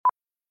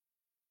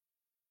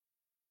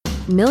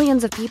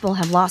Millions of people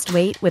have lost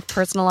weight with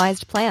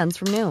personalized plans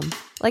from Noom.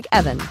 Like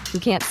Evan, who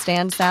can't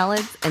stand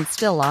salads and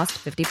still lost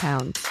 50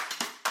 pounds.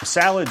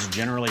 Salads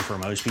generally for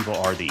most people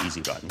are the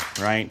easy button,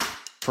 right?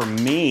 For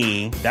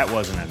me, that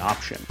wasn't an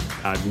option.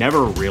 I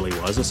never really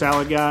was a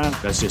salad guy.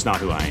 That's just not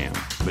who I am.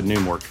 But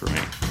Noom worked for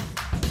me.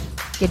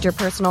 Get your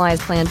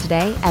personalized plan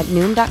today at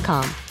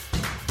Noom.com.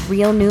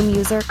 Real Noom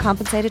user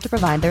compensated to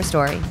provide their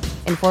story.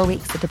 In 4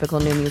 weeks, the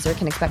typical Noom user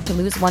can expect to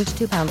lose 1 to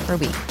 2 pounds per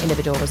week.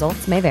 Individual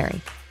results may vary.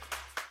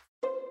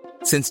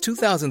 Since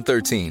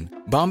 2013,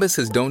 Bombas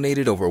has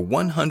donated over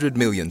 100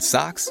 million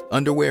socks,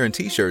 underwear, and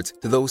T-shirts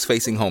to those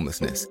facing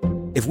homelessness.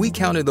 If we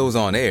counted those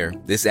on air,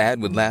 this ad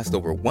would last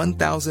over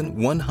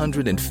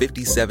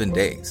 1,157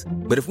 days.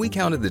 But if we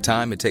counted the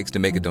time it takes to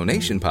make a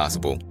donation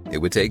possible, it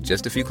would take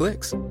just a few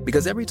clicks.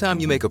 Because every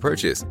time you make a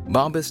purchase,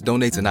 Bombas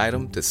donates an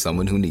item to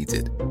someone who needs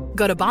it.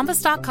 Go to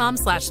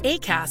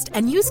bombas.com/ACAST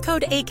and use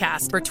code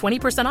ACAST for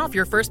 20% off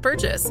your first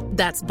purchase.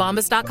 That's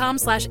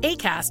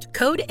bombas.com/ACAST,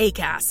 code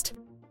ACAST.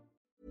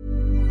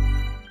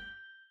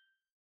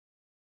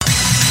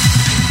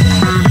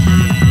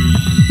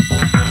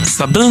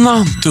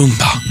 Sabina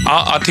Dumba,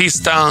 ja,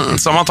 artisten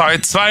som har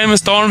tagit Sverige med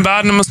storm,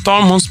 världen med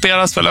storm. Hon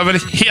spelas väl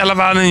över hela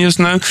världen just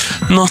nu.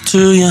 Not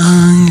too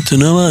young to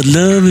know what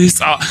love is.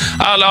 Ja,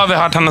 alla har vi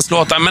hört hennes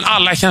låtar, men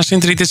alla kanske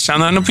inte riktigt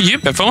känner henne på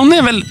djupet. För hon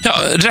är väl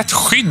rätt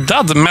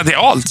skyddad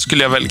medialt,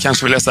 skulle jag väl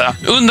kanske vilja säga.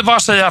 Underbar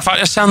tjej i alla fall.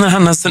 Jag känner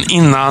henne sedan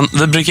innan.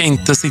 Vi brukar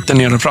inte sitta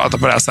ner och prata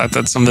på det här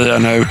sättet som vi gör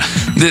nu.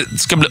 Det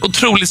ska bli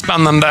otroligt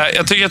spännande.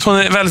 Jag tycker att hon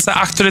är väldigt så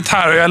här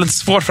auktoritär, och jag är lite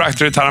svårt för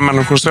auktoritära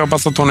människor, så jag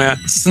hoppas att hon är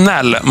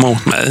snäll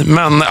mot mig.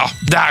 Men ja,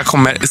 det här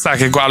kommer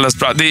säkert gå alldeles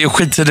bra. Det är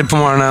skittidigt på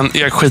morgonen,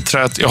 jag är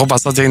skittrött. Jag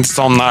hoppas att jag inte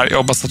somnar. Jag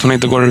hoppas att hon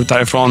inte går ut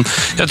därifrån.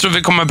 Jag tror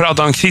vi kommer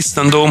prata om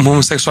kristendom,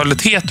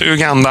 homosexualitet i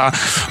Uganda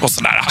och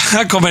sådär.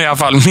 Här kommer i alla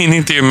fall min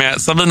intervju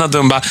med Sabina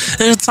Dumba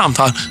i ett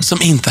samtal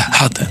som inte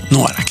hade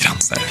några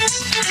gränser.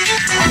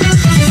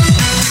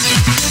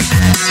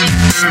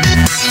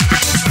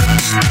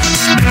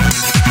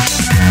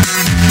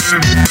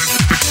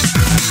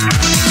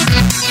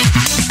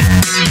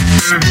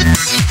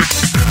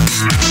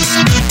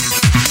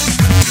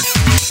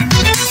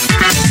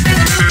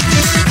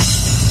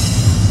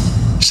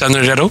 Känner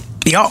du redo?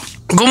 Ja.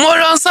 God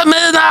morgon,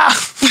 Samina!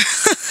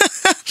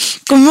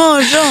 God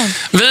morgon.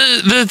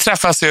 Vi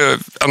träffas ju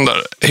ändå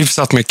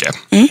hyfsat mycket.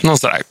 Någon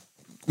sådär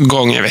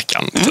gång i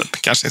veckan,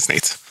 typ, kanske i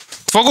snitt.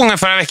 2 gånger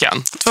förra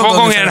veckan. 2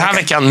 gånger den här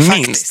veckan,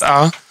 minst.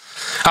 Ja.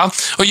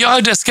 Och jag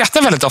hörde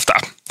skratta väldigt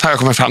ofta, har jag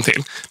kommit fram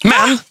till.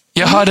 Men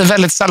jag hörde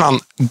väldigt sällan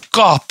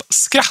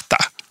gapskratta.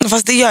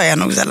 Fast det gör jag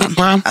nog sällan.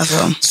 Ja.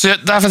 Alltså. Så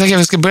därför tänker jag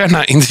att vi ska börja den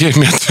här intervjun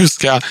med att du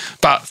ska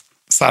bara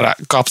såhär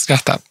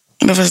gapskratta.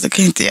 Men fast det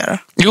kan jag inte göra.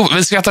 Jo,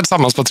 vi skrattar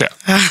tillsammans på 3.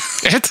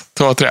 1,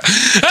 2, 3.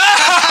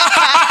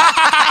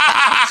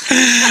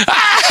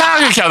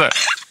 Hur kan du?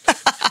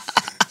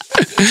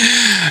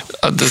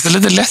 Det ser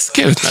lite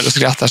läskigt ut när du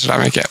skrattar så där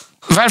mycket.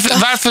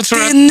 Varför tror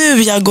du? Det är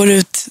nu jag går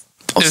ut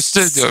och,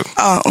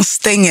 och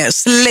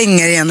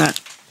slänger igen här.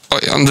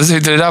 Oj, om du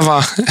tyckte det där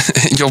var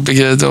en jobbig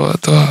grej,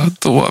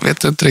 då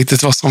vet du inte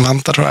riktigt vad som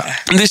väntar, tror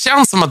jag. Det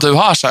känns som att du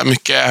har så här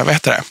mycket, vad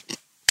heter det?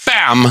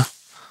 Bam!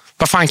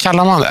 Vad fan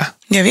kallar man det?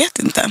 Jag vet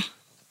inte.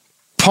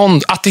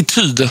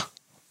 Attityd.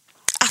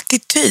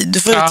 Attityd,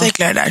 du får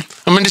utveckla det där.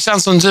 Ja, men det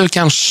känns som du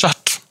kan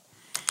shut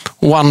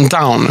one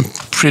down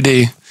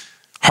pretty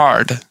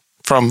hard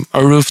from a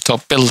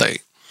rooftop building.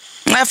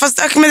 Nej,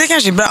 men det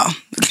kanske är bra.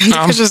 Det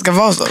kanske ska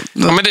vara så.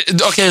 Ja, men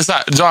okej, så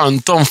här, du har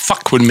en don't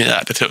fuck with me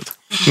attityd.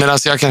 Medan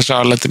jag kanske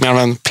har lite mer av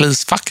en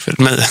please fuck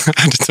with me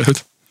attityd.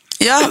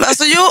 Ja,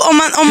 alltså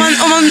om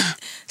man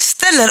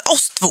ställer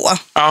oss två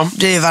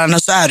bredvid varandra,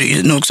 så är det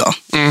ju nog så.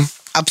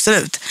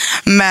 Absolut.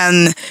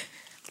 Men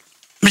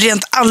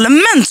rent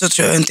allmänt så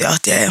tror jag inte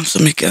att jag är så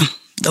mycket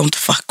don't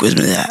fuck with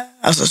me.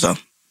 Alltså så.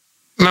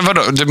 Men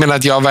vadå? Du menar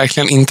att jag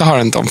verkligen inte har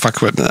en don't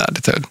fuck with me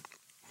attityd?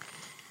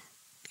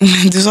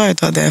 Du sa ju att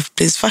du hade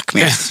please fuck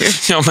me.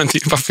 Ja, men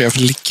det är varför jag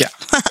vill ligga.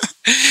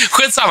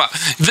 Skitsamma.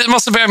 Vi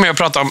måste börja med att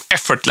prata om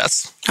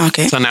effortless.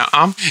 Okej.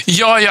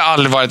 Jag har ju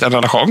aldrig varit i en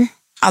relation.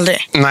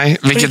 Aldrig? Nej,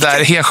 vilket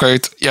är helt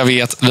sjukt. Jag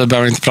vet, vi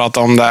behöver inte prata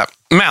om det.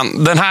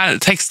 Men den här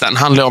texten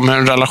handlar om hur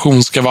en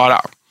relation ska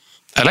vara.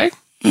 Eller?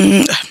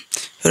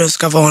 Hur det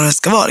ska vara,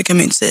 det kan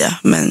man inte säga.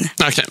 Men...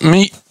 Okej,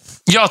 men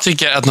jag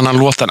tycker att den här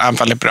låten är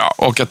väldigt bra.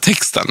 Och att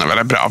texten är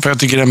väldigt bra. För jag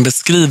tycker den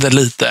beskriver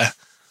lite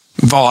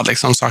vad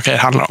liksom saker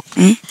handlar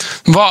om.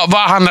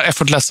 Vad handlar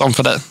effortless om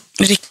för dig?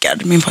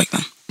 Rickard, min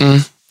pojkvän.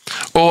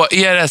 Och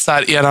är det så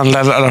här eran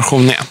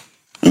relation är?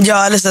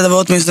 Ja, eller det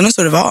var åtminstone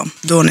så det var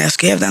då när jag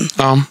skrev den.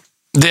 Ja.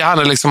 Det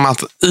handlar liksom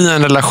att i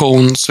en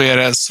relation så är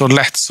det så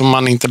lätt som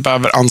man inte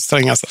behöver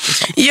anstränga sig.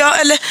 Liksom. Ja,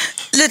 eller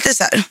lite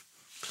så här.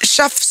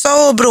 Tjafsa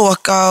och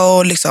bråka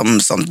och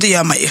liksom sånt, det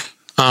gör man ju.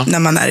 När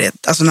man är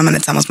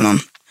tillsammans med någon.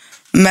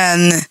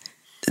 Men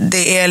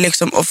det är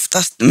liksom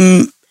oftast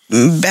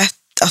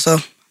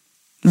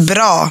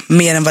bra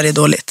mer än vad det är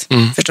dåligt.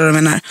 Förstår du vad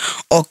jag menar?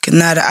 Och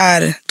när det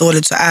är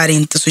dåligt så är det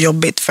inte så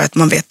jobbigt, för att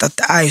man vet att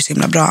det är ju så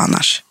himla bra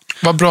annars.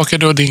 Vad bråkar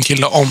du och din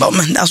kille om?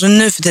 Men, alltså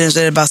nu för tiden så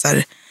är det bara så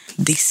här,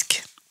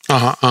 disk.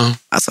 Aha.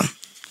 Alltså,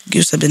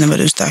 gud Sabina, var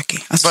du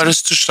stökig. Alltså, vad är det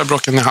största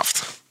bråket ni har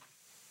haft?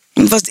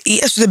 Fast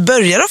det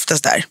börjar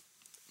oftast där.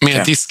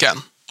 Med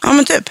disken? Ja,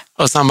 men typ.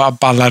 Och sen bara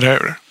ballar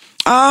ur?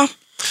 Ja.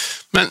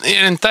 Men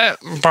är det inte,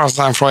 bara en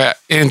sån fråga,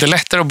 är det inte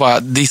lättare att bara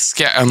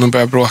diska än att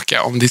börja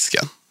bråka om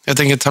disken? Jag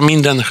tänker ta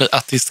mindre energi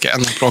att diska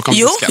än att bråka om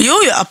disken. Jo,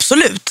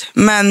 absolut.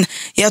 Men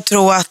jag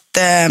tror att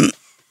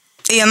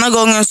ena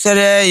gången så är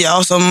det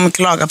jag som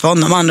klagar på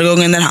honom, andra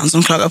gången är det han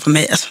som klagar på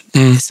mig. Alltså,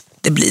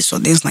 det blir så,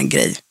 det är en sån här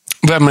grej.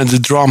 Vem är det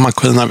drama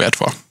queen av er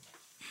två?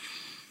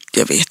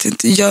 Jag vet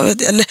inte.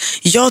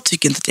 Jag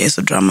tycker inte att jag är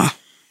så drama.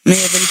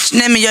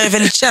 Men jag är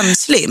väldigt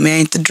känslig, men jag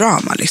är inte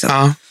drama liksom.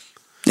 Ja.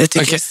 Jag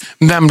tycker... Okay.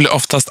 Vem blir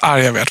oftast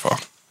arg av er två?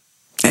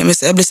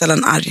 Jag blir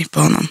sällan arg på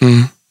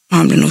honom. Och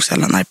han blir nog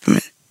sällan arg på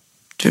mig.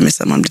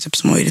 Man blir typ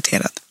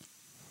småirriterad.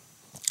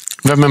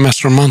 Vem är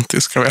mest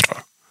romantisk av er två?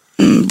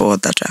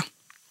 Båda, tror jag.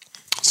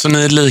 Så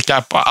ni är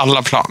lika på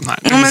alla plan här?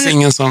 Det finns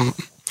ingen som...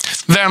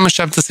 Vem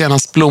köpte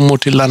senast blommor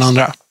till den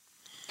andra?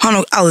 Har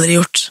nog aldrig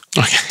gjort.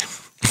 Okay.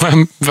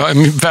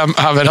 Vem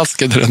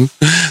överraskade den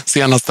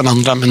senast den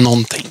andra med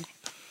någonting?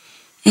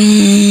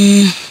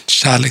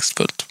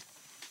 Kärleksfullt.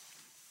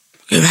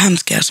 Gud, vad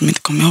hemskt är som inte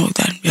kommer ihåg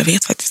där. Jag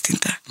vet faktiskt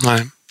inte.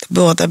 Nej.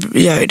 Båda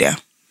gör ju det.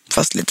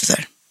 Fast lite så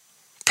här.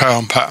 Pö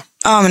om pö.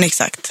 Ja, men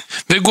exakt.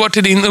 Vi går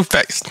till din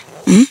uppväxt.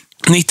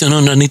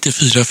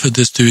 1994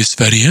 föddes du i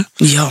Sverige.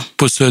 Ja.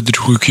 På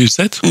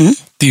Södersjukhuset.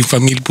 Din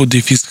familj bodde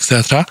i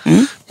Fisksätra.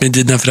 Men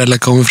dina föräldrar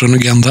kommer från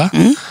Uganda.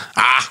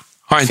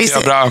 Har inte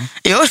jag bra...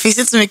 Jo, det finns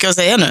inte så mycket att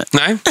säga nu.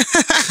 Nej.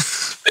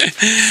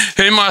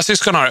 Hur många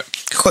syskon har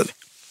du? 7.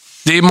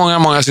 Det är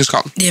många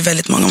syskon. Det är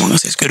väldigt många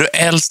syskon. Är du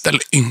äldst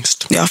eller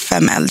yngst? Jag har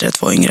 5 äldre,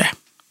 2 yngre.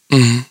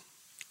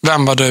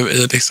 Vem var du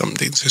i liksom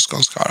din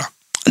syskonskara?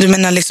 Du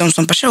menar liksom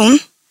som person?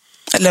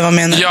 Eller vad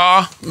menar du?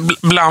 Ja,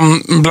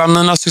 bland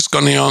mina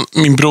syskon är jag,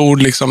 min bror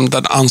liksom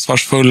den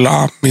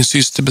ansvarsfulla, min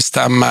syster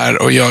bestämmer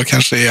och jag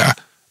kanske är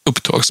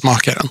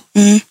upptågsmakaren.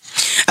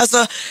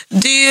 Alltså,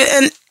 det är ju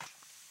en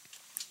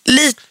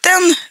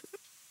liten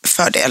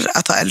fördel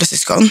att ha äldre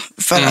syskon.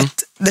 För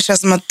att det känns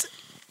som att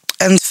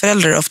ens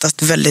föräldrar är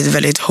oftast väldigt,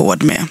 väldigt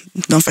hård med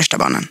de första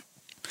barnen.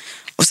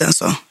 Och sen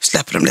så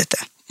släpper de lite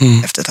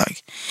efter ett tag.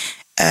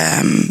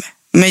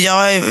 Men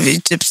jag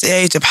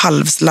är ju typ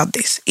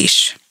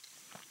halvsladdis-ish.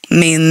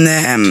 Min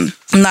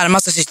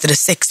närmaste syster är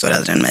 6 år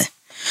äldre än mig.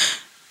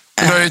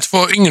 Du har ju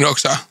 2 yngre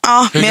också.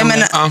 Ja, men jag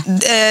menar,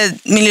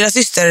 min lilla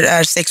syster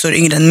är 6 år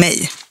yngre än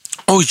mig.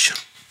 Oj.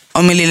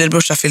 Och min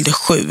lillebrorsa fyllde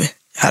 7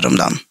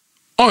 häromdagen.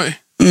 Oj.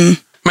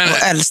 Men, och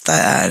äldsta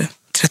är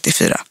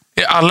 34.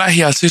 Är alla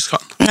helsyskon?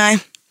 Nej.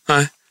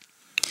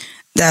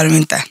 Det är de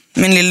inte.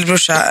 Min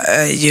lillebrorsa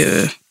är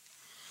ju...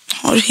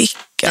 Har hicka.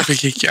 Jag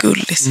fick hicka.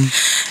 Gullis.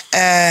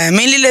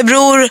 Min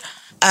lillebror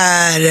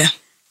är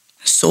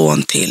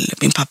son till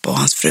min pappa och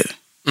hans fru.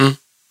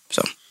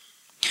 Så.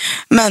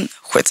 Men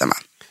skitsamma.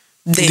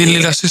 Din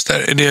lilla syster,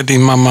 är det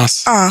din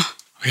mammas? Ja.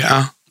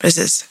 Ja.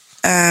 Precis.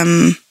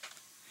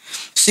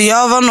 Så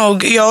jag var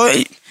nog...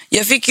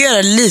 Jag fick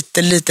göra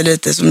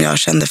lite som jag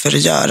kände för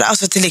att göra.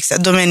 Alltså till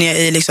exempel, då menar jag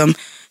i liksom...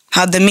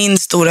 Hade min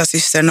stora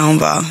syster när hon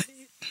var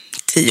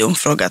 10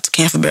 frågat,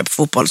 kan jag få börja på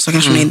fotboll? Så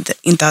kanske hon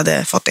inte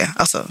hade fått det.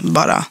 Alltså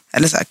bara,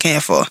 eller så här, kan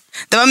jag få...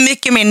 Det var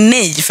mycket mer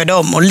nej för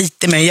dem och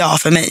lite mer ja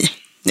för mig.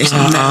 Liksom,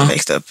 när jag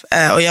växte upp.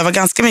 Och jag var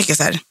ganska mycket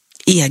så här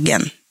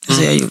egen.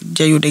 Alltså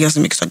jag gjorde ganska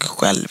mycket saker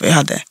själv. Jag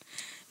hade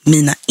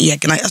mina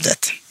egna...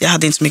 Jag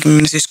hade inte så mycket med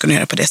mina syskon att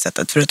göra på det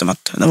sättet, förutom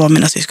att de var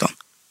mina syskon.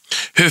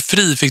 Hur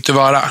fri fick du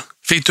vara?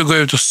 Fick du gå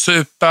ut och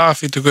supa?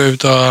 Fick du gå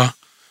ut och...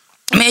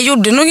 Men jag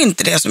gjorde nog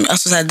inte det.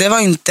 Alltså så här, det var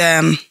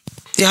inte...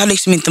 Jag har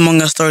liksom inte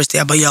många stories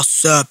där jag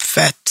söp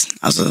fett.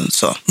 Alltså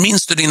så.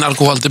 Minns du din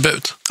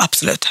alkoholdebut?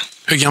 Absolut.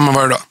 Hur gammal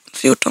var du då?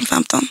 14,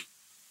 15.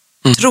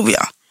 Tror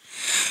jag.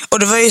 Och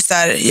det var ju så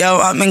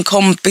här, min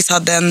kompis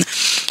hade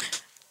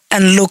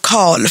en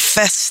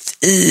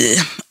lokalfest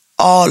i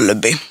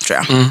Alby, tror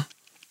jag.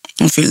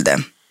 Hon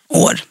fyllde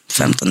år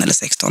 15 eller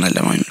 16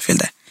 eller vad hon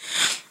fyllde.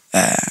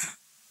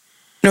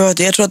 Jag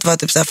tror att det var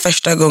typ så här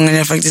första gången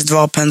jag faktiskt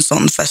var på en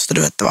sån fest och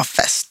du vet, det var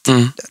fest.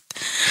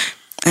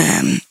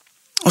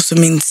 Och så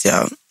minns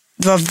jag,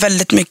 det var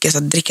väldigt mycket så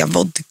att dricka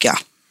vodka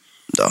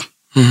då.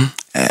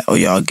 Och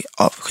jag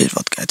avskyr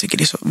vodka. Jag tycker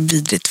det är så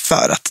vidrigt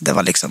för att det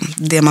var liksom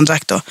det man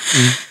drack då.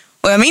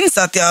 Och jag minns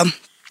att jag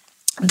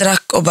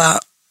drack och bara,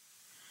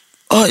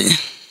 oj,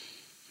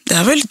 det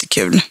här var lite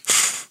kul.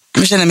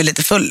 Jag kände mig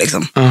lite full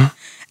liksom.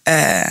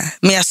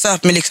 Men jag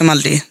söp mig liksom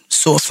aldrig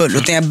så full,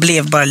 utan jag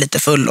blev bara lite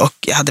full och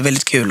jag hade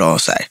väldigt kul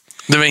och så här.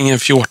 Det var ingen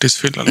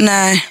fjortisfylla?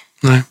 Nej.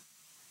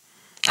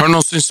 Har du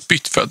någonsin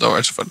spytt för att du har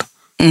varit så full?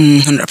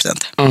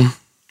 100%.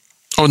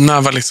 Och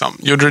när var liksom,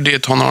 gjorde du det i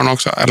tonåren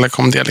också? Eller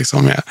kom det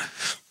liksom med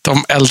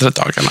de äldre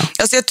dagarna?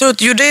 Alltså jag tror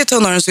att gjorde det i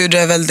tonåren så gjorde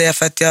jag väl det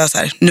för att jag så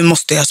här, nu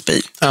måste jag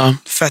spy.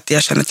 För att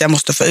jag känner att jag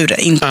måste få ur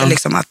det. Inte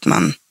liksom att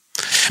man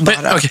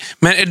bara...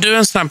 Men är du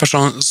en sån här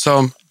person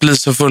som blir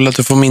så full att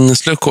du får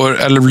minnesluckor?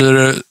 Eller blir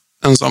du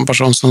en sån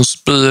person som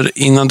spyr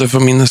innan du får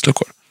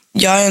minnesluckor?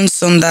 Jag är en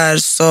sån där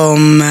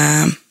som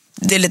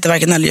det är lite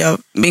varken eller.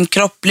 Min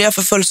kropp, blir jag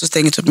för full så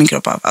stänger upp min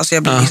kropp av. Alltså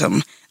jag blir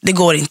liksom, det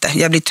går inte.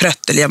 Jag blir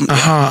trött. Eller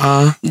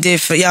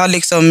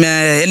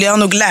jag har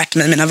nog lärt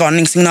mig mina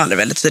varningssignaler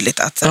väldigt tydligt.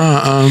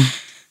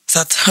 Så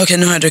att okej,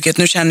 nu har jag druckit.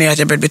 Nu känner jag att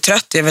jag börjar bli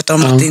trött. Jag vet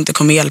om att det inte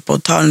kommer hjälpa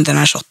att ta den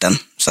här shotten.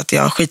 Så att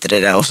jag skiter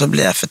i det och så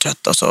blir jag för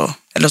trött. Och så,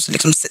 eller så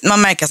liksom,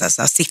 man märker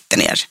så här, sitter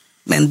ner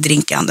med en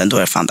drink i handen. Då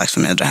är det fan dags för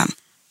mig att dra hem.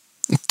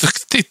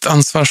 Duktigt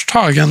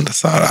ansvarstagande,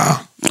 Sara.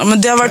 Ja,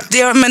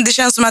 men det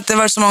känns som att det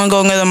var så många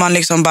gånger då man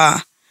liksom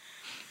bara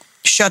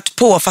kört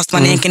på fast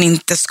man egentligen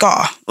inte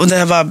ska. Och det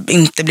har bara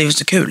inte blivit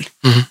så kul.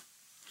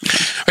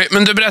 Okay,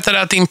 men du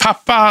berättade att din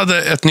pappa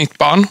hade ett nytt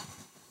barn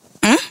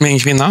med en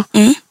kvinna.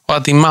 Och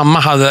att din mamma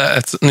hade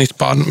ett nytt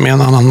barn med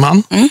en annan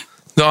man.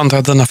 Du antar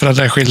att dina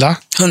föräldrar är skilda?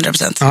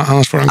 100%. Ja,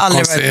 annars får de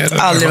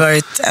aldrig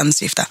varit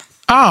ens gifta.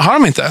 Har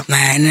de inte?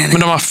 Nej. Men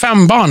de har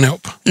 5 barn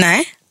ihop?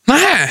 Nej.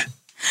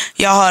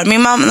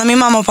 När min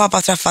mamma och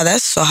pappa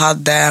träffades så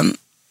hade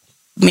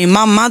min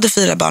mamma hade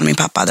 4 barn, min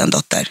pappa hade en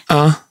dotter.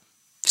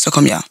 Så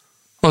kom jag.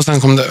 Och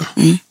sen kom du?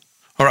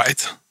 All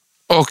right.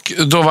 Och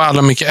då var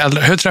alla mycket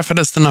äldre. Hur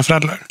träffades dina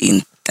föräldrar?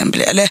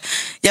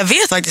 Jag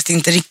vet faktiskt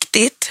inte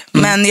riktigt.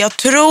 Men jag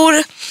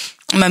tror,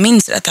 om jag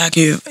minns rätt, det här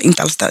kan ju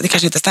inte alls, det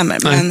kanske inte stämmer.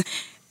 Nej. Men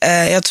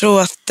jag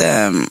tror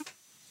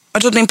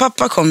att min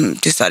pappa kom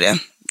till Sverige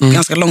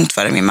ganska långt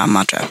före min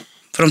mamma, tror jag.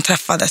 För de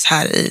träffades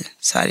här i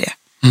Sverige.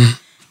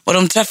 Och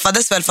de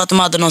träffades väl för att de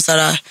hade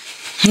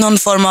någon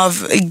form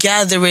av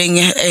gathering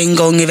en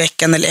gång i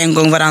veckan eller en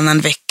gång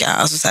varannan vecka.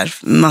 Alltså så här,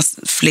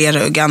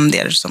 flera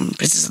ugandier som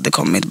precis hade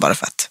kommit bara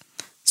för att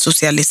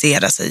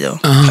socialisera sig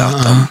och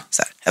prata om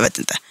så här. Jag vet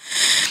inte.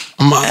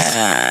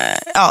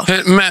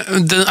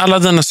 Men alla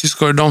dina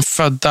syskon, de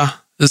födda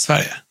i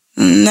Sverige?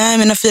 Nej,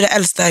 mina 4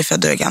 äldsta är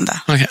födda i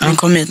Uganda. Okay, de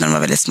kom hit när de var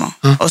väldigt små.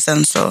 Och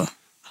sen så,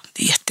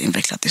 det är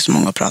jätteinvecklat, det är så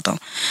många att prata om.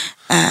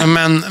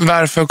 Men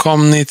varför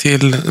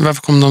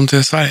kom de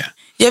till Sverige?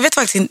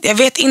 Jag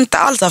vet inte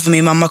alls varför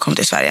min mamma kom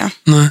till Sverige.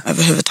 Nej.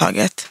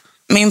 Överhuvudtaget.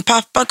 Min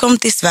pappa kom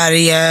till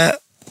Sverige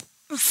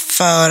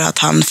för att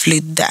han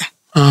flydde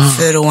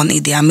från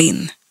Idi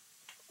Amin.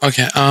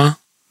 Okej,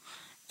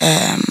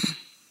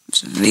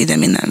 Idi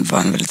Amin var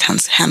en väldigt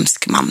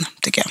hemsk man,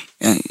 tycker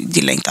jag. Jag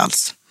gillar inte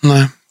alls.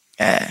 Nej.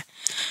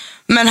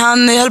 Men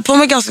han höll på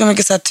med ganska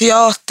mycket så här,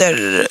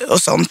 teater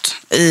och sånt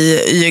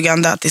i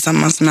Uganda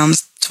tillsammans med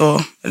hans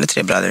 2 eller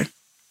 3 bröder.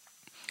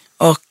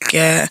 Och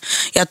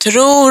jag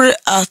tror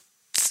att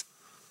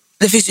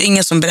det finns ju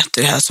ingen som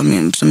berättar det här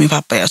som min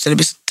pappa gör, så det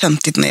blir så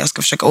töntigt när jag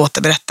ska försöka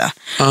återberätta.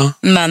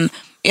 Men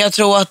jag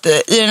tror att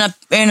i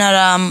den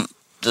här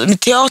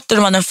teater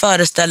de hade en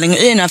föreställning, och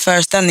i den här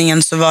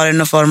föreställningen så var det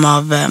någon form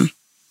av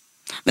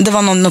men det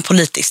var något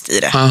politiskt i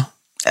det.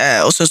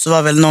 Och så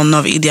var väl någon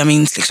av Idi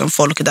Amins liksom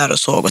folk där och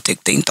såg och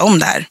tyckte inte om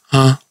det här.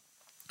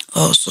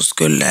 Och så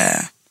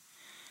skulle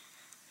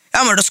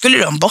då skulle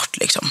de bort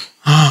liksom.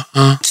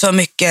 Så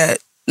mycket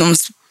de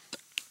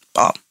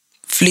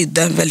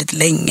flydde väldigt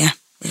länge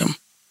liksom,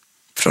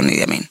 från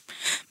Idi Amin.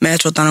 Men jag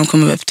tror att när de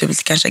kommer upp till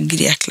kanske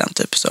Grekland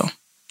typ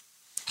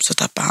så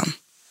tappar han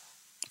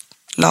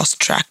lost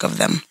track of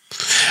them.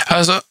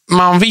 Alltså,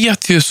 man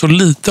vet ju så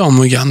lite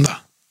om Uganda.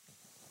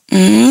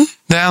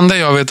 Det enda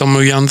jag vet om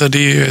Uganda, det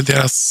är ju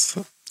deras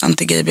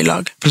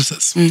anti-gay-lag.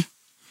 Precis.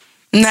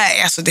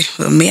 Nej, alltså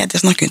media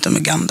snackar ju inte om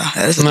Uganda.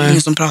 Det är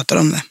ingen som pratar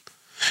om det.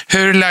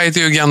 Hur är läget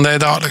i Uganda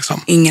idag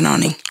liksom? Ingen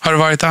aning. Har du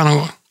varit där någon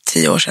gång?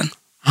 10 år sedan.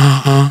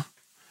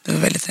 Det var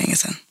väldigt länge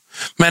sedan.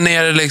 Men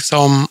är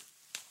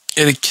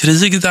det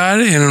krig där?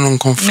 Är det någon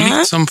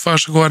konflikt som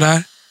försiggår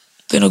där?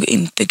 Det är nog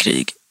inte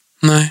krig.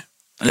 Nej.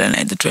 Eller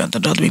nej, det tror jag inte.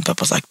 Då hade min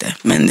pappa sagt det.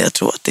 Men jag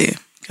tror att det är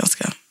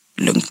ganska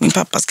lugnt. Min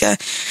pappa ska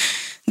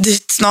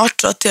dit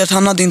snart, så att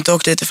han hade inte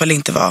åkt dit ifall det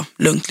inte var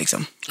lugnt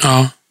liksom.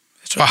 Ja.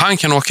 Och han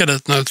kan åka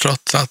dit nu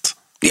trots att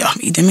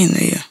Idi Amin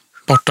är ju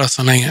borta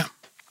så länge.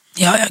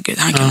 Ja, gud,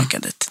 han kan åka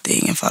dit. Det är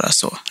ingen fara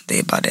så. Det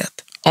är bara det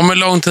att om hur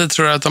lång tid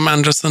tror du att de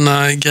ändrar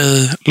sina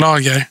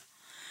gay-lagar?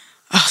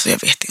 Alltså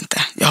jag vet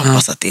inte. Jag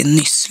hoppas att det är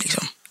nyss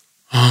liksom.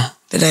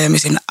 Det där jag är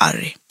så himla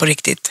arg på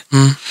riktigt.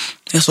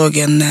 Jag såg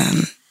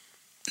en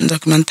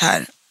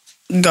dokumentär,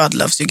 God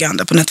Loves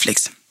Uganda, på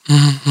Netflix.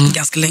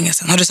 Ganska länge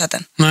sedan. Har du sett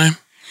den? Nej.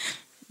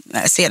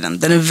 Nej, se den.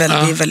 Den är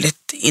väldigt,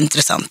 väldigt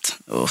intressant.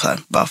 Och så här,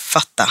 bara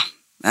fatta.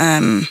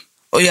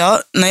 Och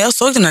när jag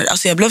såg den här,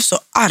 alltså jag blev så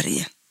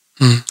arg.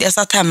 Jag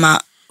satt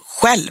hemma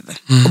själv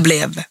och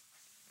blev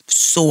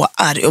så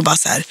arg och bara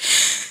så här.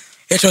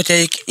 Jag tror att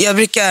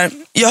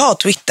jag har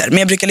Twitter, men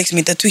jag brukar liksom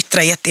inte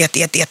twittra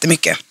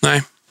jättemycket.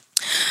 Nej.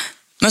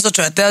 Men så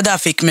tror jag att det där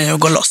fick mig att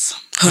gå loss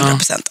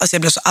 100%. Alltså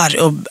jag blev så arg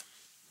och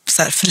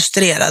så här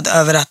frustrerad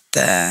över att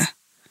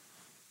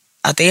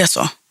det är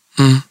så.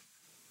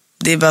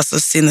 Det är bara så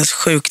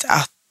sinnessjukt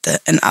att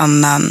en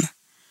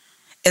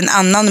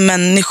annan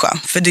människa,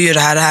 för det är ju det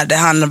här, det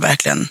handlar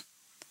verkligen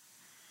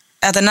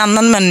att en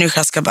annan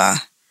människa ska bara,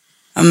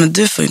 ja men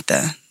du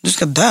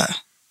ska dö.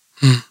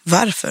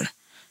 Varför?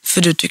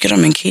 För du tycker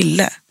om en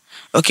kille.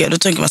 Okej, då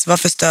tänker man så,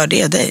 varför stör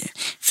det dig?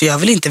 För jag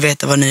vill inte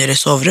veta vad ni är i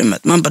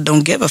sovrummet. Man bara,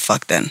 don't give a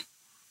fuck then.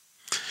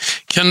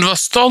 Kan du vara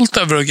stolt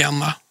över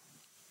Uganda?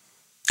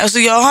 Alltså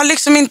jag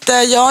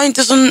har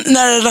inte så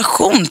nära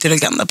relation till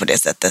Uganda på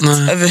det sättet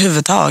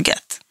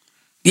överhuvudtaget.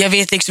 Jag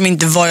vet liksom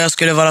inte vad jag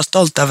skulle vara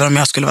stolt över om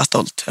jag skulle vara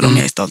stolt. Eller om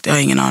jag är stolt, jag har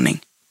ingen aning.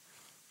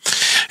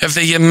 Jag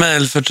fick en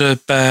mail för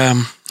typ,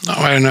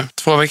 vad är det nu,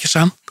 2 veckor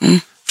sedan.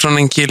 Från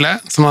en kille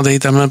som hade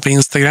hittat mig på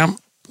Instagram.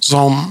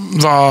 Som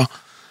var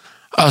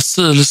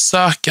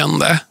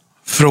asylsökande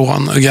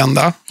från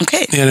Uganda.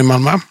 Okay. Nere i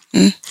Malmö.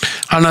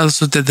 Han hade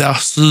suttit i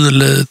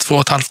asyl i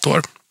 2,5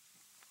 år.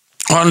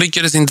 Och han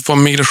lyckades inte få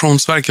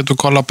Migrationsverket att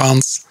kolla på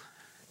hans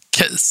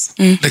case.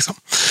 Liksom.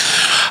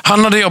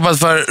 Han hade jobbat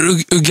för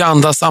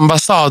Ugandas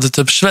ambassad,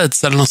 typ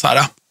Schweiz eller något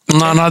sådär. Och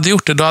när han hade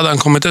gjort det, då hade han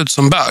kommit ut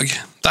som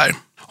bög där.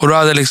 Och då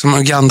hade liksom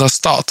Ugandas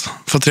stat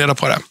fått reda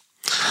på det.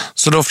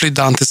 Så då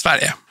flydde han till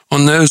Sverige.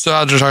 Och nu så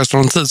hade det tagit så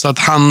lång tid så att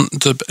han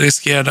typ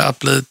riskerade att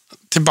bli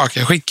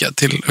tillbaka skickad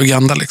till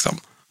Uganda liksom.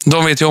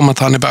 De vet ju om att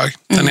han är bög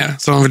där nere,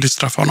 så de vill ju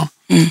straffa honom.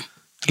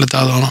 Eller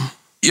döda honom.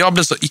 Jag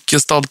blir så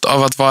icke-stolt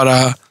av att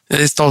vara...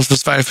 Jag är stolt för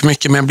Sverige för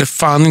mycket, men jag blir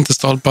fan inte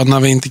stolt på att när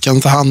vi inte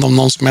kan ta hand om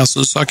någon som är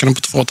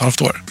asylsökande på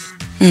 2,5 år.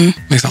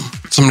 Liksom,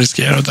 som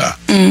riskerar att dö.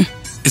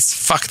 It's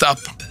fucked up.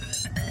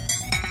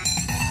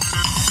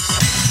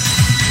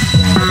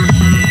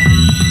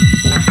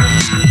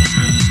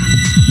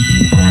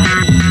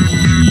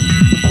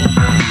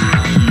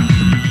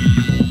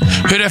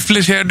 Hur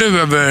reflekterar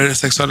du över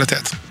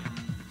sexualitet?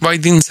 Vad är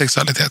din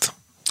sexualitet?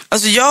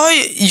 Alltså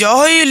jag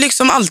har ju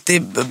liksom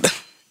alltid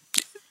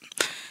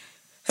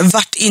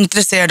varit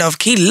intresserad av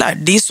killar.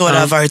 Det är så det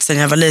har varit sedan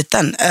jag var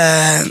liten.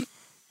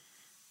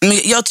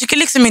 Men jag tycker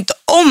liksom inte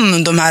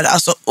om de här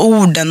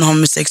orden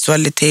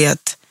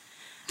homosexualitet.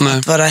 Nej.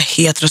 Att vara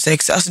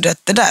heterosexuell. Alltså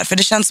det där. För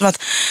det känns som att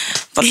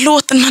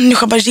låt en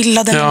människa bara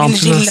gilla den. Ja,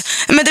 gilla.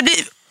 Men det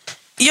blir...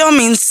 Jag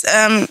minns...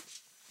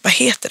 vad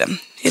heter den?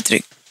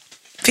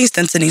 Finns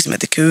det en tidning som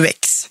heter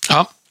QX?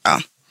 Ja.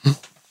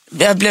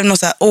 Jag blev någon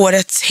så här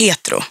årets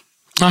hetero.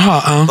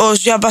 Aha, och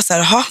jag bara så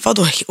här,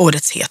 vadå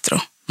årets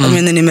hetero? Vad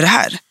menar ni med det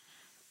här?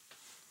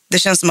 Det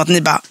känns som att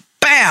ni bara,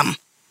 bam!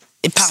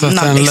 I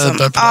pannan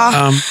liksom.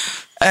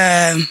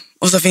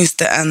 Och så finns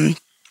det en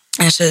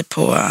tjej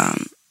på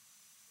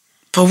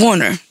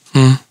Warner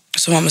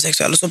som var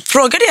homosexuell. Och så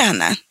frågade jag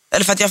henne,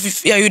 eller för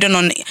att jag gjorde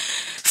någon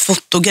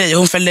fotogrej och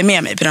hon följde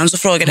med mig på den. Så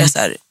frågade jag så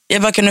här,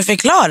 jag bara, kan du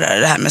förklara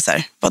det här med så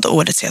här, vad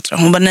årets hetero?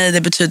 Hon bara, nej,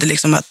 det betyder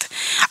liksom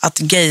att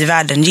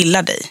gayvärlden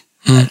gillar dig.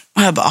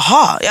 Och jag bara,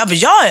 aha,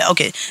 ja,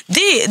 okej.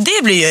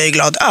 Det blir jag ju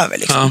glad över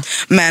liksom.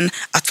 Men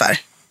att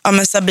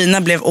men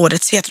Sabina blev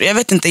årets hetero. Jag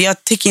vet inte,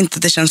 jag tycker inte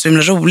att det känns så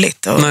himla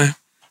roligt. Och,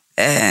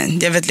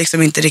 jag vet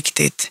liksom inte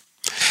riktigt.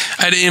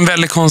 Är det en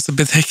väldigt konstig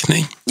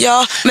beteckning?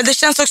 Ja, men det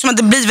känns också som att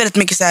det blir väldigt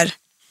mycket så här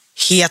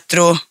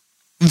hetero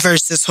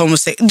versus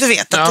homosexuell. Du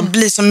vet, att det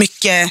blir så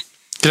mycket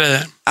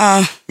grejer.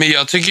 Men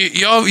jag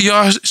tycker,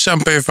 jag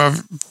kämpar ju för att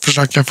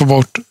försöka få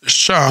bort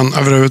kön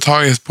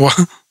överhuvudtaget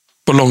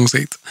på lång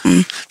sikt.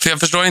 För jag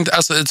förstår inte,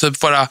 alltså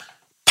typ våra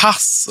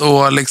pass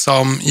och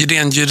liksom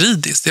rent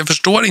juridiskt. Jag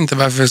förstår inte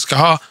varför vi ska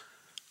ha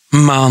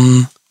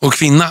man och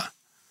kvinna.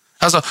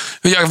 Alltså,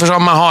 jag förstår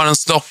om man har en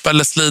slopp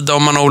eller slida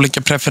om man har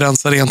olika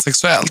preferenser rent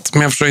sexuellt.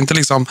 Men jag förstår inte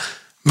liksom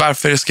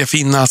varför det ska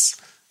finnas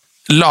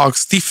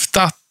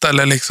lagstiftat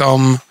eller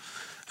liksom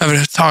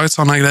överhuvudtaget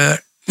sådana grejer.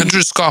 Jag tror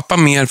det skapar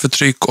mer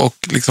förtryck och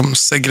liksom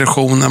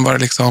segregation än vad det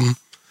liksom...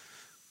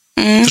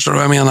 Förstår du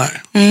vad jag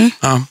menar?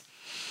 Ja.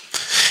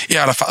 I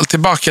alla fall,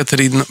 tillbaka till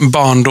din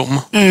barndom.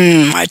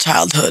 My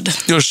childhood.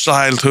 Your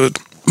childhood.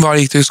 Var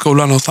gick du i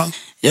skolan någonstans?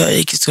 Jag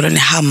gick i skolan i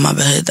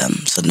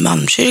Hammarbyhöjden,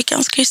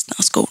 Södermalmskyrkans kristna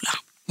skola.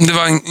 Det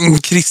var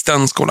en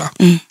kristen skola?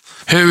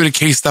 Hur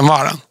kristen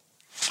var den?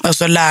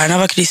 Alltså lärarna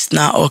var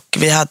kristna och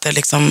vi hade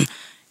liksom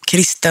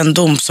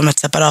kristendom som ett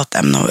separat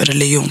ämne och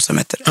religion som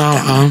ett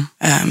ämne.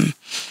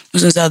 Och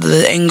sen så hade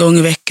vi en gång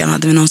i veckan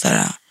hade vi någon så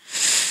här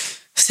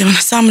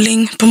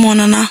samling på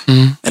morgnarna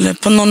eller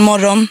på någon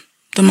morgon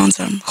då man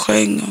så här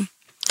sjöng och...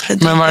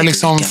 Men var det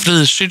liksom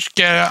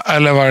frikyrka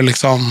eller var det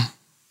liksom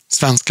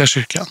svenska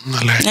kyrkan?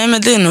 Eller? Nej,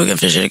 men det är nog en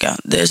frikyrka.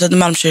 Det är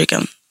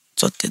Södermalmskyrkan,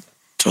 så att jag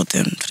tror att det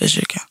är en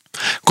frikyrka.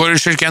 Går du i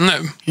kyrkan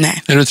nu?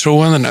 Nej. Är du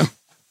troende nu?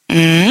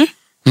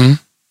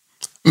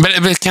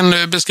 Kan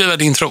du beskriva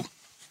din tro?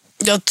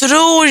 Jag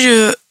tror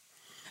ju...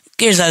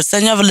 Så här,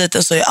 sen jag var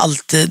liten så är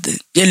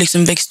jag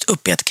liksom växt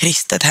upp i ett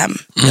kristet hem.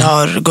 Jag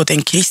har gått i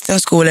en kristen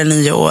skola i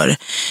 9 år.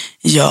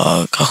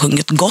 Jag har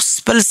sjungit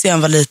gospel sedan jag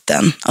var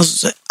liten. Alltså,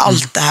 så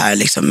allt det här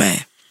liksom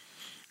med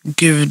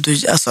Gud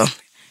och, alltså,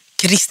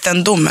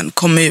 kristendomen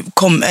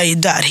är ju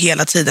där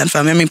hela tiden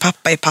för mig. Min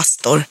pappa är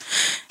pastor.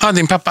 Ja,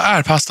 din pappa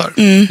är pastor?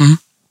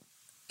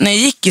 När jag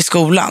gick i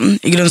skolan,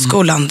 i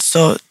grundskolan,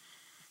 så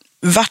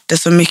var det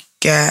så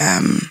mycket...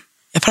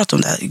 Jag pratade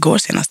om det här igår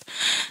senast.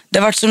 Det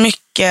var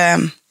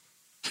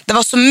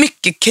så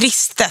mycket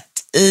kristet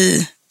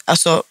i,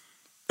 alltså,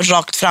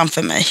 rakt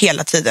framför mig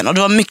hela tiden. Och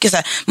det var mycket så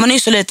här, man är ju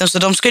så liten så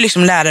de ska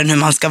liksom lära en hur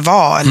man ska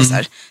vara.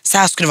 Eller så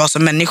här ska det vara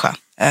som människa.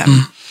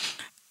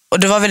 Och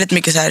det var väldigt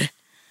mycket så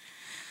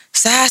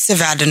här ser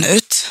världen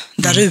ut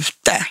där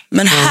ute.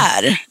 Men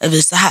här är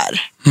vi så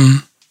här.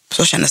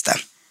 Så kändes det.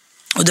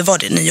 Och det var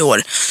det 9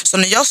 år. Så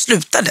när jag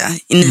slutade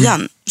i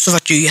 9:an så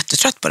var jag ju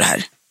jättetrött på det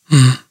här.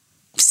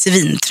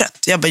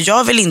 Svintrött. Jag bara, jag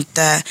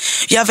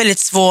är väldigt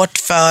svårt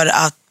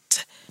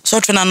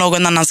för när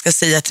någon annan ska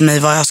säga till mig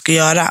vad jag ska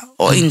göra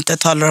och inte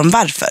talar om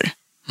varför.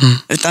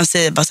 Utan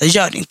säger bara så här,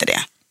 gör inte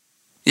det.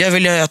 Jag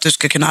vill ju att du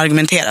ska kunna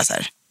argumentera så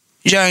här.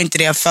 Gör inte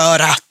det för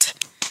att.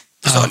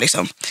 Så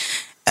liksom.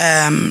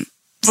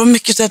 Det var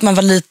mycket så att man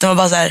var liten och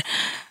bara så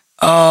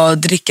här,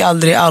 drick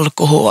aldrig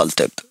alkohol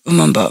typ. Och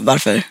man bara,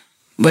 varför?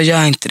 Bara,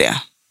 gör inte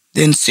det.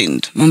 Det är en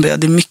synd. Man bara,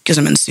 det är mycket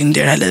som en synd i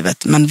det här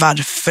livet. Men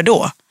varför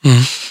då?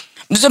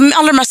 Så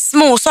alla de här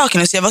små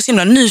sakerna, så jag var så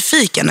himla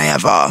nyfiken när jag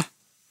var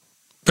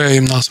började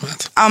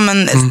gymnasiet. Ja,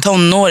 men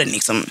tonåren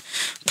liksom.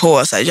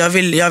 På, så här, jag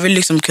vill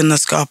liksom kunna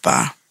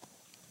skapa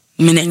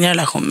min egen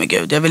relation med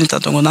Gud. Jag vill inte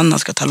att någon annan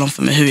ska tala om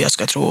för mig hur jag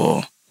ska tro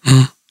och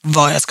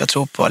vad jag ska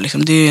tro på.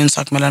 Liksom. Det är ju en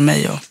sak mellan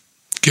mig och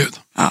Gud.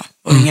 Ja,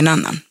 och ingen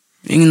annan.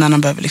 Ingen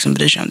annan behöver liksom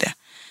bry sig om det.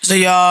 Så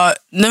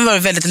nu var det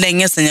väldigt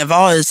länge sedan jag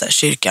var i så här,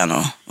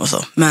 kyrkan och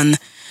så. Men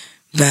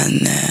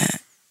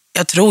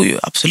jag tror ju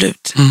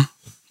absolut.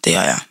 Det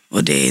gör jag.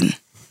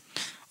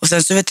 Och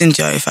sen så vet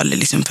inte jag ifall det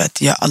liksom för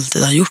att jag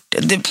alltid har gjort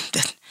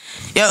det.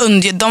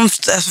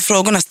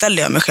 Frågorna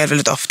ställer jag mig själv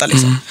väldigt ofta.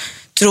 Liksom.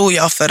 Tror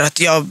jag för att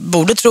jag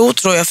borde tro?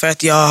 Tror jag för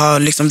att jag har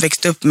liksom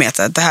växt upp med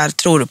att det här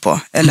tror du på?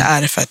 Eller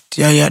är det för att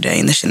jag gör det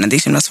innerst inne? Det är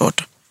så himla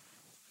svårt.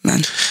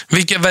 Men.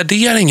 Vilka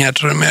värderingar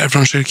tror du med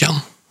från kyrkan?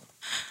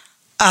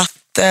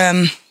 Att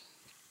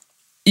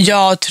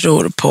jag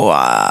tror på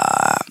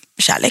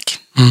kärlek.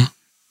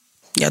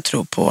 Jag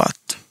tror på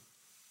att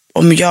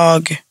om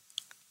jag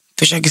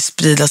försöker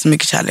sprida så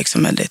mycket kärlek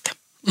som möjligt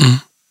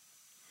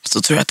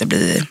så tror jag att det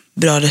blir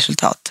bra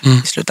resultat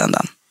i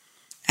slutändan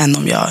än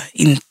om jag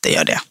inte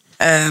gör det.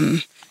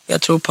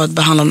 Jag tror på att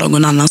behandla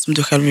någon annan som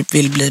du själv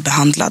vill bli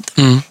behandlad.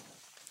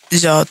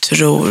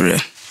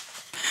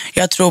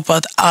 Jag tror på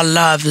att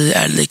alla vi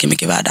är lika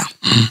mycket värda.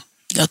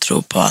 Jag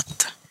tror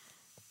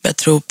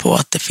på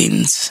att det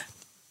finns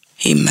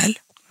himmel.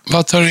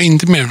 Vad tar du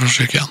inte med från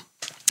kyrkan?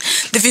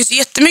 Det finns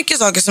jättemycket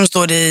saker som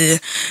står i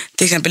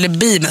till exempel i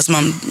Bibeln som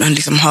man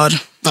liksom har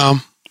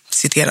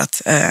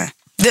citerat.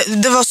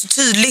 Det var så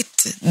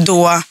tydligt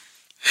då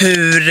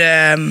hur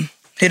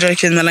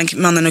det mellan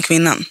mannen och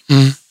kvinnan.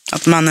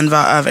 Att mannen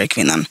var över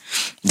kvinnan.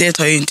 Det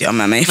tar ju inte jag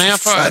med mig. Men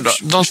jag frågar,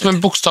 de som är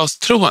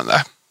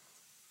bokstavstroende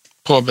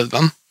på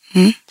Bibeln,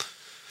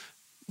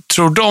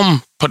 tror de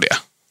på det?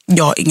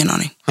 Jag har ingen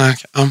aning.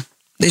 Okay.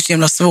 Det är så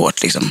himla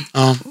svårt liksom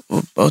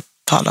att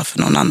tala för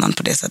någon annan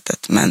på det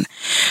sättet. Men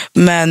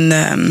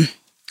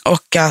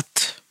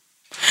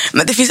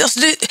det finns alltså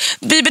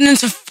Bibeln är en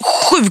så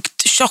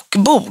sjukt tjock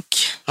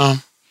bok.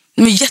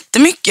 Det är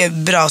jättemycket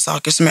bra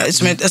saker som jag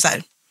så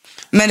här.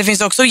 Men det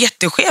finns också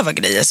jätteskeva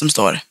grejer som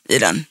står i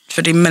den.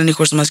 För det är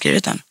människor som har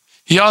skrivit den.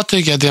 Jag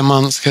tycker att det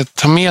man ska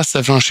ta med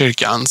sig från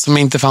kyrkan som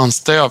inte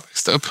fanns där jag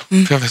växte upp.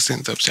 För jag växte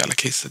inte upp så jävla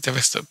kristet. Jag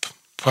växte upp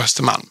på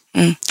Östermalm.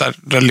 Där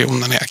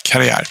religionen är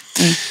karriär.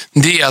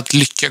 Det är att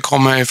lycka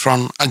kommer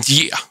ifrån att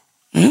ge.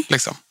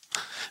 Liksom.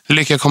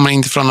 Lycka kommer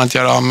inte från att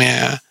göra av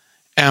med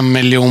 1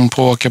 miljon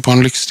på att åka på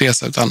en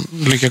lyxresa. Utan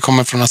lycka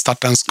kommer från att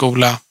starta en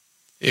skola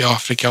i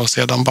Afrika och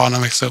sedan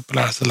barnen växa upp och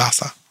lära sig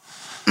läsa.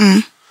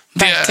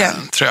 Det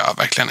tror jag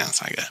verkligen är en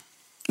sån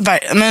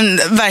grej.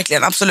 Men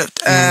verkligen,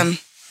 absolut.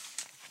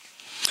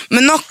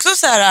 Men också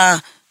så här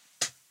att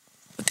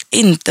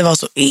inte vara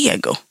så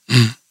ego.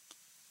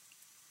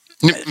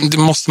 Vi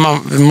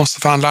måste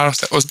fan lära oss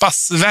det. Och bara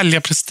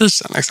välja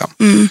prestigen liksom.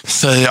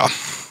 Säger jag,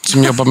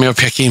 som jobbar med att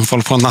peka in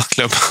folk på en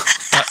nattklubb.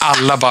 Där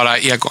alla bara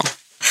är egon.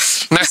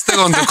 Nästa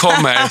gång du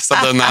kommer,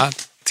 Sabina,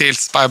 till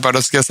Spybar,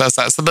 då ska jag säga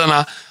så här: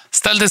 Sabina,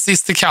 ställ dig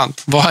sist i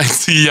kant. Var inte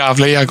så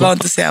jävla ego. Var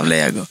inte så jävla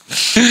ego.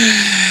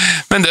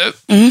 Men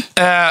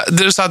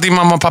du sa att din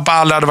mamma och pappa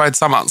aldrig hade varit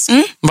tillsammans.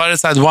 Var det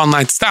så här ett one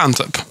night stand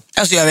typ?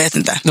 Alltså jag vet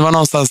inte. Det var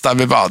någonstans där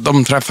vi var.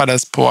 De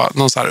träffades på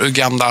någon så här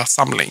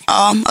Uganda-samling.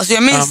 Ja, alltså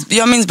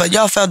jag minns bara att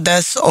jag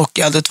föddes och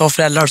jag hade 2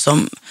 föräldrar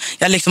som...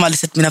 Jag liksom aldrig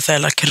sett mina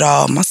föräldrar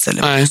kramas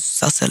eller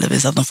pussas eller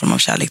visat någon form av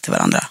kärlek till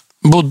varandra.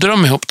 Bodde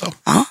de ihop då?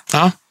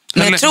 Ja.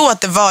 Men jag tror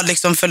att det var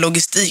liksom för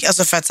logistik.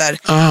 Alltså för att så här,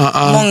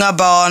 många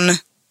barn...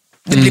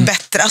 Det blir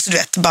bättre, alltså du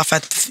vet, bara för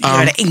att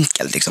göra det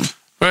enkelt liksom.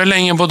 Hur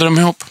länge bodde de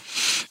ihop?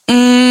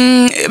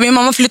 Min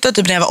mamma flyttade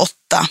typ när jag var 8.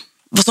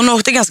 Fast hon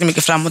åkte ganska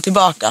mycket fram och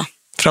tillbaka.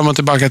 Fram och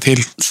tillbaka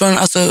till? Från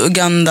alltså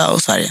Uganda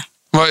och Sverige.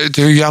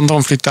 Till Uganda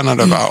hon flyttade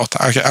när du var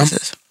 8? Okay.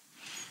 Precis.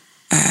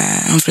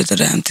 Hon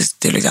flyttade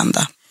till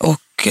Uganda.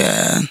 Och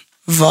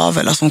var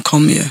väl, alltså hon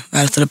kom ju och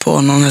hälsade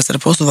på. När hon hälsade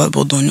på så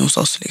bodde hon hos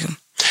oss liksom.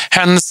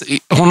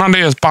 Hon hade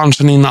ju ett barn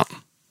sedan innan,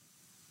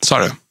 sa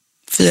du?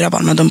 4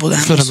 barn, men de bodde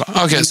hemma.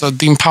 Okej, så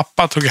din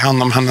pappa tog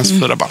hand om hennes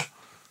 4 barn.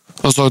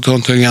 Och så åkte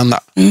hon till Uganda.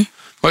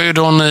 Vad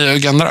gjorde hon i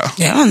Uganda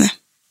då? Jag vet inte.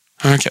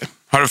 Okej.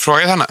 Har du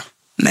frågat henne?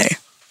 Nej.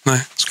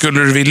 Skulle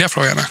du vilja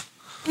fråga henne?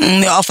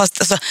 Ja, fast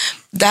alltså,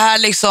 det här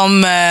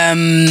liksom,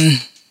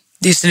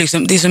 det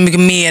är så mycket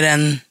mer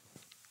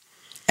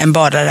än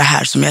bara det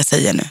här som jag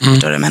säger nu. Förstår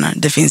du vad jag menar?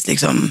 Det finns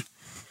liksom,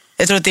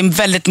 jag tror att det är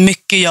väldigt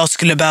mycket jag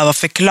skulle behöva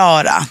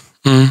förklara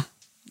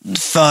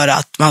för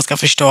att man ska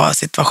förstå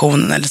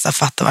situationen eller så här,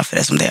 fatta varför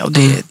det är som det är. Och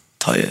det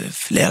tar ju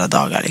flera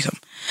dagar liksom.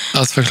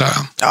 Att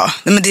förklara. Ja,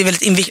 men det är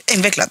väldigt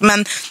invecklat.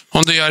 Men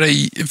om du gör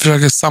det,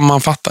 försöker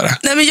sammanfatta det.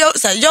 Nej,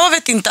 men jag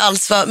vet inte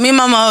alls vad. Min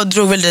mamma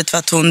drog väl dit för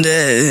att hon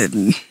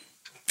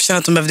kände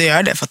att hon behövde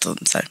göra det. För att hon,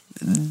 så här,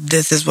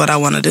 this is what I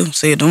wanna do.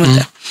 Så gjorde hon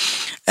inte.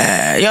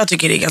 Jag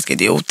tycker det är ganska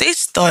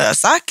idiotiskt, det har jag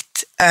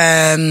sagt.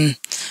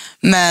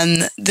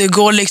 Men det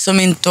går liksom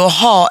inte att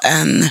ha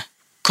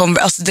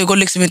det går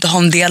liksom inte att ha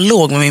en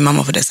dialog med min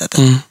mamma på det sättet.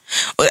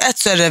 Och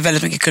så är det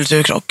väldigt mycket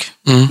kulturkrock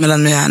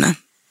mellan mig och henne.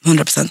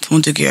 100%.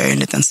 Hon tycker jag är en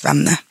liten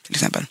svenne till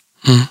exempel.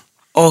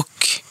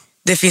 Och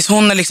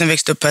hon har liksom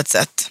växt upp på ett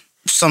sätt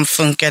som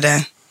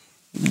funkade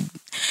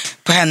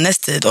på hennes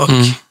tid. Och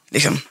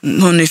liksom,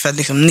 hon är född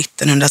liksom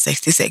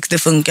 1966. Det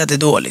funkade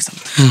då liksom,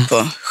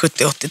 på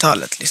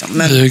 70-80-talet.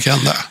 Liksom. I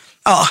Uganda?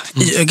 Ja,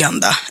 i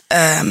Uganda.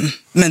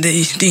 Men det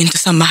är inte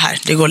samma här.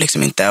 Det går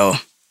liksom inte att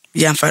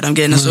jämföra de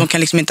grejerna. Så hon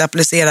kan liksom inte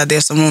applicera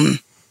det som hon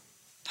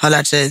har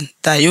lärt sig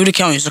där. Jo, det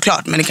kan hon ju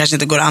såklart, men det kanske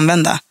inte går att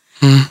använda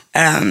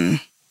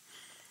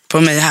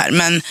på mig här.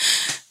 Men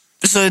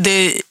så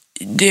det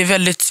är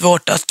väldigt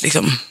svårt att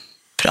liksom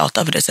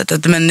prata på det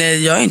sättet. Men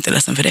jag är inte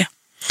ledsen för det.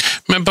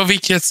 Men på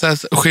vilket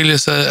sätt skiljer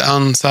sig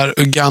en så här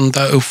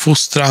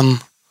Uganda-uppfostran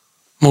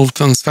mot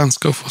en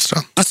svensk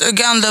uppfostran? Alltså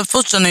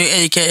Uganda-uppfostran är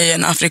ju a.k.a.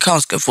 en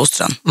afrikansk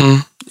uppfostran.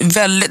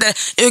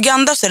 I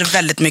Uganda så är det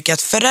väldigt mycket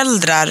att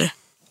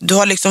du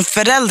har liksom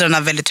föräldrarna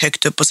väldigt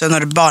högt upp och sen har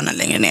du barnen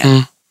längre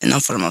ner. I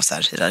någon form av så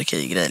här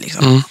hierarki-grej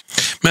liksom.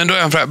 Men då är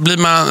jag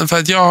för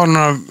att jag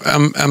har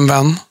en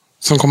vän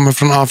som kommer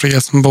från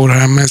Afrika som bor här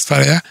hemma i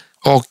Sverige.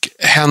 Och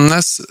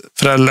hennes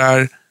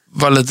föräldrar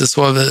var lite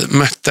så vi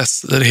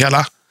möttes i det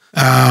hela.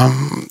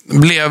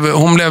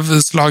 Hon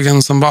blev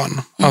slagen som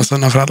barn av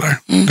sina föräldrar.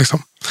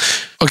 Liksom.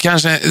 Och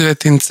kanske,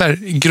 inte så här,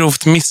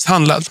 grovt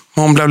misshandlad.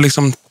 Men hon blev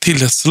liksom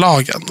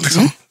tillslagen.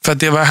 Liksom. För att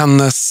det var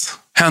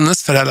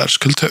hennes föräldrars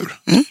kultur.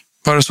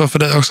 Var det så för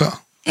dig också?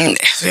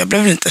 Så jag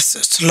blev väl inte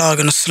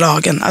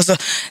slagen. Alltså,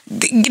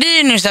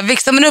 grejen är så här,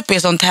 växer man upp i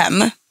ett sånt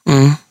hem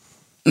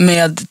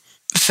med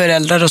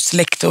föräldrar och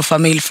släkt och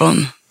familj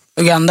från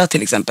Uganda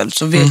till exempel,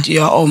 så vet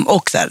jag om,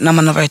 och så här, när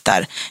man har varit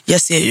där,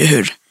 jag ser ju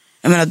hur,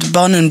 jag menar att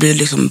barnen blir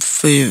liksom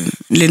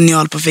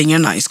linjal på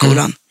fingrarna i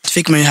skolan. Det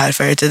fick man ju här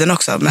förr i tiden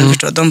också, men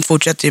förstår, de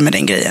fortsätter ju med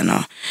den grejen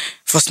och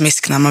får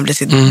smisk när man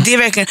blir det är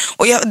verkligen,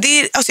 och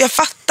jag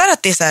fattar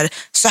att det är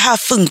så här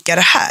funkar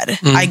det här.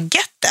 I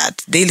get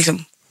that. Det är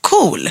liksom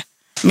cool.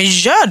 Men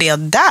gör det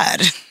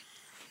där.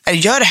 Eller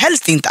gör det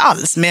helst inte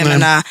alls. Men jag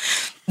menar,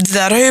 det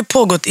där har ju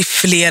pågått i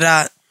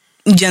flera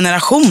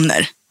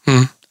generationer.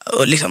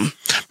 Och liksom.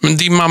 Men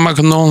din mamma,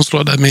 kunde hon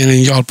slå dig med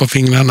en jal på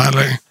fingrarna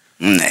eller?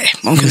 Nej,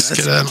 hon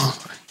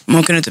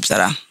kunde typ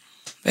såhär,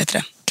 vet du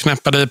det?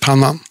 Knäppa dig i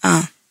pannan?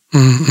 Ja.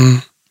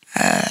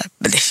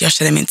 Men jag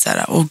känner mig inte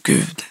såhär, åh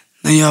gud.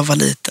 När jag var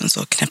liten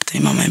så knäppte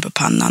min mamma mig på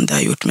pannan. Det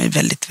har gjort mig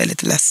väldigt,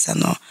 väldigt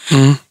ledsen. Och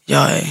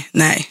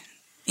nej,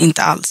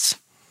 inte alls.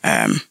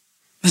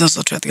 Men sen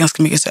så tror jag att det är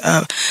ganska mycket så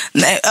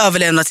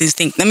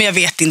överlevnadsinstinkt. Nej, men jag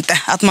vet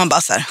inte. Att man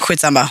bara såhär,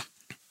 skitsamma.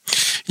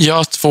 Jag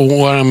har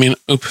 2 år av min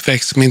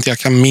uppväxt som inte jag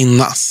kan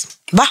minnas.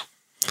 Va?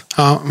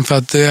 Ja, för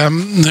att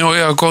nu har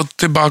jag gått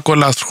tillbaka och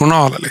läst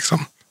journaler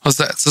liksom. Och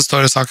så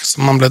står det saker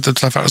som man blivit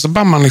utsatt för. Och så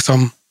bara man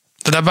liksom,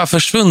 det där bara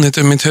försvunnit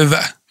ur mitt huvud.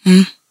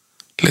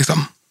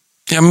 Liksom.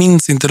 Jag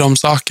minns inte de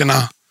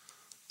sakerna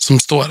som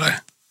står där.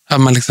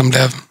 Att man liksom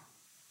blev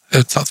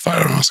utsatt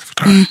för, om man ska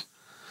förklara.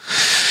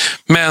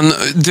 Men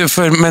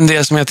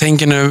det som jag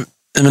tänker nu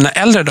i mina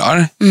äldre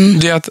dagar,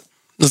 det är att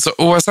alltså,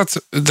 oavsett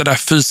det där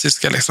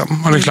fysiska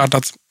liksom, och det är klart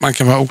att man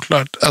kan vara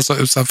oklart, alltså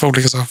utsatt för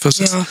olika saker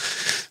fysiskt.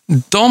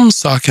 De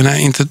sakerna är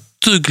inte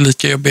dugg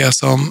lika jobbiga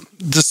som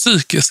det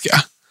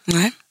psykiska.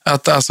 Nej.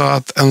 Att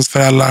ens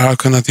föräldrar har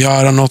kunnat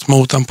göra något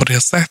mot en på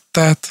det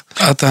sättet.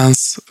 Att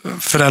ens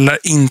föräldrar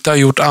inte har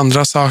gjort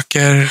andra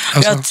saker.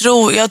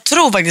 Alltså. Jag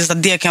tror faktiskt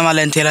att det kan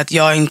vara en till att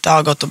jag inte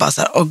har gått och bara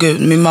så här, åh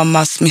gud, min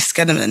mamma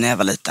smiskade mig när jag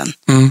var liten.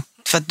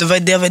 För att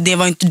det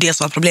var inte det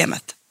som var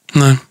problemet.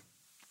 Nej.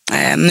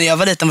 När jag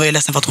var liten var jag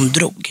ledsen för att hon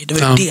drog. Det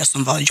var det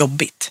som var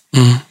jobbigt.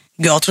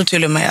 Jag tror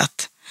till och med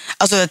att,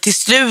 alltså till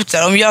slut,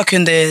 om jag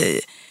kunde...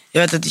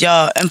 Jag vet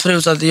att en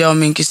period så att jag och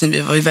min kusin, vi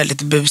var ju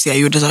väldigt busiga.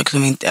 Jag gjorde saker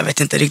som jag vet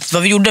inte riktigt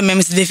vad vi gjorde, men jag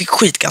minns att vi fick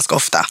skit ganska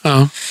ofta.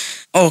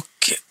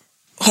 Och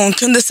hon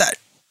kunde så här,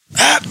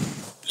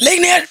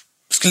 lägg ner!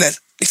 Skulle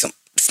liksom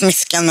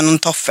smiska med någon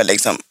toffel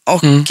liksom.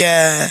 Och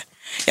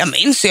jag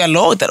minns hur jag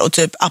låg där och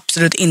typ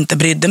absolut inte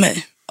brydde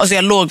mig. Alltså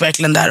jag låg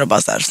verkligen där och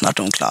bara så här, snart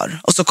är hon klar.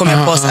 Och så kom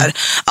jag på så här,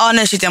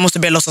 nej shit, jag måste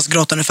börja låtsas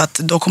gråta nu för att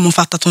då kommer hon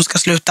fatta att hon ska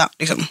sluta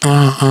liksom.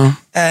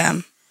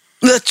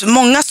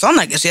 Många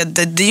sådana grejer,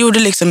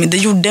 så det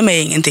gjorde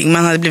mig ingenting.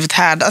 Man hade blivit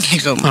härdad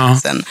liksom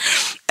sen.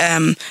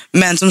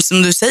 Men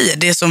som du säger,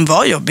 det som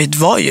var jobbigt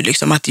var ju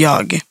liksom att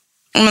jag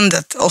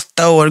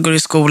 8 år går i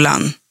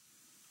skolan,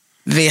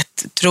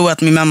 tror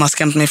att min mamma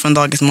ska hämta mig från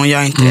dagis, men hon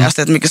gör inte det. Jag har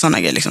sett mycket sådana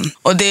grejer liksom.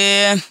 Och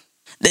det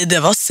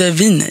var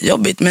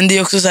svinjobbigt, men det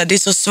är också så här, det är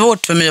så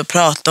svårt för mig att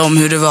prata om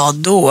hur det var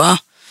då.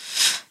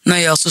 när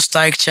jag så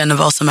starkt känner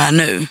vad som är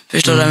nu.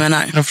 Förstår du vad jag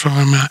menar? Jag förstår vad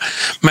jag menar.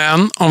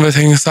 Men om vi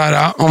tänker så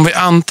här, om vi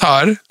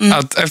antar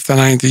att efter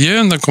den här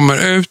intervjun, den kommer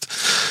ut,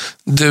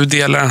 du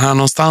delar den här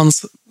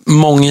någonstans,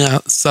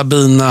 många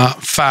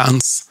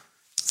Sabina-fans,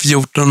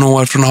 14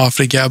 år från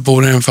Afrika,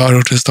 bor i en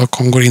förort i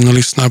Stockholm, går in och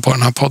lyssnar på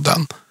den här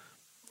podden.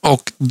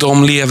 Och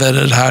de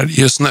lever i det här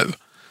just nu.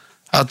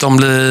 Att de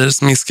blir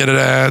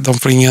smiskade, de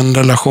får ingen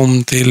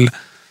relation till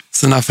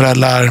sina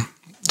föräldrar,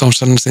 de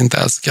känner sig inte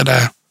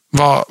älskade.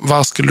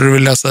 Vad skulle du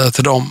vilja säga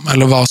till dem?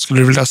 Eller vad skulle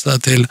du vilja säga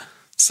till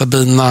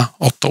Sabina,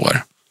 8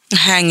 år?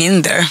 Hang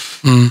in there.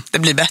 Det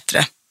blir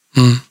bättre.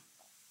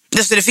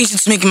 Alltså, det finns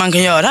inte så mycket man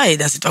kan göra i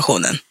den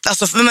situationen.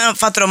 Alltså,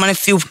 fattar du, om man är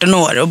 14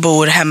 år och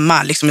bor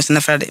hemma liksom, med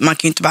sina föräldrar. Man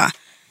kan ju inte bara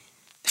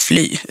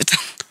fly. Utan...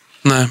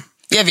 Nej.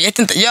 Jag vet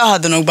inte. Jag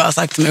hade nog bara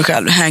sagt till mig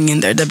själv, hang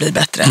in there, det blir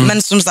bättre.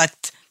 Men som sagt,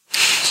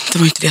 det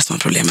var inte det som var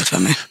problemet för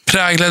mig.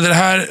 Präglade det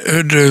här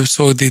hur du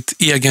såg ditt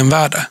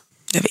egenvärde?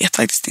 Jag vet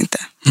faktiskt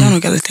inte. Jag har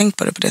nog aldrig tänkt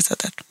på det på det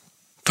sättet.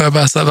 Får jag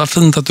bara säga, vad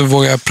fint att du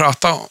vågar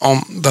prata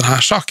om den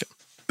här saken.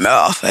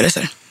 Ja, för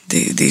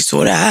det är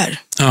så det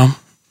är. Ja.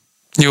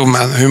 Jo,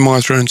 men hur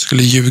många tror du inte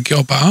skulle ljuga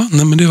och bara,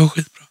 nej men det var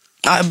skitbra.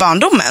 Ja,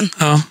 barndomen?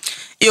 Ja.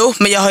 Jo,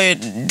 men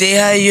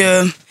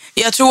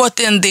jag tror att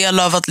det är en del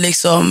av att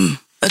liksom,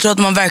 jag tror att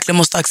man verkligen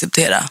måste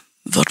acceptera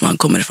vart man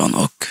kommer ifrån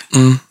och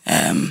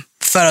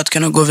för att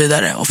kunna gå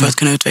vidare och för att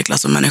kunna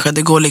utvecklas som människa.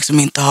 Det går liksom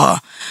inte att ha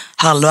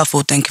halva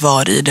foten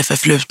kvar i det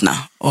förflutna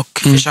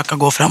och försöka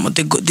gå framåt.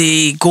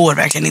 Det går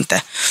verkligen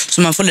inte.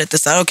 Så man får lite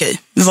så här, okej,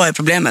 vad är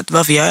problemet?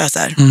 Varför gör jag så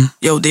här?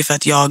 Jo, det är för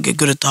att jag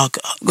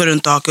går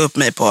runt och hakar upp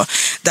mig på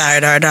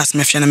där som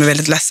jag känner mig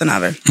väldigt ledsen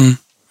över.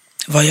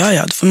 Vad gör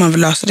jag? Då får man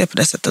väl lösa det på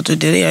det sättet och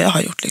det är det jag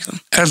har gjort liksom.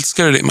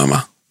 Älskar du din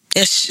mamma?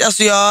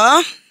 Alltså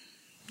ja,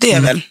 det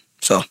är väl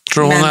så.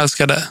 Tror hon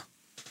älskar dig?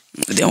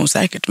 Det är hon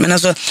säkert. Men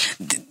alltså,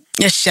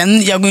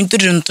 jag går inte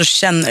runt och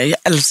känner, jag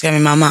älskar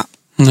min mamma.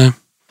 Nej.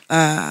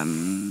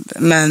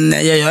 Men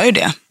jag gör ju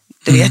det.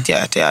 Det vet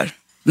jag att jag gör.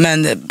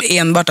 Men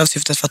enbart av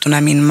syftet för att hon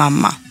är min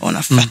mamma och hon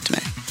har fött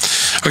mig.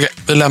 Okej,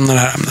 vi lämnar det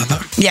här ämnet nu.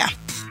 Ja.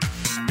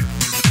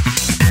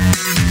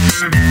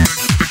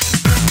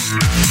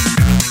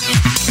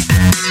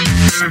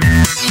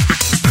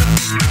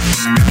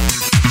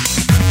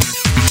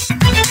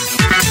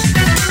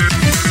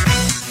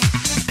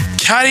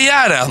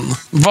 Karriären,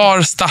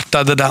 var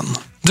startade den?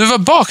 Du var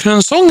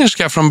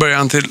bakgrundssångerska från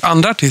början till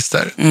andra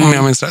artister, om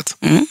jag minns rätt.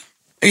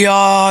 Jag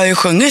har ju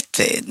sjungit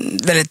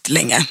väldigt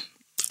länge.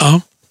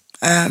 Ja.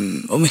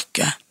 Och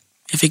mycket.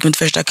 Jag fick mitt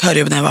första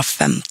körjobb när jag var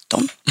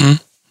 15.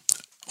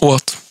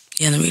 Åt?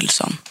 Jenny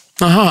Wilson.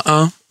 Aha,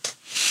 ja.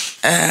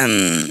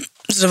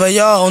 Så det var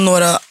jag och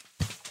några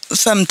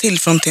 5 till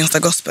från Tensta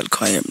Gospel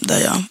Choir där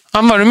jag...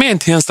 Ja, var du med i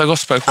Tensta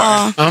Gospel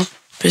Choir? Ja,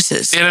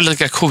 precis. Är det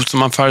lika coolt som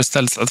man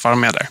föreställer sig att vara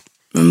med där?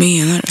 Vad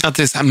menar du? Att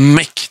det är så här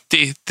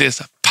mäktigt, det är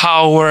så här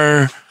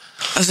power,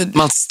 Alltså,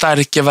 man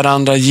stärker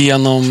varandra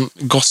genom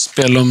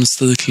gospel och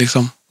musik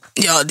liksom.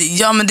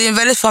 Ja, men det är en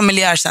väldigt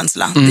familjär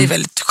känsla. Det är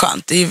väldigt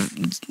skönt.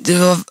 Det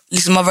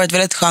har varit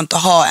väldigt skönt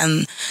att ha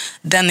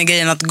den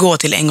grejen att gå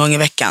till en gång i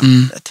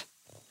veckan.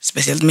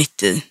 Speciellt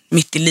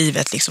mitt i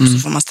livet liksom, så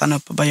får man stanna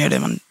upp och bara göra det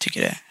man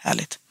tycker är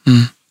härligt.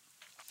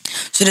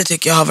 Så det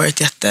tycker jag har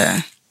varit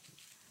det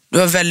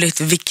var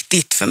väldigt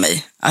viktigt för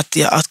mig att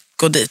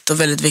gå dit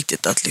och väldigt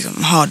viktigt att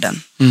liksom ha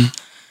den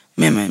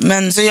med mig.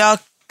 Men så jag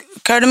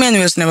körde med nu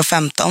när jag var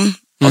 15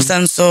 och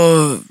sen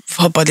så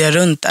hoppade jag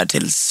runt där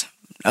tills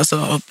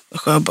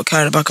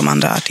körde bakom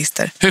andra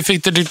artister. Hur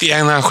fick du ditt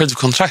egna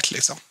skivkontrakt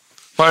liksom?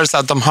 Var det så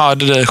att de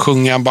hörde dig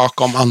sjunga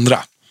bakom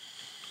andra?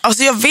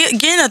 Alltså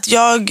grejen är att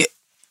jag,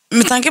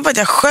 med tanke på att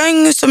jag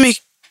sjöng så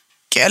mycket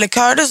eller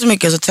körde så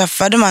mycket, så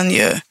träffade man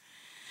ju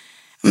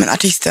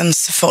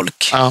artistens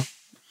folk. Ja.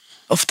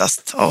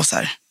 Oftast. Och så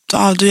här,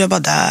 du jobbar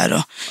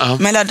där.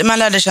 Och man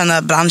lärde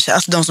känna branschen,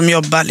 alltså de som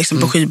jobbar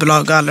liksom på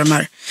skivbolag och alla de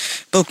här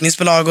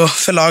bokningsbolag och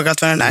förlag och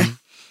allt vad det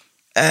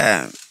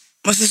är.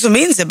 Och så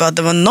minns jag bara att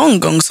det var någon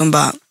gång som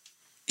bara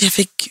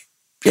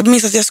jag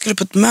minns att jag skulle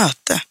på ett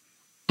möte.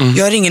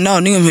 Jag har ingen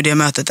aning om hur det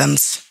mötet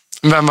ens...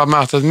 Vem var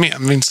mötet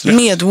med? Minns du det?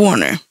 Med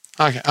Warner.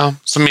 Okay, ja.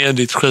 Som är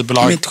ditt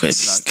skivbolag? Mitt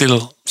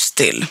skivbolag.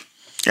 Still.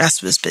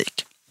 As we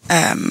speak.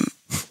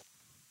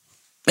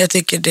 Jag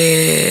tycker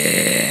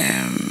det...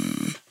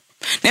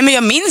 Nej, men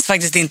jag minns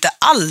faktiskt inte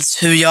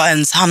alls hur jag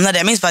ens hamnade.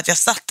 Jag minns bara att jag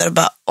satt där och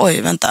bara,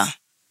 oj, vänta.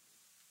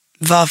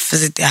 Varför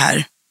sitter jag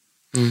här?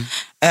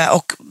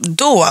 Och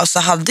då så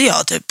hade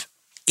jag typ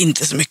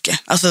inte så mycket.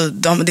 Alltså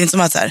det är inte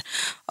som att så här,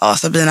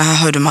 Sabina, här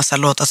hör du massa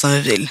låtar som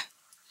vi vill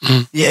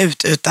ge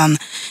ut. Utan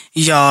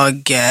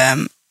jag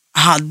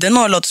hade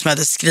några låtar som jag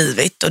hade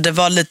skrivit. Och det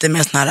var lite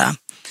mer sån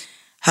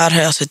här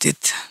har jag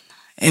suttit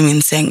i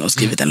min säng och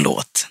skrivit en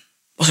låt.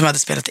 Och som jag hade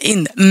spelat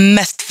in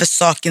mest för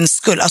sakens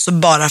skull. Alltså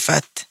bara för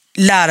att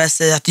lära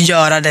sig att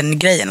göra den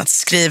grejen. Att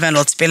skriva en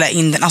låt, spela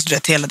in den. Alltså du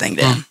vet, hela den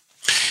grejen.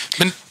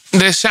 Men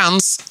det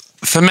känns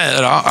för mig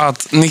då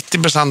att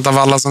 90% av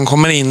alla som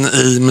kommer in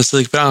i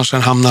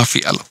musikbranschen hamnar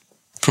fel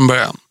från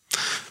början.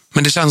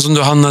 Men det känns som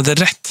du hamnade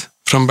rätt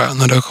från början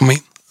när du kom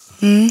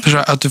in.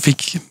 Att du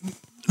fick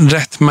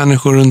rätt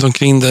människor runt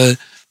omkring dig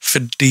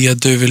för det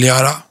du vill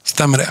göra.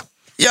 Stämmer det?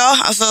 Ja,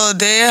 alltså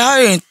det har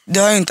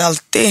ju inte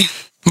alltid.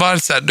 Var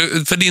det så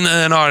här, för din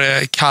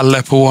A&R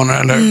Kalle på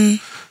Warner, eller?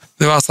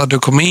 Det var så att du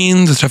kom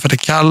in, du träffade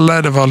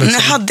Kalle. Det var liksom...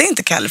 Men jag hade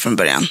inte Kalle från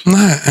början.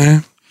 Nej.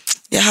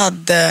 Jag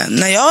hade,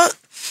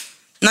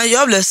 när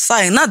jag blev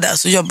signad där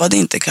så jobbade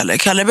inte Kalle.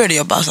 Kalle började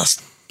jobba så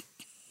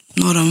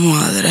några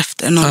månader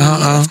efter.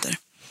 Men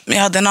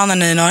jag hade en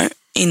annan A&R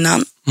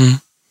innan.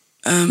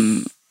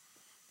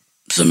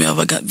 Som jag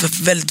var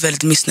väldigt,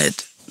 väldigt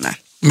missnöjd med.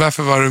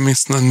 Varför var du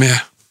missnöjd med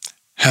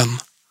henne?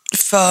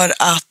 För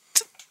att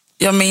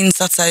jag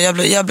minns att så här,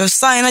 jag blev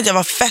signad, jag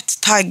var fett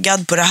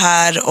taggad på det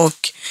här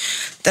och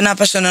den här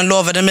personen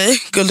lovade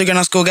mig guld och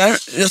gröna skogar.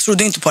 Jag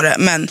trodde inte på det,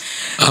 men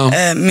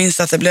minns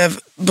att jag blev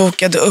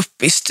bokad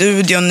upp i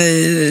studion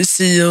i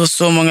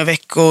så många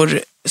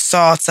veckor.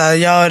 Sa att så här,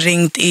 jag har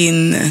ringt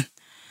in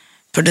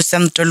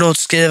producenter och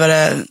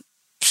låtskrivare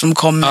som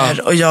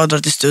kommer och jag drar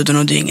till studion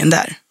och det är ingen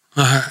där.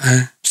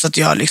 Så att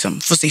jag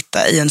liksom får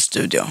sitta i en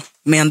studio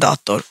med en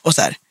dator och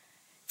så här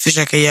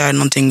försöka göra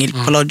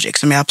någonting på Logic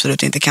som jag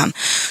absolut inte kan.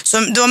 Så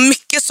det var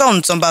mycket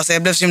sånt som bara så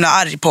jag blev så himla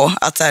arg på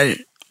att så här,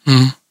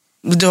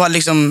 du har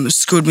liksom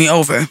screwed me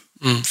over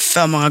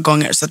för många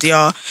gånger. Så att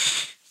jag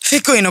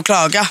fick gå in och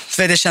klaga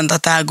för jag kände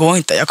att det här går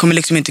inte. Jag kommer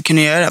liksom inte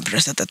kunna göra det på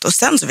det sättet. Och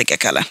sen så fick jag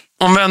Kalle.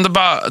 Om vi ändå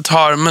bara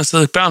tar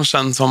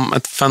musikbranschen som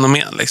ett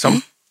fenomen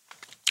liksom.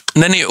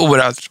 Den är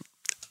oerhört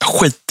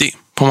skitig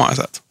på många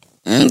sätt.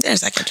 Det är det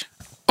säkert.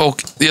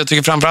 Och jag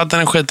tycker framförallt att den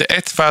är skitig.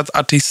 Ett, för att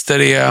artister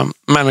är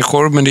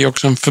människor, men det är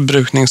också en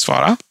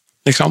förbrukningsvara.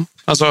 Liksom.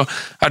 Alltså,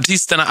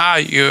 artisterna är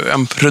ju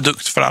en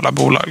produkt för alla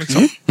bolag.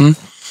 Liksom.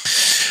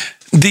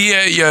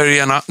 Det gör det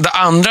ena. Det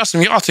andra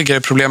som jag tycker är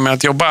problem med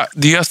att jobba,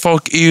 det är att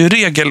folk är ju i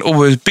regel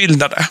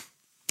outbildade.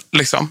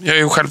 Liksom. Jag är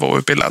ju själv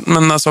outbildad.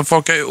 Men alltså,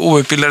 folk är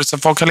outbildade, så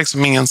folk har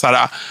liksom ingen så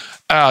här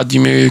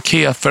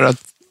ödmjukhet för att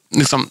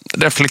liksom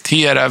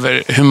reflektera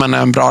över hur man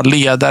är en bra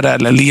ledare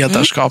eller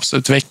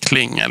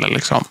ledarskapsutveckling eller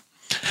liksom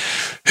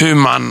hur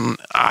man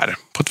är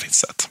på ett visst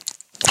sätt.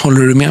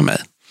 Håller du med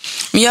mig?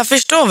 Men jag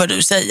förstår vad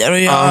du säger och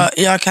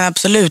jag kan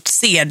absolut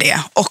se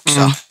det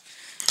också.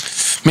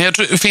 Men jag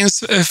tror det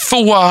finns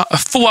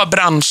få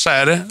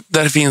branscher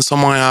där det finns så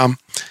många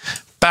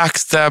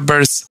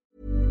backstabbers.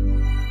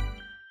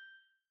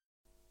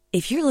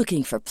 If you're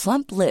looking for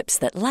plump lips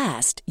that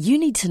last, you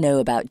need to know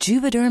about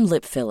Juvederm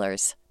lip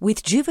fillers.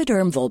 With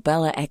Juvederm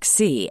Volbella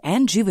XC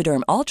and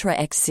Juvederm Ultra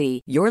XC,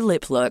 your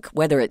lip look,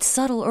 whether it's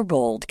subtle or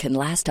bold, can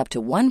last up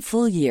to 1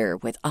 full year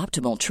with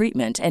optimal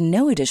treatment and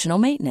no additional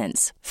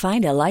maintenance.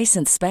 Find a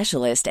licensed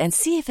specialist and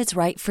see if it's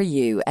right for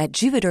you at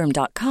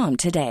Juvederm.com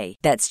today.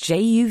 That's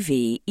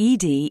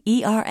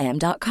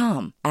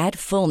JUVEDERM.com. Add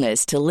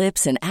fullness to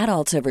lips in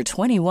adults over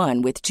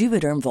 21 with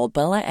Juvederm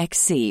Volbella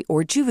XC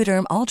or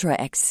Juvederm Ultra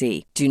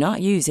XC. Do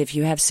not use if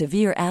you have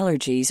severe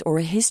allergies or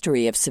a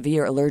history of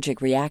severe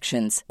allergic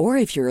reactions, or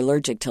if you're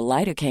allergic to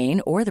lidocaine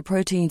or the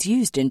proteins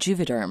used in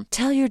Juvederm.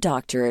 Tell your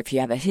doctor if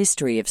you have a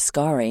history of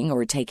scarring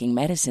or taking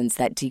medicines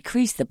that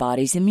decrease the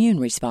body's immune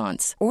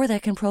response or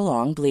that can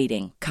prolong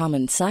bleeding.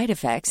 Common side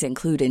effects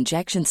include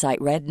injection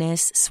site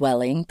redness,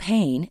 swelling,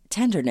 pain,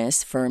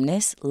 tenderness,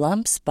 firmness,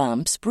 lumps,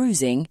 bumps,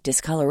 bruising,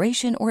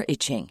 discoloration, or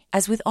itching.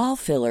 As with all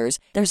fillers,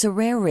 there's a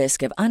rare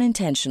risk of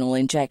unintentional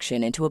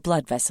injection into a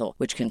blood vessel,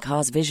 which can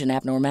cause vision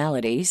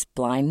abnormalities,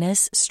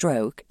 blindness,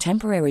 stroke,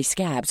 temporary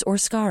scabs, or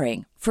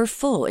scarring. For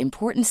full,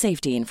 important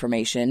safety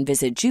information,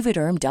 visit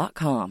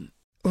Juvederm.com.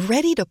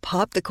 Ready to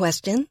pop the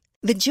question?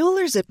 The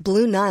jewelers at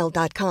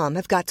BlueNile.com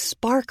have got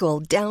sparkle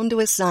down to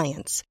a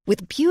science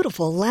with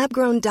beautiful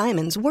lab-grown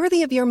diamonds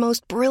worthy of your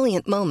most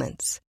brilliant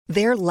moments.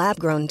 Their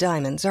lab-grown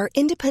diamonds are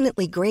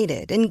independently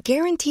graded and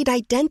guaranteed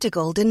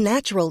identical to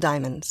natural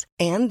diamonds,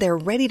 and they're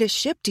ready to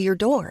ship to your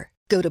door.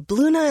 Go to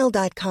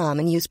BlueNile.com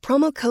and use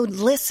promo code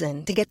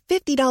LISTEN to get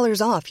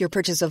 $50 off your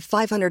purchase of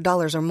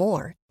 $500 or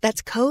more.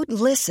 That's code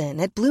LISTEN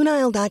at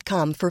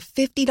BlueNile.com for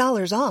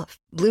 $50 off.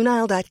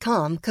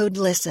 BlueNile.com, code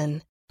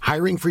LISTEN.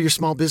 Hiring for your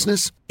small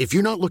business? If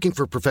you're not looking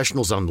for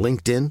professionals on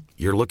LinkedIn,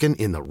 you're looking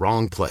in the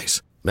wrong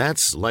place.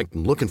 That's like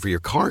looking for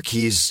your car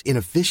keys in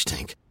a fish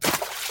tank.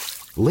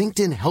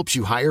 LinkedIn helps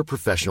you hire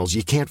professionals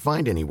you can't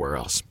find anywhere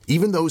else,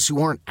 even those who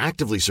aren't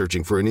actively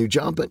searching for a new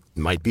job but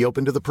might be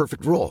open to the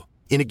perfect role.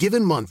 In a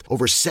given month,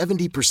 over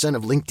 70%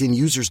 of LinkedIn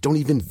users don't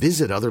even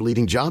visit other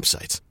leading job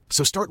sites.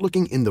 So start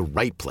looking in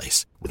the right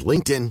place. With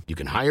LinkedIn, you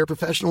can hire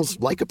professionals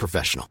like a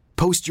professional.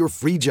 Post your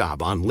free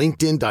job on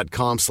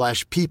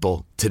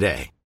linkedin.com/people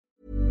today.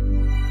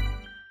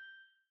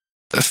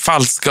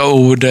 Falska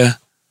ord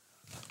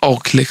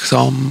och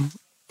liksom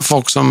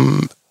folk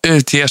som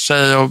utger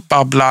sig och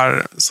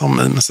babblar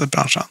som i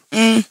musikbranschen.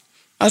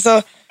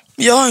 Alltså,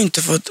 jag har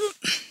inte fått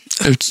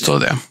utstå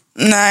det.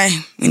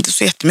 Nej, inte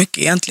så jättemycket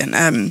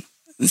egentligen.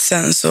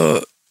 Sen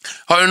så...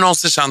 Har du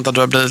någonsin känt att du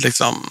har blivit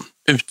liksom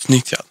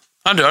utnyttjad?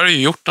 Ja, det har du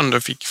ju gjort när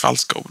du fick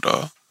falska ord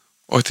och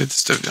åkte till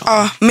studion.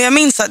 Ja, men jag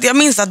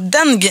minns att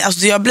den grejen,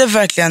 alltså jag blev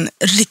verkligen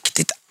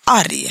riktigt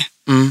arg.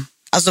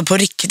 Alltså på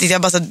riktigt,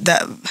 jag bara så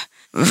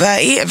vad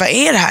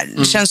är det här?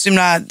 Det känns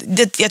himla,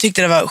 jag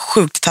tyckte det var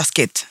sjukt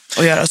taskigt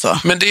att göra så.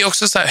 Men det är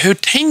också så här, hur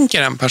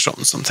tänker en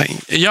person som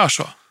gör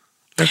så?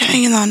 Jag har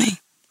ingen aning.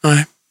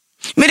 Nej.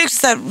 Men det är också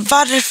så här,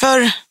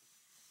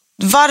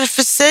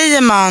 varför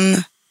säger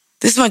man,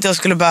 det är som att jag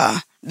skulle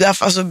bara,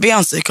 alltså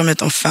Beyoncé kommer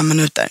hit om 5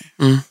 minuter.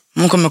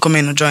 Hon kommer komma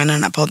in och joina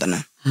den här podden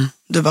nu.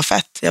 Du bara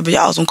fett. Jag bara,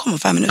 ja, hon kommer om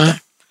 5 minuter.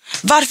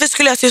 Varför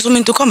skulle jag säga som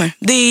inte kommer?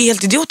 Det är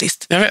helt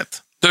idiotiskt. Jag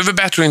vet. Det är väl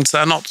bättre att inte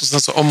säga något och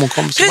sen så om hon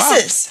kommer så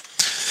precis.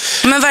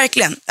 Wow. Men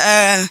verkligen.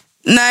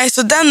 Nej,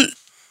 så den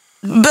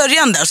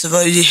början där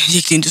så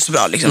gick det inte så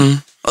bra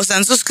liksom. Och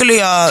sen så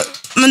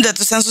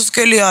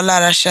skulle jag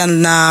lära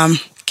känna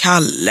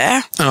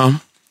Kalle. Ja.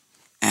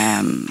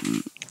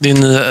 Din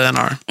nya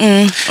A&R.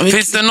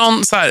 Finns det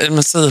någon så här i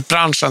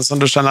musikbranschen som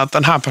du känner att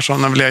den här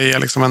personen vill jag ge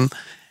liksom en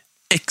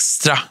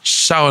extra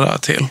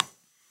shoutout till?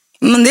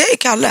 Men det är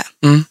Kalle.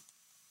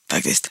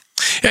 Faktiskt.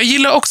 Jag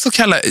gillar också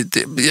Kalle.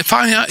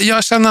 Fan,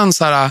 jag känner en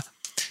så här.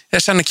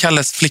 Jag känner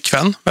Kalles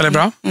flickvän väldigt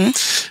bra.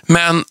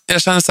 Men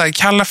jag känner så här,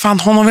 Kalle, fan,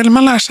 honom vill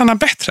man lära känna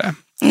bättre.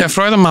 Jag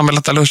frågade om han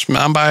ville ta lunch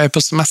med. Han bara, jag är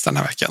på semester den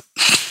här veckan.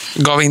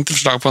 Gav inte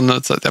förslag på en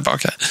ny tid. Jag bara,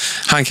 okej.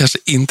 Han kanske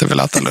inte vill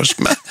äta lunch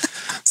med.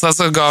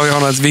 Så gav jag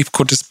honom ett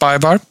VIP-kort till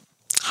Spybar.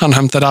 Han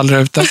hämtade aldrig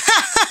ut det.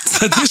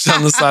 Så det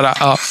kändes så här,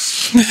 ja.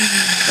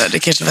 Det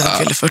kanske var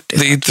fyller 40.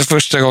 Det är inte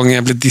första gången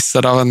jag blir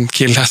dissad av en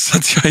kille så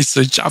att jag är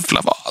så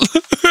jävla val.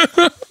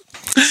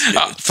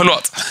 Ja,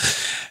 förlåt.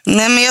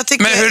 Nej, men jag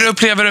tycker... Men hur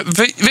upplever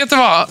du... Vet du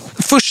vad?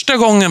 Första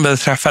gången vi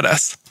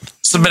träffades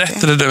så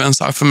berättade du en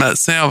sak för mig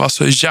som jag var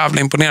så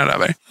jävla imponerad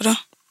över. Vadå?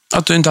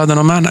 Att du inte hade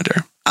någon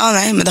manager. Ja,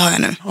 nej, men det har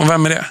jag nu. Och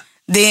vem är det?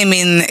 Det är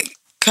min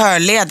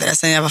körledare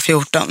sedan jag var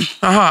 14.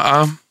 Aha,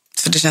 ja.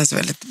 Så det känns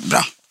väldigt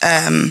bra.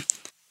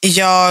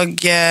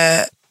 Jag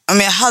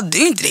hade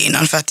ju inte det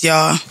innan för att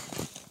jag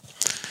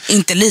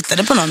inte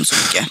litade på någon så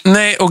mycket.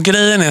 Nej, och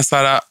grejen är så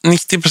här,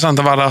 90%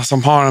 av alla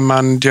som har en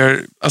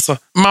manager, alltså,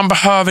 man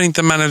behöver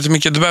inte en manager så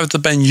mycket. Du behöver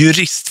typ en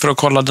jurist för att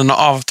kolla dina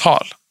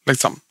avtal.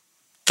 Liksom.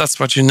 That's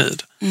what you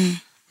need.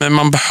 Men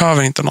man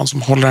behöver inte någon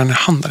som håller en i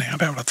handen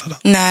hela jävla tiden.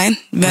 Nej,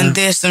 men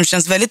det som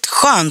känns väldigt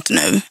skönt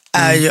nu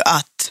är ju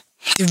att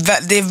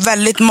det är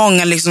väldigt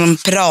många liksom som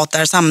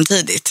pratar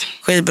samtidigt.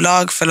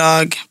 Skivbolag,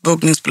 förlag,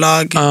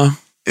 bokningsbolag,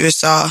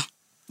 USA.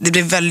 Det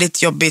blir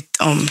väldigt jobbigt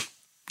om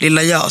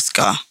lilla jag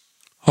ska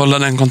hålla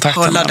den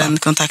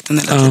kontakten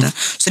hela tiden.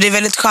 Så det är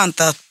väldigt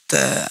skönt att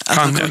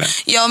han kommer.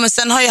 Ja, men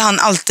sen har ju han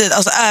alltid,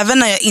 alltså även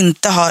när jag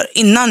inte har,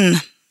 innan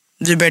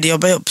du började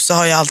jobba ihop så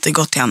har jag alltid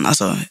gått till han,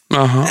 alltså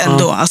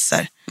ändå.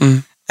 Alltså,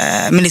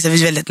 men liksom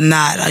vi är väldigt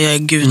nära, jag är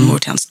gudmor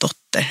till hans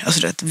dotter.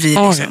 Alltså det, vi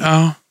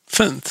liksom.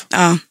 Fint.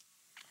 Ja.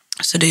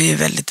 Så det är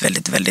väldigt,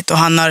 väldigt, väldigt. Och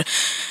han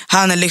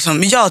är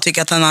liksom, jag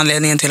tycker att han är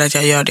anledningen till att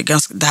jag gör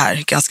det här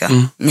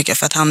ganska mycket.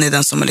 För att han är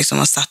den som liksom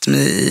har satt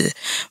mig i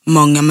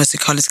många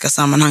musikaliska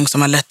sammanhang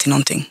som har lett till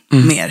någonting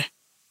mer.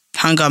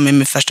 Han gav mig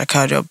min första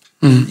körjobb,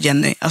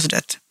 Jenny. Alltså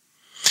det,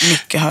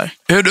 mycket hör.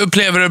 Hur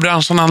upplever du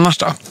branschen annars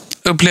då?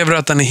 Upplever du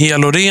att den är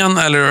hel och ren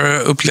eller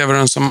upplever du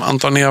den som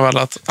Anton Ewald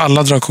att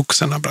alla drar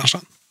koks i den här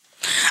branschen?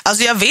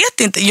 Alltså jag vet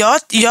inte.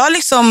 Jag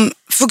liksom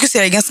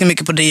fokuserar ganska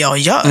mycket på det jag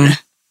gör.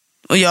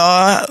 Och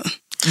jag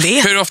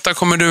vet. Hur ofta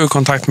kommer du i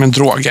kontakt med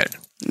droger?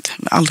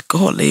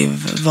 Alkohol är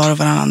var och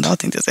varannan dag,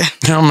 tänkte jag säga.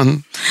 Ja,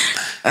 men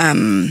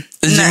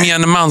i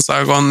gemene mans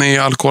ögon är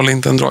alkohol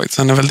inte en drog.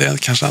 Sen är väl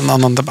det kanske en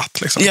annan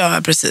debatt liksom.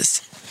 Ja,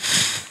 precis.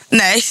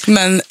 Nej,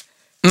 men...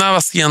 När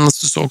var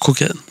senast du såg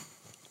kokain?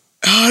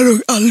 Jag har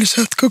nog aldrig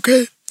sett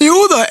kokain.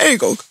 Jo, då, en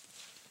gång.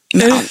 Är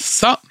det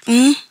sant?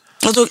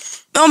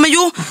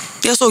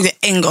 Jag såg det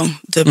en gång,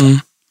 typ.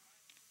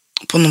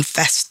 På någon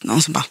fest.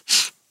 Någon som bara...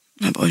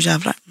 Jag bara,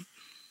 jävlar.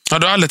 Har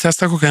du aldrig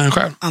testat kokain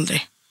själv?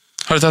 Aldrig.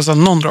 Har du testat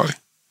någon drog?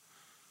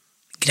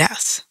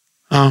 Gräs.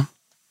 Ja.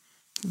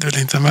 Det är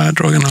väl inte en värre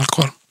drog än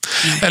alkohol.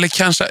 Nej. Eller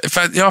kanske,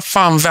 för jag har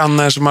fan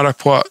vänner som har rört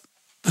på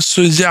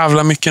så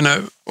jävla mycket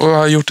nu och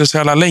har gjort det så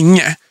jävla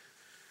länge.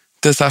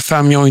 Det är så här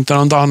 5 jointar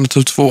om dagen och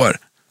typ 2 år.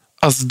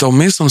 Alltså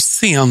de är som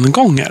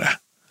sengångare.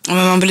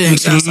 Men man blir ju en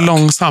grönsak.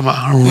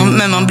 Långsamma.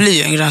 Men man blir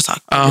ju en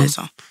grönsak.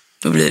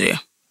 Då blir det ju.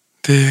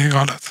 Det är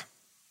galet.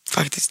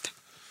 Faktiskt.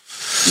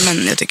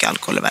 Men jag tycker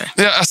alkohol är värre.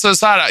 Ja, alltså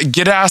så här,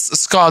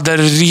 gräs skadar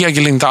i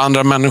regel inte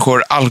andra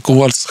människor.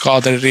 Alkohol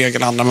skadar i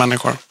regel andra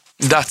människor.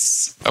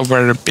 That's a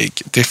very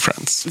big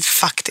difference.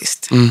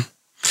 Faktiskt.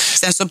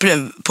 Sen så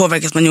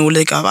påverkas man ju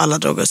olika av alla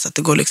droger så att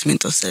det går liksom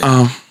inte att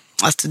säga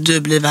att du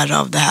blir värre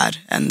av det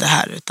här än det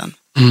här. Utan.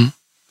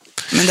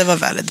 Men det var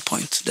valid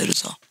point, det du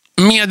sa.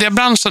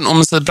 Mediebranschen och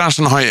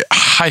musikbranschen har ju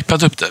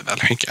hypat upp det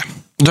väldigt mycket.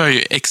 Du är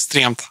ju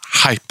extremt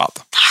hypad.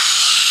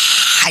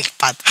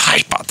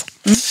 Hypad.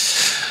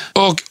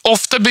 Och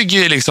ofta bygger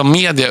ju liksom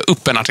media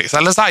upp en artist.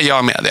 Eller så här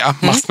gör media,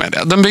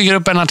 massmedia. De bygger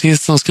upp en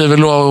artist som skriver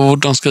lovord,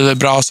 de skriver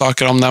bra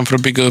saker om den för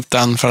att bygga upp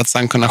den för att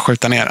sen kunna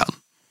skjuta ner den.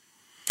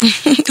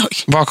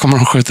 Vad kommer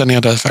de skjuta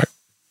ner dig för?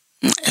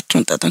 Jag tror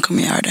inte att de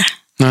kommer göra det.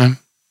 Nej.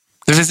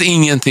 Det finns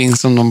ingenting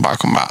som de bara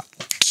kommer bara...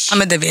 Ja,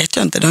 men det vet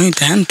jag inte. Det har ju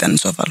inte hänt än i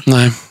så fall.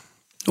 Nej.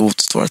 Det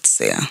återstår att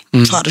se.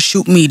 Try to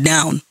shoot me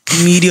down.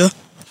 Media.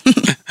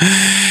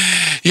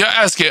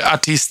 Jag älskar ju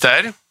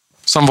artister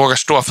som vågar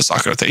stå för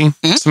saker och ting.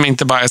 Som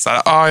inte bara är så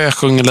här, jag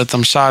sjunger lite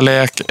om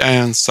kärlek, jag är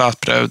en söt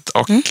brud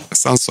och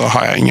sen så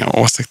har jag inga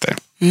åsikter.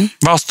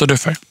 Vad står du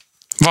för?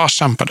 Vad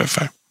kämpar du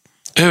för?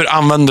 Hur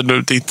använder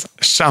du ditt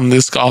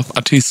kändisskap,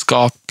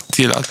 artistskap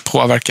till att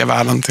påverka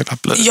världen till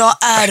att bli? Jag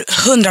är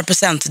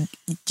 100%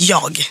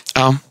 jag.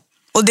 Ja.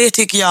 Och det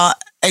tycker jag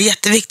är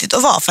jätteviktigt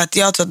att vara. För att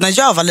jag tror att när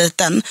jag var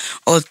liten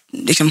och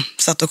liksom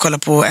satt och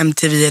kollade på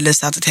MTV eller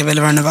ZTV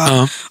eller vad det nu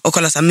var och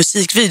kollade så här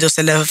musikvideos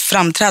eller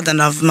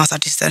framträdanden av massa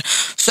artister,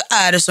 så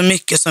är det så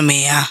mycket som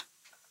är,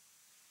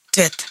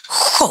 du vet,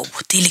 show.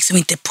 Det är liksom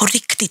inte på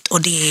riktigt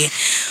och det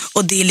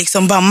är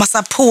liksom bara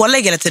massa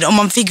pålägg hela tiden. Och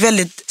man fick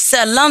väldigt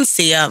sällan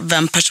se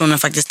vem personen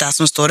faktiskt är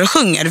som står och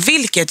sjunger,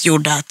 vilket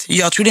gjorde att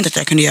jag trodde inte att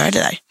jag kunde göra det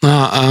där.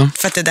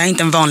 För att det där är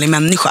inte en vanlig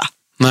människa.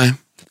 Nej.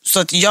 Så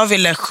att jag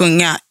ville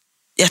sjunga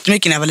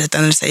jättemycket när jag var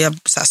liten. Jag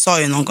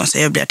sa ju någon gång att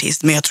jag blir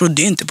artist, men jag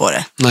trodde ju inte på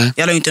det. Nej.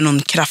 Jag la ju inte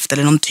någon kraft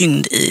eller någon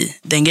tyngd i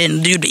den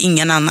grejen. Det gjorde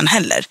ingen annan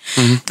heller.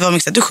 Det var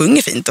mycket att du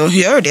sjunger fint och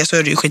gör det så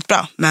är det ju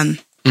skitbra. Men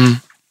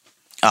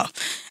ja.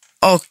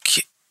 Och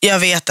jag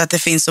vet att det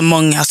finns så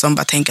många som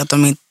bara tänker att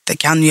de inte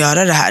kan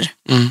göra det här.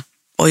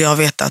 Och jag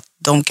vet att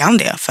de kan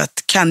det. För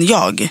att kan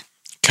jag,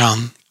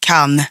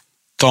 kan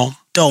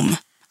de.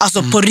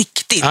 Alltså på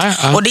riktigt.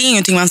 Och det är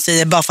ingenting man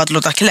säger bara för att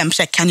låta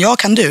klämkäck. Kan jag,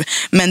 kan du.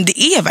 Men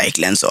det är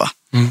verkligen så.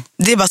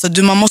 Det är bara så att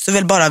man måste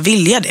väl bara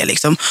vilja det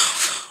liksom.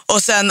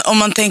 Och sen om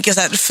man tänker så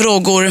här,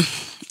 frågor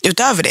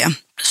utöver det.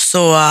 Så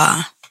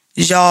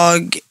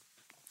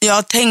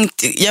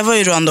jag var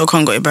i Rwanda och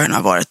Kongo i början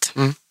av året.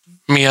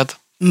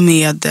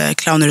 Med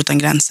Clowner utan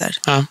gränser.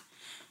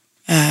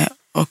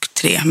 Och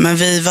 3. Men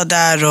vi var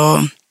där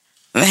och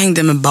vi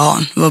hängde med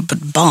barn. Vi var på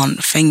ett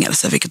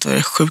barnfängelse, vilket var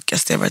det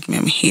sjukaste jag varit med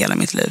om i hela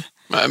mitt liv.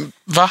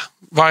 Va?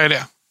 Vad är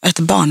det? Ett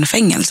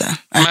barnfängelse.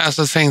 Men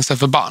alltså ett fängelse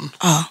för barn?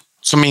 Ja.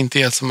 Som inte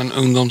är som en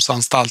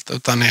ungdomsanstalt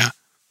utan är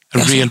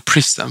en real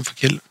prison för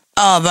killar?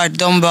 Ja,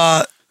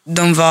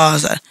 de var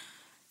så här,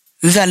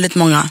 väldigt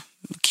många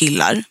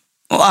killar.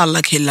 Och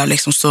alla killar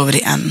liksom sover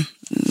i en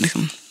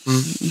liksom,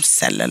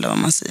 cell eller vad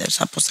man säger. Så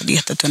här på så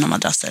jättetunna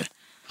madrasser.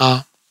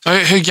 Ja.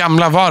 Hur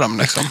gamla var de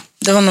liksom?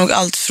 Det var nog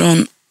allt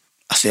från,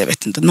 alltså jag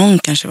vet inte, någon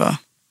kanske var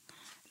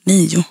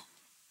 9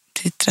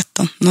 till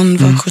 13. Någon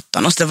var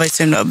 17. Och så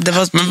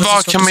men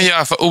vad kan man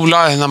göra för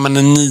olagligt när man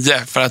är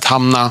 9 för att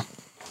hamna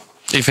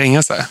i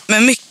fängelse?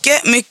 Men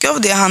mycket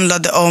av det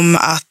handlade om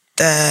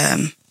att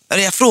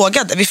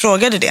vi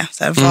frågade det.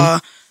 Så här,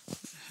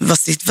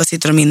 vad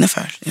sitter de inne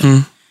för?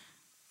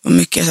 Och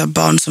mycket så här,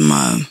 barn som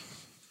har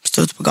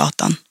stått på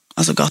gatan.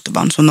 Alltså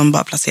gatubarn som de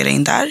bara placerar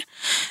in där.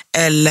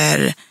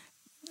 Eller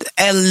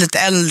lite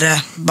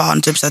äldre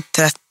barn, typ så här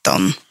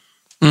 13,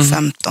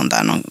 15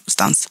 där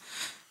någonstans.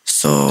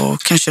 Så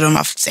kanske de har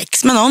haft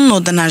sex med någon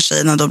och den här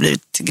tjejen har då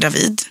blivit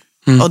gravid.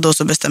 Och då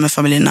så bestämmer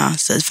familjerna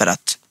sig för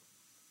att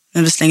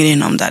men vi slänger in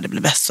dem där det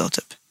blir bäst så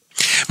typ.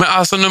 Men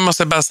alltså nu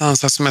måste jag bara säga en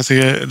sak som jag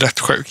tycker är rätt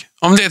sjuk.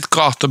 Om det är ett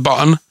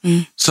gatubarn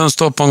som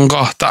står på en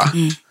gata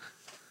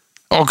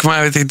och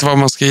man vet inte vad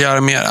man ska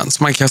göra med den,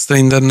 så man kastar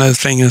in den i ett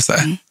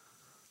fängelse.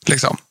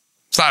 Liksom.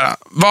 Så här,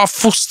 vad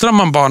fostrar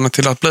man barnet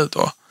till att bli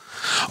då?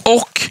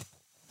 Och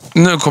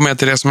nu kommer jag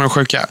till det som är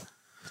sjuka.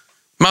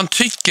 Man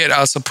tycker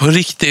alltså på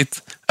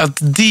riktigt att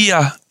det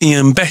är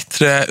en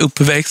bättre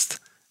uppväxt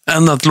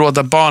än att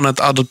låta barnet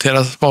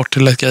adopteras bort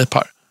till ett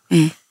gaypar.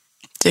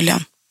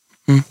 Tydligen.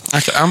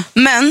 Okay.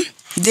 Men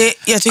det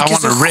jag tycker är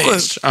så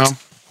sjukt.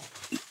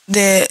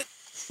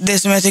 Det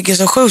som jag tycker är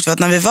så sjukt var att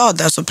när vi var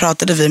där så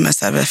pratade vi med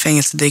så här,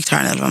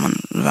 fängelsedirektören eller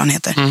vad han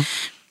heter.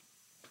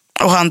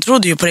 Och han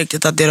trodde ju på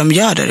riktigt att det de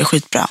gör där är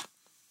skitbra.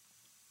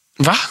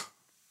 Va?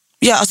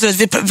 Ja, alltså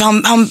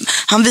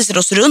han visade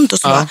oss runt och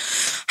så.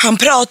 Han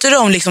pratade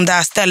om liksom det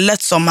här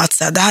stället som att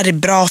så här, det här är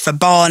bra för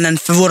barnen,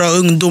 för våra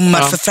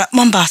ungdomar.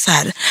 Man bara så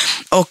här.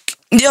 Och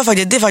det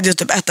är faktiskt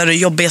typ ett av det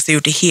jobbigaste jag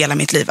gjort i hela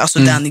mitt liv. Alltså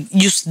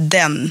just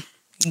den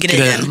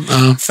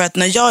grejen. För att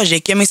när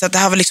jag minns att det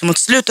här var liksom mot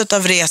slutet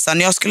av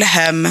resan. Jag skulle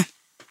hem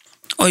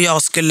och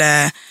jag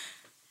skulle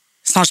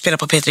snart spela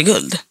på P3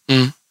 Guld.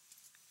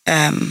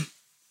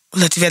 Och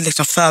det vi hade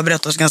liksom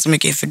förberett oss ganska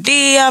mycket inför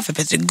det. För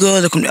P3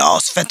 Guld, och kom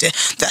det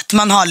vet,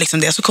 man har liksom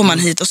det. Så kom man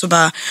hit och så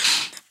bara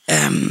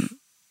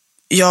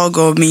jag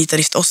och min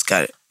gitarrist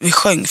Oscar, vi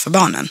sjöng för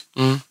barnen.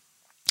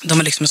 De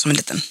var liksom som en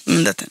liten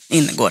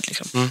innergård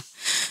liksom.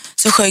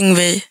 Så sjöng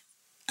vi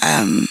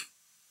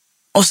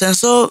och sen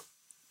så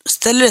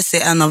ställde det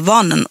sig en av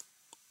barnen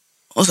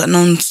och så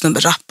någon snubbe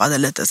rappade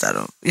lite så här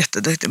och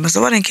jätteduktig. Men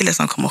så var det en kille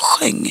som kom och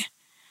sjöng.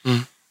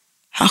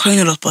 Han sjöng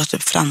en låt på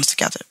typ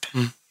franska typ.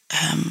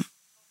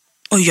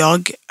 Och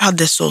jag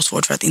hade så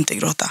svårt för att inte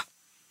gråta.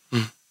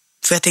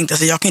 För jag tänkte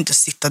att jag kan inte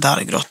sitta där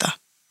och gråta.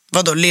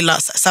 Vadå,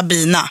 lilla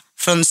Sabina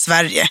från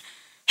Sverige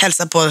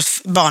hälsa på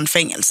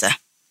barnfängelse.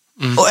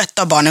 Och ett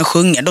av barnen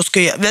sjunger. Då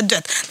skulle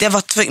det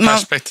var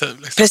perspektiv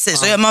liksom.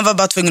 Precis, och man var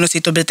bara tvungen att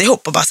sitta och bita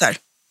ihop och bara så här.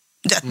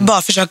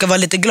 Bara försöka vara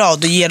lite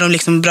glad och ge dem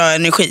liksom bra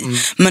energi.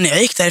 Men när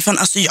jag gick därifrån,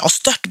 alltså jag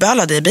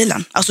störtbölade i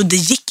bilen. Alltså det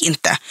gick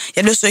inte.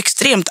 Jag blev så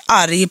extremt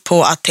arg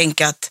på att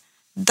tänka att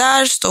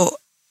där står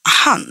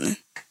han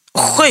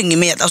sjöng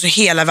med alltså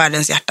hela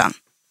världens hjärtan.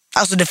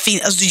 Alltså,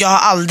 alltså jag har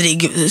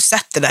aldrig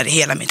sett det där i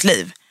hela mitt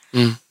liv.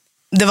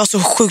 Det var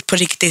så sjukt på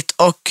riktigt.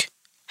 Och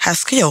här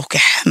ska jag åka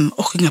hem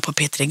och sjunga på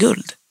P3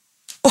 Guld.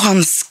 Och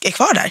han är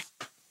kvar där.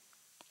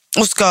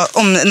 Och ska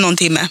om någon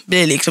timme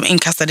bli liksom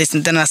inkastad i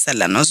den här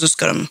cellen. Och så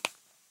ska de...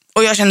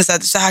 Och jag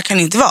kände så här kan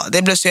det inte vara.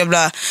 Det blev så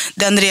jävla...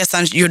 Den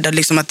resan gjorde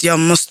liksom att jag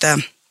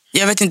måste...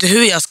 Jag vet inte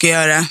hur jag ska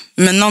göra.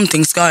 Men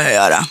någonting ska jag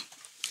göra.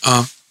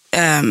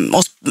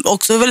 Och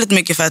också väldigt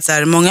mycket för att så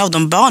här, många av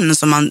de barnen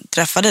som man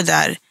träffade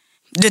där...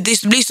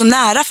 Det blir så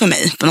nära för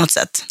mig på något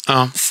sätt.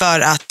 För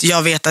att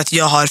jag vet att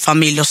jag har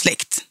familj och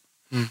släkt.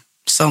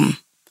 Som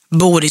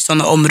bor i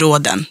sådana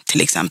områden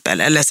till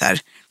exempel. Eller så här...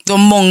 Det var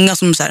många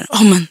som så här,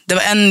 men det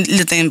var en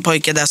liten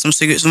pojke där som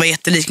var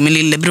jättelik min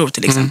lillebror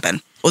till exempel.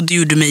 Och det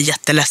gjorde mig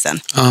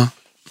jätteledsen.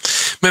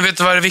 Men vet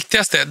du vad det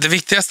viktigaste är? Det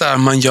viktigaste är att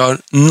man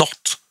gör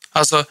något.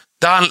 Alltså,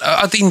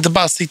 att inte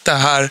bara sitta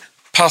här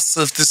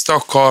passivt i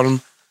Stockholm,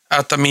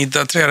 äta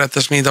middag,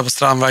 3-rätters middag på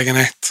Strandvägen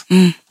 1.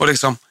 Och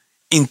liksom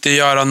inte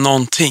göra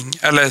någonting.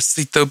 Eller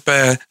sitta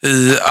uppe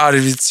i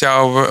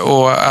Arvidsjaur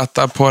och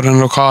äta på den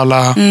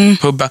lokala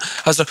pubben.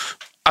 Alltså,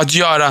 att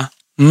göra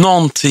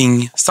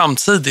någonting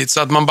samtidigt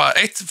så att man bara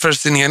för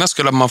sin egna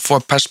skull att man får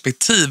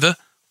perspektiv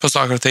på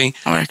saker och ting.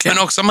 Men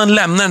också att man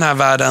lämnar den här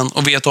världen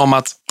och vet om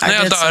att när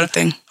jag dör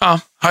har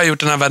jag gjort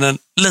den här världen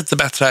lite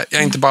bättre. Jag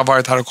har inte bara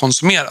varit här och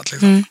konsumerat.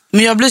 Liksom.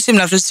 Men jag blir så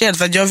himla frustrerad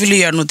för att jag vill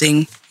göra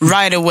någonting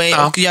right away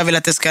och jag vill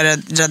att det ska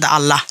rädda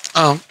alla.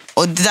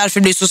 Och därför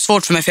blir det så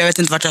svårt för mig för jag vet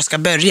inte vart jag ska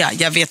börja.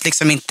 Jag vet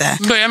liksom inte.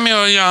 Börja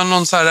med att göra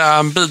någon så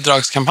här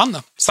bidragskampanj.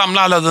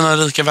 Samla alla dina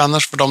rika vänner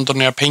för de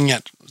donerar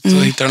pengar. Så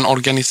hittar en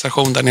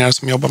organisation där nere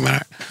som jobbar med det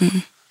här.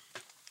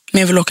 Men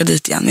jag vill åka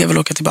dit igen. Jag vill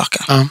åka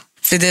tillbaka.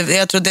 För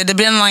jag tror det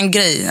blir en annan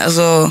grej.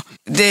 Alltså,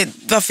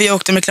 varför jag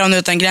åkte med Clowner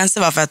utan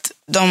gränser var för att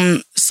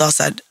de sa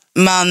så här,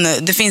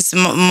 det finns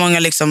många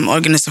liksom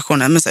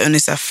organisationer med så här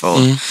UNICEF och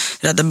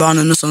Rädda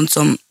Barnen och sånt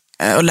som,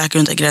 och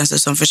Läkare utan gränser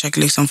som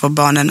försöker liksom få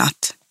barnen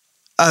att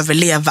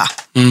överleva.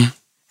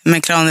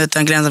 Men Clowner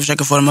utan gränser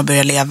försöker få dem att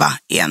börja leva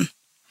igen.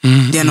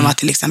 Genom att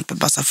till exempel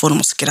bara få dem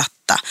att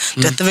skratta.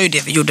 Detta var ju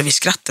det vi gjorde, vi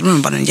skrattade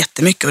med barnen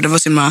jättemycket. Och det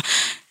var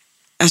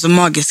en så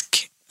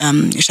magisk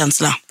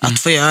känsla att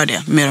få göra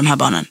det med de här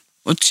barnen.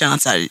 Och känna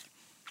att så här,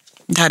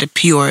 det här är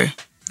pure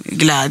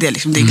glädje,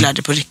 liksom. Det är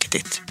glädje på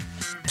riktigt.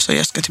 Så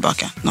jag ska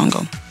tillbaka någon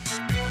gång.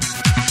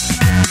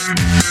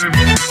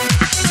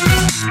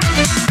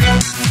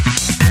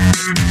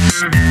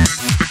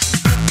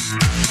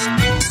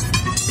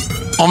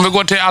 Om vi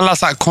går till alla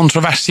så här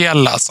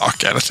kontroversiella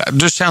saker. Så här,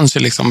 du känns ju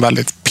liksom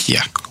väldigt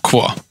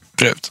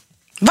PK-brud.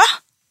 Va?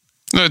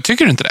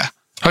 Tycker du inte det?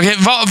 Okej,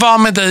 vad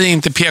med dig är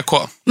inte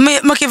PK?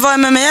 Okej, vad är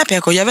med mig är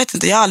PK? Jag vet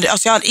inte, jag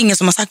har ingen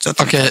som har sagt så.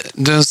 Okej,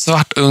 du är en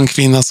svart ung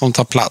kvinna som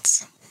tar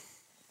plats.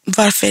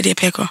 Varför är det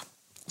PK?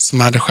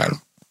 Som är dig själv.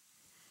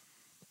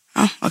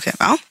 Ja, okej,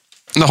 ja.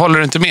 Då håller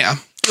du inte med?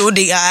 Jo,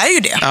 det är ju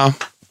det. Ja.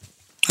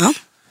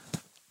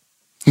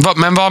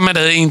 Men vad med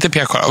dig är inte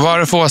PK då? Vad är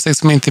det för åsikt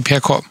som inte är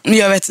PK?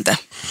 Jag vet inte.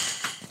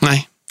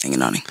 Nej.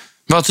 Ingen aning.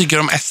 Vad tycker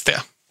du om SD?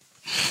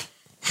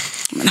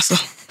 Men alltså,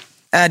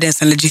 är det en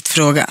sån legit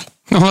fråga?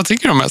 Vad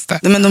tycker du om SD?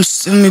 Men de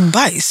är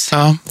bajs.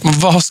 Ja. Och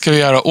vad ska vi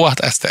göra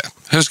åt SD?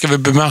 Hur ska vi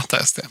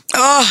bemöta SD?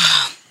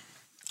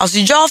 Alltså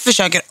jag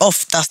försöker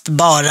oftast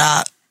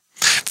bara...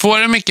 Får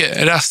du mycket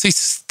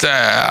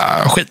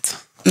rasist-skit?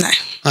 Nej.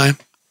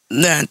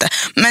 Det är inte.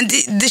 Men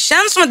det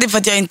känns som att det är för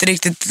att jag inte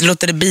riktigt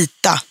låter det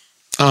bita.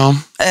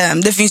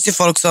 Det finns ju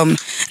folk som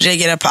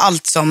reagerar på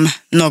allt som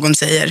någon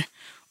säger.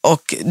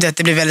 Och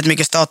det blir väldigt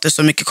mycket status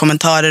och mycket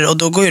kommentarer. Och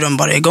då går ju de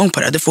bara igång på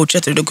det. Det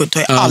fortsätter, då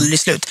tar jag aldrig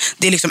slut.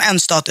 Det är liksom en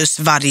status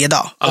varje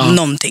dag om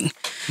någonting.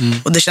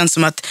 Och det känns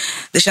som att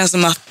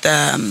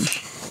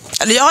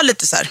eller jag har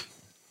lite så här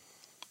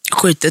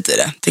skitit i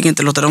det. Tänker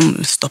inte låta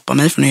dem stoppa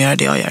mig från att göra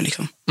det jag gör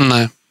liksom.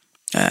 Nej.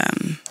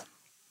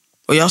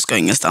 Och jag ska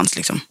ingenstans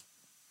liksom.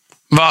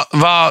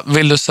 Vad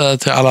vill du säga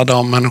till alla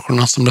de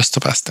människorna som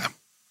röstar på SD?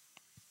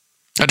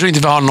 Jag tror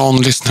inte vi har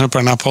någon lyssnare på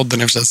den här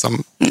podden i och för sig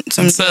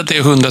som säger att det är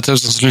 100 000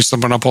 som lyssnar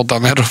på den här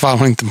podden. Men jag tror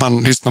fan inte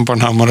man lyssnar på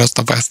den här om man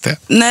röstar på SD.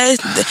 Nej,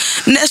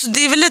 alltså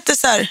det är väl lite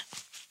så här...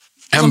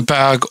 En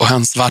bög och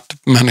en svart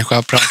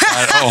människa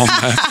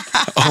pratar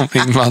om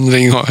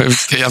invandring och hur vi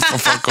ska hjälpa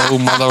folk och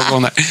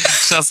homodagoner.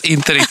 Känns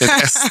inte riktigt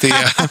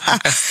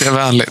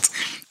SD-vänligt.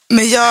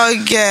 Men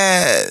jag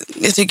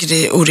tycker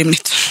det är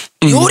orimligt.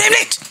 Det är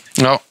orimligt!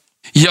 Ja.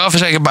 Jag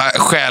försöker bara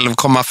själv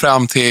komma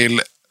fram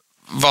till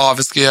vad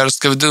vi ska göra.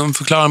 Ska vi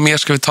dumförklara mer?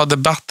 Ska vi ta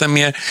debatten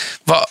mer?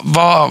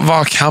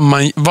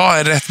 Vad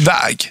är rätt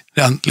väg?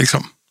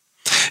 Liksom.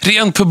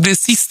 Rent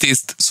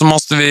publicistiskt så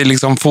måste vi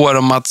liksom få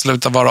dem att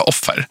sluta vara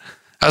offer.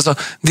 Alltså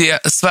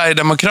det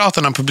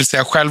Sverigedemokraterna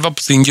publicerar själva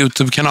på sin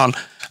YouTube-kanal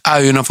är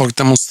ju när folk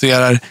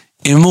demonstrerar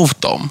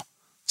emot dem.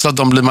 Så att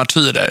de blir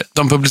martyrer.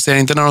 De publicerar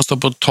inte när de står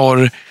på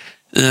torr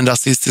i en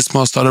rasistisk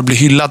småstad och blir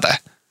hyllade.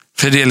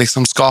 För det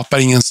liksom skapar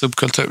ingen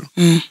subkultur.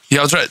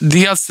 Jag tror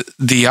dels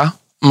det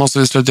måste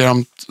vi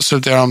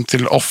sluta göra dem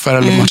till offer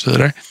eller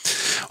martyrer.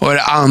 Och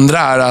det andra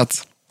är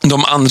att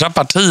de andra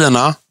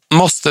partierna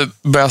måste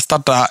börja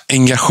starta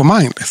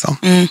engagemang liksom.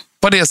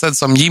 På det sätt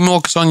som Jimmie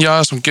Åkesson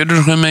gör, som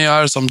Gudrun Schyman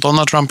gör, som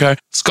Donald Trump gör.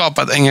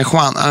 Skapa ett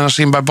engagemang. Annars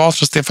Ingvar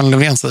Bas och Stefan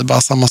Löfven säger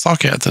bara samma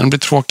saker hela tiden. Det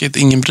blir tråkigt,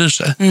 ingen bryr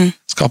sig.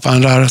 Skapa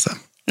en rörelse.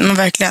 Men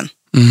verkligen.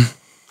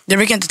 Jag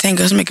brukar inte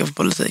tänka så mycket på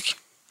politik.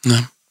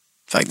 Nej.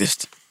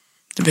 Faktiskt.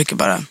 Det brukar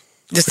bara...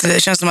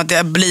 Det känns som att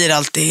det blir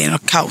alltid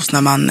något kaos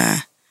när man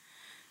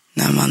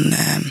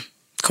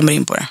kommer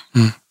in på det.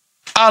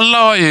 Alla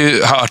har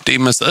ju hört det i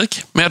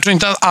musik, men jag tror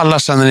inte att alla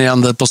känner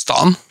igen det på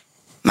stan.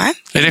 Nej.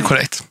 Är det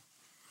korrekt?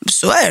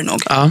 Så är det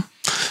nog. Ja.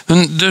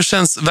 Men du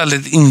känns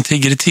väldigt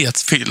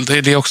integritetsfylld.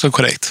 Är det också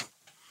korrekt?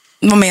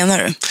 Vad menar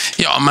du?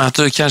 Ja, men att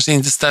du kanske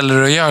inte ställer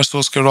dig och gör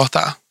så ska det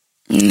låta.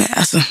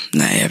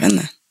 Nej, jag vet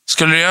inte.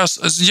 Skulle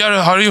du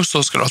har du gjort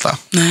så ska det låta?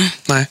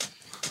 Nej.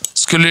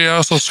 Skulle du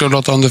göra så ska det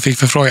låta om du fick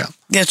förfrågan?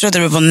 Jag tror att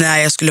det var när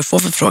jag skulle få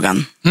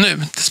förfrågan.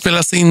 Nu? Det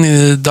spelas in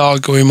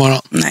idag och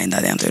imorgon? Nej, det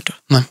hade jag inte gjort.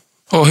 Nej.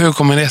 Och hur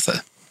kommer det sig?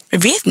 Jag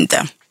vet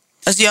inte.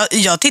 Alltså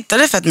jag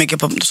tittade fett mycket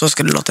på Så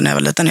ska det låta när jag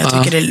var liten. Jag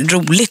tycker det är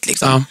roligt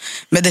liksom. Ja.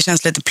 Men det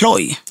känns lite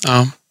ploj.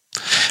 Ja.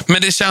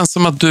 Men det känns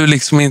som att du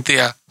liksom inte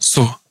är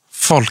så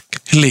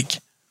folklig.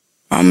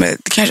 Ja, men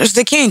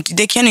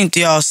det kan inte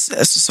jag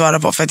svara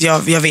på. För att jag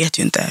vet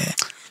ju inte.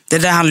 Det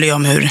där handlar ju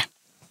om hur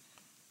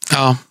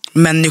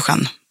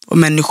människan och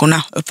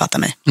människorna uppfattar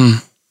mig.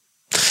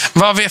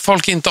 Vad vet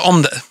folk inte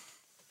om dig?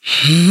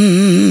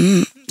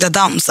 Jag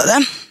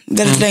dansade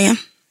väldigt länge.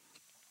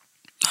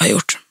 Har jag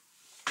gjort.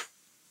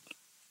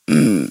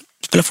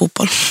 Spela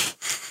fotboll.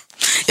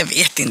 Jag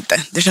vet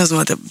inte. Det känns som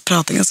att jag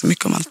pratar ganska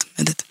mycket om allt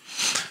möjligt.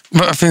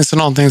 Finns det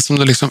någonting som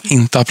du liksom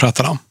inte har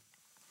pratat om?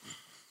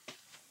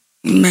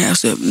 Nej,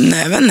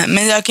 jag vet inte.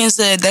 Men jag kan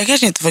säga, det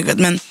kanske inte folk vet,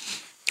 men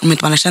om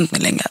inte man har känt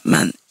mig länge.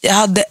 Men jag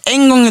hade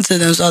en gång i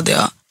tiden så hade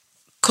jag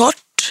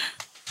kort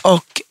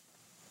och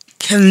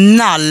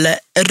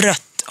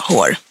knallrött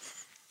hår.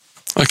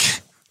 Okej.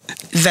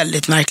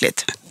 Väldigt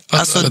märkligt.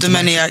 Alltså, du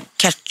menar jag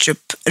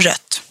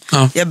ketchuprött.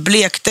 Ja. Jag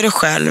blekte det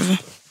själv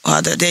och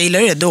jag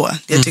gillade det då.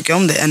 Jag tycker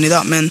om det än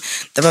idag. Men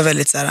det var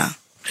väldigt så här.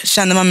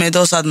 Kände man mig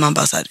då så hade man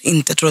bara så här,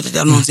 inte trott att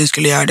jag någonsin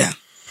skulle göra det.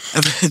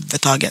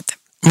 Överhuvudtaget.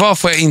 Vad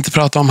får jag inte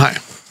prata om här?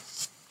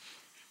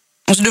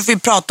 Alltså, du får ju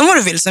prata om vad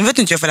du vill. Sen vet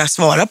inte jag för att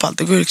svara på allt.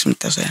 Det går liksom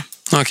inte att säga.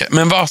 Okej,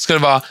 men vad ska det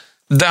vara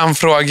den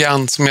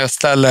frågan som jag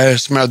ställer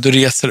som gör att du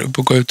reser upp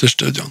och går ut ur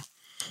studion?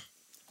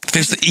 Det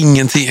finns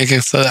ingenting jag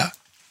kan säga.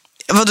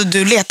 Vadå,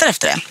 du letar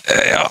efter det?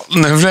 Ja,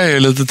 nu blir jag ju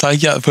lite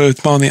taggad på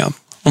utmaningen.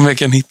 Om jag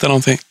kan hitta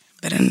någonting.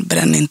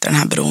 Bränn inte den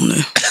här bron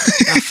nu.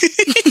 Ja.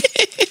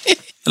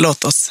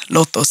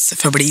 Låt oss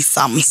förbli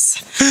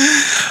sams.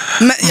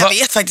 Men jag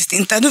vet faktiskt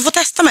inte. Du får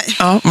testa mig.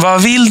 Ja,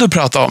 vad vill du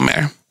prata om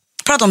mer?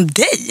 Prata om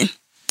dig?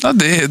 Ja,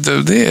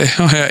 det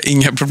har jag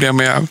inga problem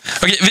med.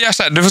 Okej, vi gör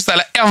så här. Du får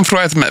ställa en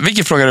fråga till mig.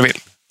 Vilken fråga du vill.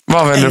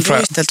 Vad väljer du fråga?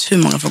 Du har ställt hur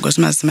många frågor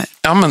som helst till mig.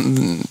 Ja,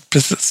 men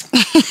precis.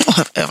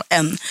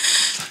 En.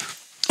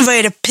 Vad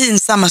är det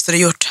pinsammaste du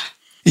gjort?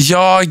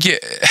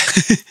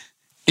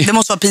 Det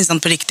måste vara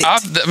pinsamt på riktigt.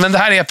 Ja, men det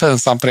här är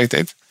pinsamt på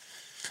riktigt.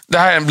 Det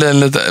här blir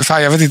lite...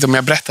 Fan, jag vet inte om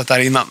jag berättat det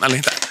här innan eller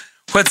inte.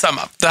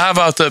 Skitsamma. Det här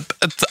var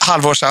typ ett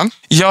halvår sedan.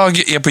 Jag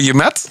är på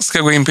gymmet. Ska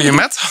gå in på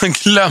gymmet. Har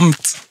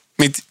glömt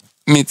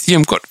mitt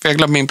gymkort. För jag har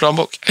glömt min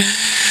plånbok.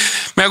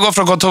 Men jag går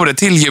från kontoret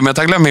till gymmet.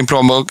 Jag har glömt min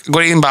plånbok.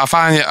 Går in bara.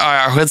 Fan,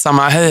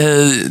 skitsamma.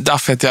 Hej.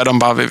 Daff heter jag. De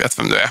bara, vi vet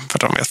vem du är. För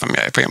de vet vem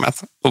jag är på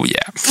gymmet. Oh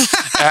yeah.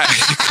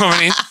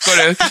 Kommer in.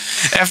 Går ut.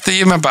 Efter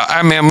gymmet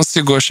bara. Men jag måste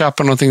ju gå och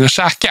köpa någonting att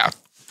käka.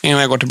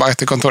 Innan jag går tillbaka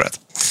till kontoret.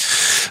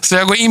 Så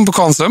jag går in på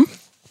Konsum.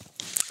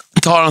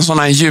 Tar en sån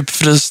här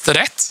djupfryst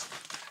rätt.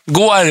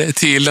 Går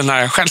till den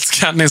här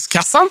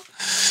självskanningskassan.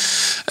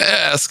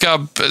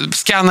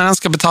 Skannaren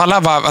ska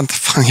betala. Bara, vänta,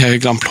 fan, jag har ju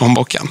glömt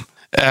plånboken.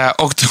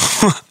 Och då...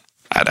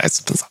 Nej, det är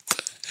så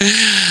pinsamt.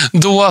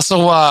 Då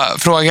så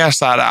frågar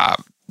så här,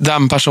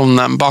 den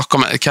personen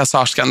bakom mig,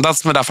 kassörskan, den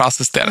som är där för att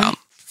assistera den.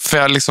 För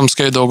jag liksom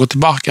ska ju då gå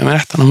tillbaka med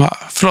rätten och bara,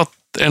 förlåt,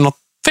 är det något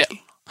fel?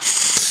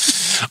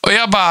 Och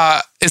jag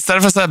bara,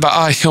 istället för att säga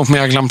bara, jo, men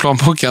jag har glömt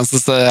plånboken, så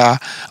säger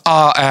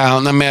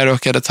jag, nej, men jag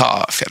råkade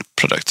ta fel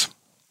produkt.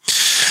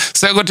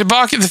 Så jag går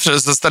tillbaka till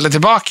frysen och ställer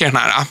tillbaka den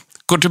här.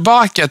 Går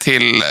tillbaka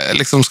till,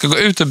 liksom ska gå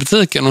ut ur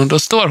butiken och då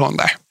står hon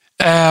där.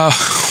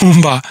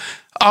 Hon bara,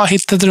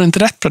 hittade du inte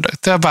rätt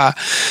produkt? Jag bara,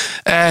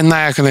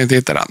 nej, jag kunde inte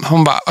hitta den.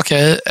 Hon bara,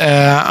 okej,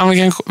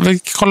 vi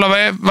kan kolla vad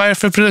är det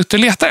för produkt du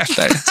letar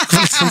efter? Så vi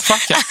liksom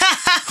tillbaka.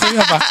 Och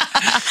jag bara,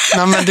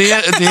 nej, men det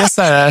är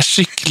så här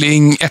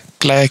kyckling,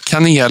 äpple,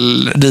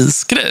 kanel,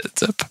 risgrej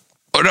typ.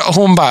 Och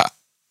hon bara,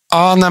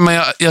 nej,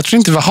 men jag tror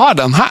inte vi har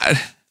den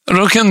här. Och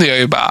då kunde jag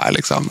ju bara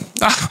liksom,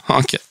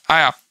 okej,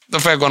 då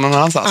får jag gå någon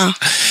annanstans.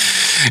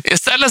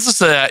 Istället så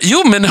säger jag,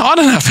 jo, men jag har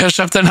den här för jag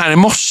köpte den här i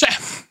morse.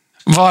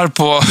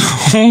 Varpå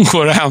hon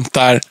går och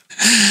hämtar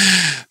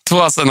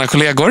 2 av sina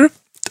kollegor.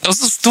 Och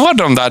så står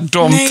de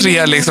där,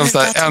 tre liksom så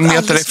här, 1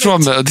 meter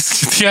ifrån mig och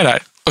diskuterar.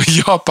 Och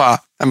jag bara,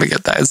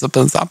 det är så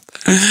pinsamt.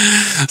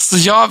 Så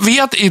jag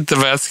vet inte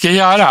vad jag ska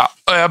göra.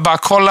 Och jag bara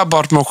kollar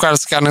bort mot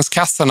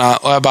självskanningskassorna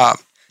och jag bara,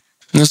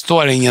 nu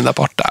står det ingen där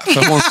borta,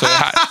 för hon står ju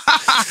här.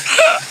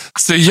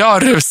 Så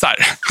jag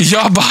rusar.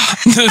 Jag bara,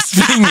 nu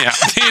springer jag.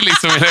 Det är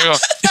liksom min gång.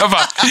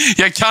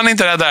 Jag kan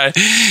inte det där.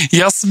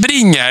 Jag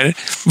springer.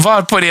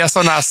 Var på det är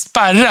sådana här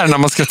spärrar när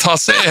man ska ta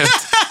sig ut.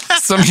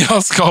 Som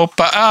jag ska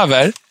hoppa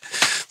över.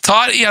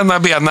 Tar ena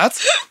benet.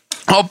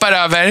 Hoppar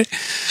över.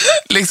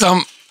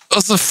 Liksom.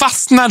 Och så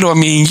fastnar då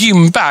min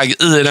gymbag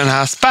i den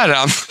här spärren.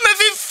 Men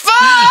fy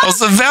fan! Och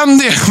så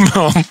vänder jag mig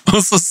om.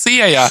 Och så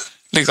ser jag.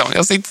 Liksom,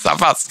 jag sitter så här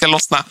fast, ska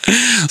lossna.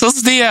 Så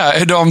ser jag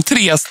hur de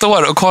 3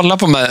 står och kollar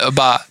på mig och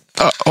bara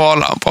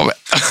håller han på mig.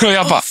 Och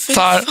jag bara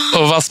tar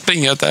och bara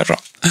springer ut därifrån.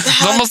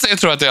 De måste ju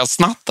tro att jag har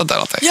snattat eller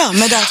någonting. Ja,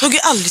 men det här tog ju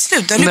aldrig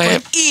slut. Det är på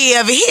en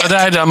evighet. Och det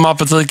här är den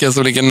matbutiken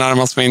som ligger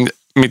närmast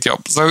mitt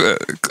jobb. Så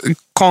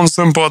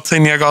Konsum på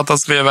Tinjagatan,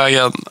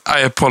 Sveavägen.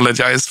 I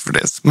apologize for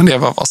this. Men det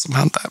var vad som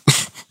hände.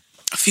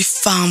 Fy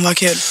fan vad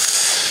kul.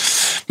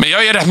 Men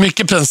jag gör rätt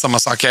mycket pinsamma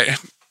saker.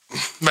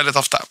 Väldigt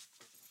ofta.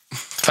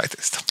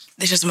 Faktiskt.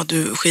 Det känns som att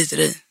du skiter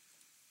i.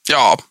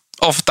 Ja,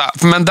 ofta.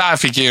 Men där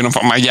fick jag ju någon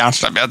form av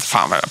hjärnsläpp. Jag vet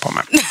fan vad jag är på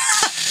med.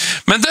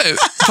 Men du,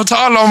 på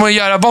tal om att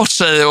göra bort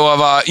sig och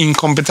vara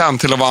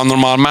inkompetent till att vara en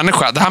normal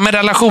människa. Det här med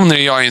relationer är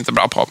jag inte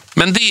bra på.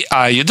 Men det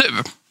är ju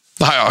du.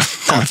 Det har jag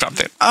kommit fram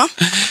till. Ja.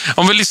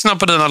 Om vi lyssnar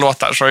på dina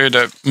låtar så har ju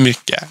du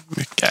mycket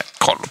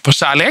koll på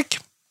kärlek.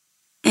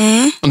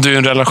 Mm. Och du är i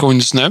en relation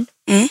just nu.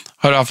 Mm.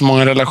 Har du haft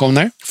många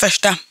relationer?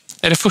 Första.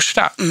 Är det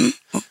första? Mm.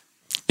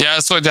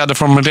 Jag såg att jag hade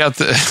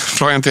formulerat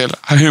frågan till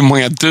hur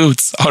många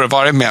dudes har du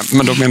varit med.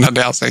 Men då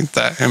menade jag alltså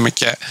inte hur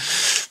mycket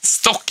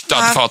stock du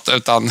har fått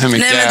utan hur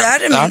mycket... Nej, men det här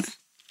är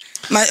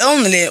my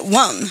only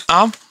one.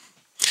 Ja.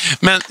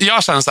 Men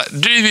jag känner så här,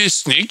 du är ju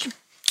snygg.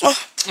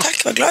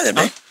 Tack, vad glad jag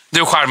blir. Ja.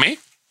 Du är charmig.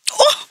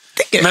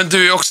 Men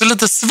du är också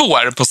lite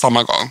svår på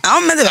samma gång. Ja,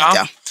 men det vet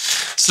jag.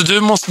 Så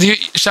det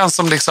känns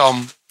som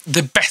liksom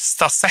det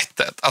bästa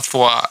sättet att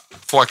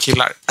få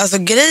killar. Alltså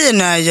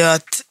grejen är ju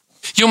att...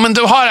 Jo, men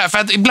du har det. För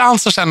att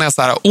ibland så känner jag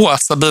så här,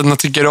 Sabina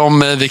tycker om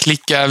mig, vi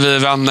klickar, vi är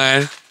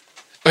vänner.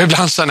 Och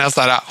ibland känner jag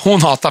så här,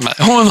 hon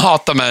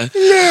hatar mig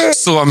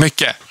så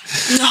mycket.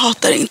 Jag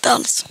hatar inte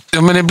alls.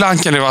 Ja, men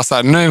ibland kan det vara så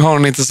här, nu har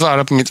hon inte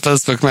svarat på mitt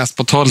Facebook mest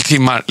på 12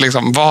 timmar.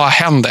 Liksom, vad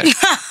händer?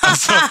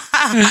 Alltså,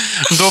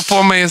 då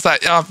får man ju så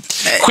här,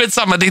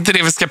 skitsamma, det är inte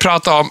det vi ska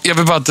prata om. Jag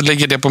vill bara att du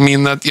lägger det på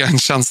minnet. Jag är en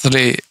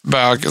känslig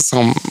bög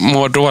som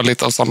mår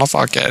dåligt av sådana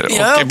saker.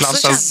 Och ibland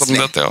känns det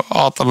som att jag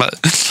hatar mig.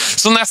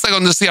 Så nästa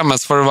gång du ser mig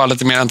så får du vara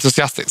lite mer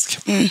entusiastisk.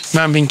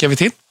 Vem vinkar vi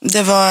till?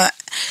 Det var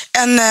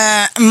en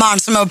man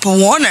som var på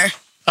Warner.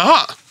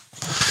 Aha.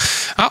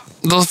 Ja,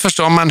 då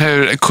förstår man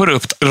hur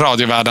korrupt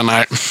radiovärlden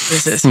är.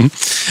 Precis.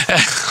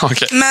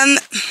 Okay. Men...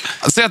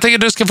 Så jag tänker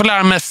att du ska få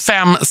lära mig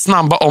 5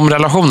 snabba om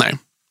relationer.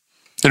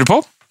 Är du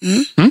på?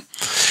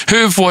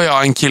 Hur får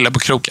jag en kille på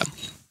kroken?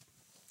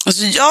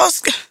 Alltså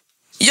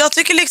jag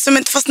tycker liksom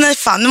inte... Fast nej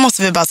fan, nu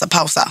måste vi bara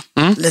pausa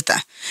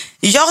lite.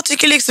 Jag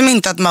tycker liksom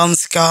inte att man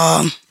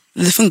ska...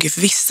 Det funkar ju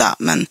för vissa,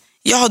 men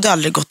jag hade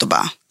aldrig gått och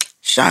bara...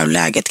 Kör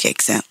läget,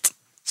 kexet.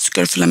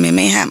 Ska du följa med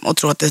mig hem och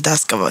tro att det där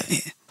ska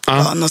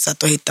vara något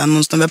sätt att hitta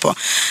någon snubbe på.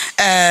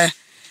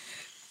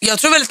 Jag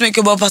tror väldigt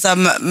mycket på att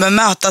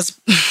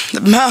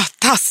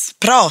mötas,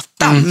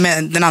 prata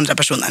med den andra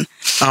personen.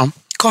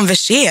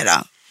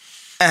 Konversera.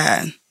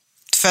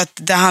 För att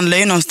det handlar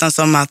ju någonstans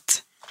om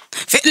att...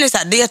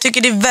 jag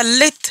tycker det är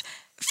väldigt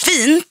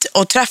fint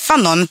att träffa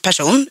någon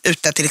person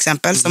ute till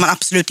exempel som man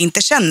absolut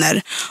inte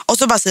känner. Och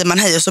så bara säger man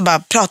hej och så bara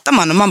pratar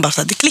man och man bara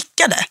så att det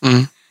klickade.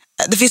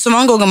 Det finns så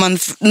många gånger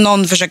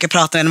någon försöker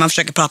prata med, när man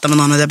försöker prata med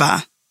någon och det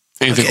bara...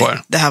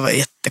 det här var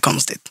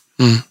jättekonstigt.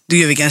 Det är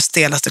ju vilken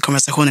stelaste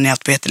konversationen jag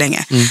haft på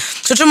jättelänge.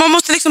 Så jag tror man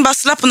måste liksom bara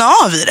slappna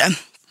av i det.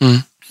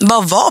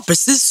 Bara vara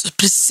precis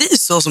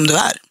så som du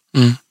är.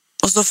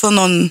 Och så får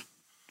någon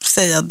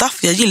säga, Daff,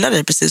 jag gillar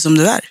dig precis som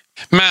du är.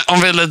 Men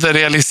om vi är lite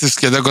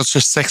realistiska, det har gått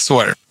 26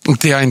 år.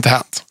 Det har inte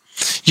hänt.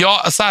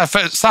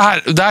 Så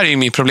här, det här är ju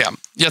mitt problem.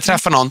 Jag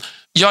träffar någon,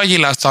 jag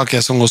gillar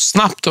saker som går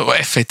snabbt och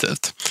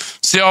effektivt.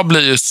 Så jag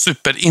blir ju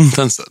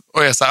superintensiv.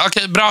 Och jag säger,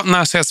 okej, bra,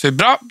 när ses vi?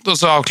 Bra, då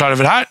så avklarar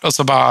vi det här. Och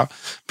så bara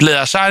blir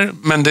jag kär.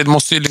 Men det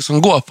måste ju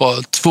liksom gå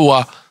på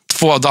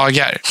två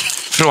dagar.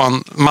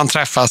 Från man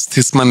träffas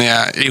tills man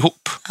är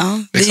ihop. Ja,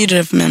 det gjorde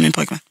det för mig och min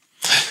pojkvän.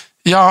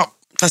 Ja.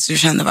 Fast vi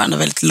kände varandra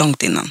väldigt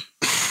långt innan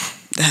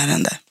det här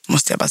hände,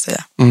 måste jag bara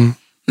säga.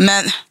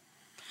 Men...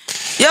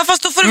 Ja,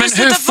 fast då får du men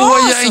hur får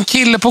jag en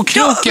kille på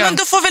kroken? Ja, men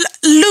då får väl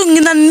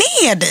lugna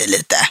ner dig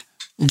lite.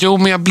 Jo,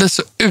 men jag blir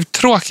så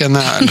uttråkad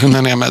när jag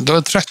lugnar ner mig.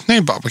 Då tröttnar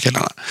jag bara på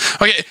killarna.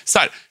 Okej, så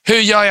här. Hur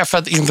gör jag för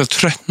att inte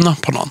tröttna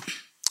på någon?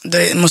 Då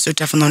måste du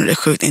träffa någon, det är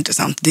sjukt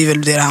intressant. Det är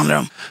väl det handlar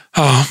om.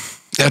 Ja,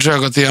 jag tror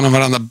jag har gått igenom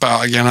varandra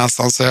bögar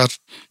nästan. Så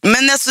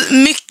men alltså,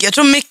 jag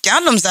tror mycket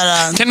handlar om så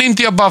här... Kan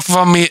inte jag bara få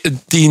vara med i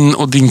din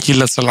och din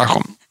killes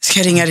relation? Ska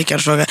jag ringa Rickard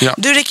och fråga? Ja.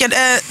 Du Rickard,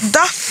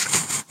 Daff,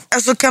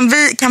 alltså kan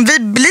vi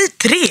bli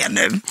 3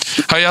 nu?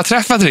 Har jag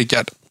träffat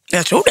Rickard?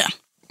 Jag tror det.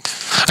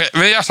 Okej,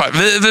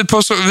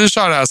 vi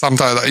kör det här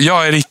samtalet.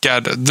 Jag är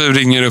Rickard, du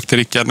ringer upp till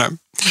Rickard nu.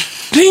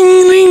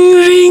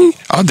 Ring.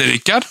 Ja, det är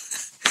Rickard.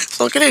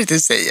 Så kan du inte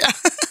säga.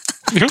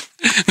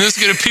 Nu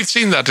ska du pitcha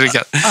in där till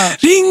Rickard.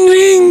 Ring,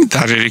 ring.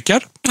 Där är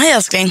Rickard. Hej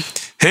älskling.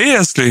 Hej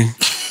älskling.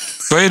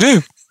 Vad är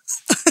du?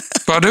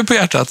 Vad har du på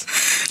hjärtat?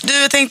 Du,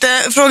 jag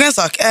tänkte fråga en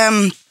sak.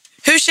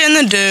 Hur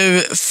känner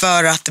du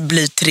för att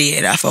bli 3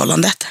 i det här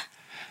förhållandet?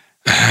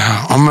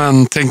 Ja,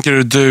 men tänker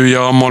du,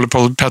 jag och Molly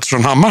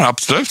Pettersson Hammar,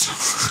 absolut.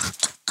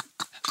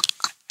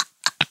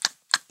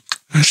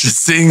 She's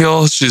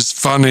single, she's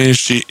funny,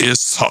 she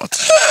is hot.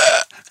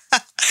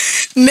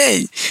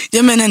 Nej,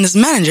 jag menar hennes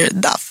manager,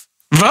 Duff.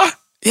 Va?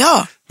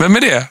 Ja. Vem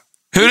är det?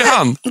 Hur är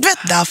han? Du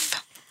vet Duff.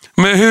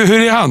 Men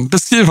hur är han?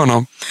 Beskriv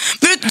honom.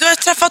 Du har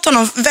träffat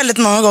honom väldigt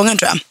många gånger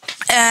tror jag.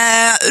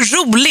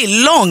 Rolig,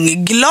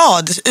 lång,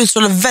 glad,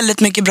 utstrålar väldigt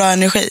mycket bra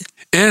energi.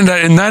 Är den där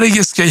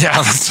energiska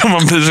jäveln som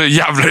man blir så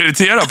jävla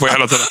irriterad på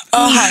hela tiden?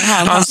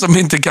 Han som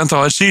inte kan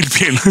ta en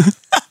chillpill.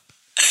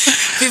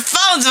 Fy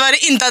fan så var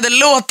det inte hade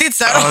låtit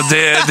så här. Ja,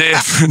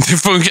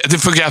 det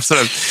funkar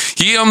absolut.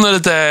 Ge honom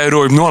lite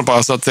Rohypnol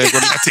bara så att det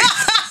går lätt till.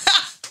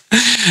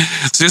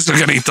 Syster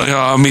kan inte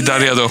ha middag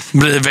redo.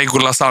 Blir vägg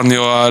och lasagne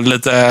och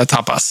lite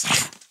tapas.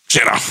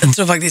 Tjena. Jag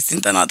tror faktiskt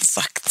inte han hade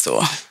sagt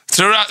så.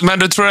 Men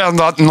du tror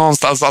ändå att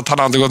någonstans att han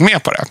hade gått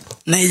med på det?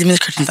 Nej, men det är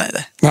klart inte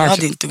hade. Jag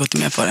hade inte gått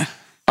med på det.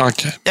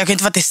 Okay. Jag kan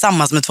inte vara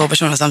tillsammans med 2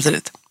 personer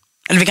samtidigt.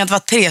 Eller vi kan inte vara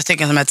 3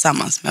 stycken som är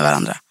tillsammans med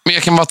varandra. Men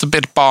jag kan vara typ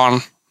ett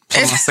barn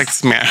som har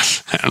sex med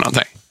eller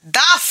någonting.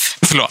 Duff!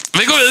 Förlåt,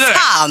 vi går vidare.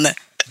 Fan!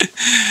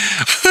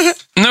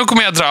 Nu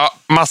kommer jag dra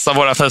massa av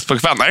våra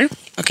Facebook-vänner.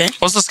 Okay.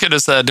 Och så ska du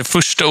säga det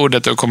första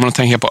ordet du kommer att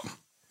tänka på.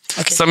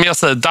 Okay. Som jag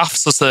säger Duff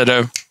så säger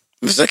du...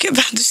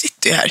 Du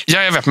sitter ju här.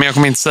 Ja, jag vet, men jag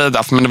kommer inte säga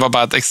Duff, men det var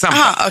bara ett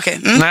exempel. Aha, okay.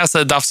 När jag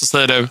säger Duff så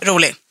säger du...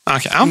 Rolig.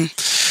 Okej, ja.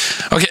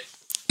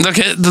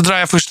 Okej, då drar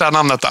jag första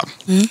namnet då.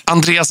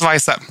 Andreas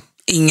Weise.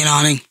 Ingen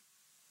aning.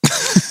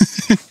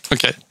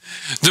 Okej.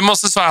 Du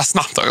måste svara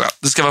snabbt också.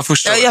 Det ska vara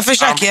första. Jag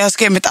försöker, jag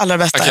ska göra mitt allra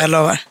bästa, jag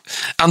lovar.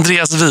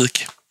 Andreas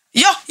Wik.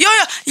 Ja.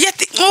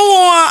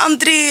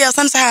 Andreas,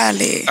 han är så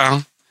härlig.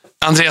 Ja.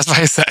 Andreas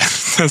Weise.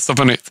 Så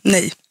på nytt.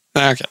 Nej,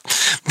 okej.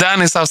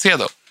 Danny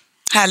Saucedo.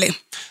 Härlig.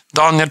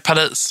 Daniel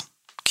Paris.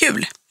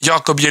 Kul.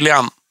 Jakob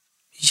Julian.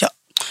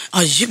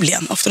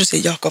 Julian. Ofta du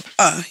säger Jakob.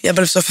 Jag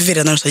blev så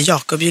förvirrad när du sa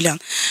Jakob Julian.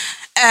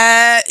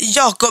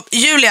 Jakob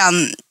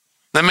Julian.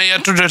 Nej, men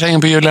jag trodde du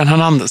tänkte på Julian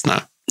Hernandez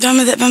nu. Ja,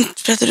 men vem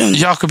pratar du om?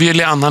 Jakob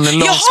Julian, han är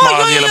lång,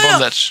 smal, gillar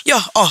bondage.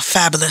 Ja,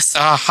 fabulous.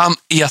 Ja, han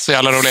är så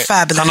jävla rolig.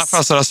 Fabulous. Han har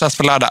födelsedagsfest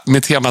på lördag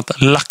med temat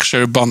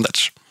Luxury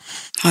Bondage.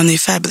 Han är ju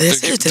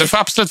fabulous. Du får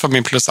absolut vara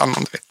min plusan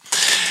om du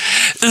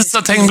vill.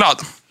 Isa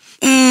Tengblad.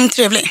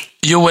 Trevlig.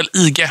 Joel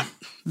Ige.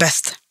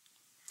 Bäst.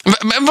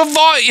 Men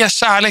vad är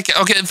kärlek?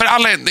 Okej, för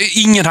alla,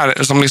 ingen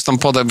här som lyssnar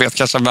på det vet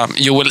kanske vem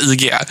Joel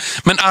Ige är.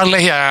 Men alla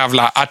i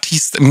jävla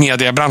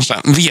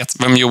artistmediebranschen vet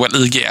vem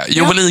Joel Ige är.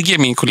 Joel Ige är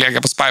min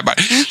kollega på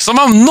Spybar. Som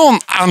av någon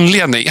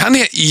anledning, han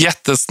är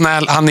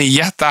jättesnäll, han är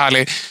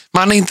jättehärlig. Men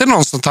han är inte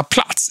någon som tar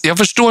plats. Jag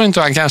förstår inte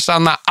hur han kan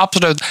känna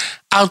absolut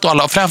allt och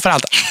alla. Och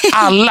framförallt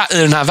alla i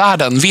den här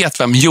världen vet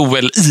vem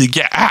Joel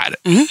Ige är.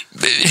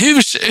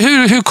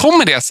 Hur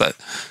kommer det sig?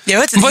 Jag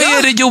vet inte. Vad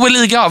är det Joel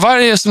Ige har? Vad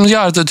är det som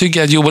gör att du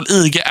tycker att Joel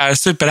Ige är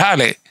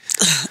superhärlig?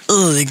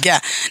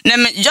 Ige? Nej,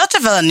 men jag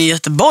träffade honom i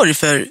Göteborg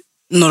för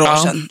några år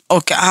sedan.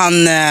 Och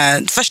han,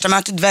 första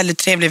mötet väldigt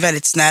trevlig,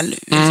 väldigt snäll,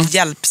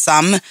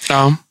 hjälpsam.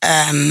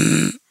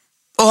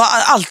 Och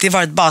har alltid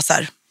varit bara så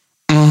här,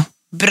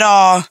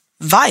 bra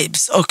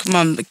vibes. Och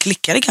man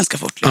klickade ganska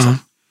fort liksom.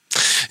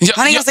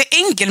 Han är en ganska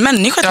enkel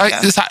människa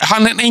tycker jag.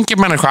 Han är en enkel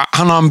människa.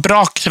 Han har en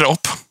bra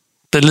kropp.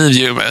 Believe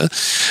you me.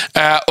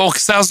 Och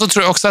sen så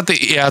tror jag också att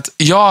det är att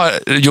jag har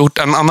gjort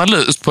en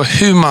analys på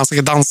hur man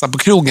ska dansa på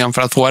krogen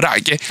för att få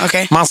ragg.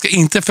 Okay. Man ska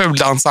inte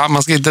fuldansa,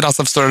 man ska inte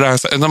dansa för stora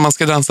rörelser, utan man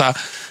ska dansa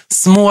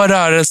små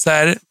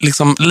rörelser,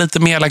 liksom lite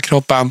med hela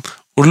kroppen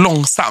och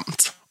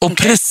långsamt. Och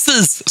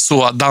precis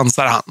så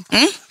dansar han.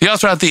 Jag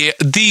tror att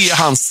det är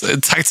hans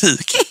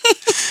taktik.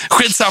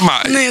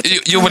 Skitsamma.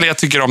 Joel, jag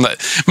tycker om dig.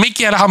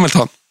 Mikael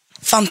Hamilton.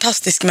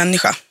 Fantastisk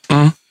människa.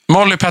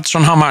 Molly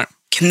Pettersson Hammar.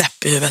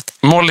 Knäpp i huvudet.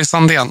 Molly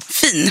Sandén.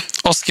 Fin.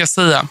 Oscar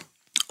Sia.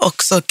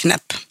 Också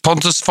knäpp.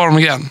 Pontus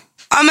Formgren.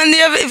 Ja, men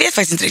jag vet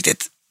faktiskt inte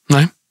riktigt.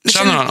 Nej.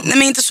 Känner du honom? Nej,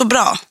 men inte så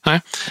bra.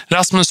 Nej.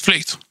 Rasmus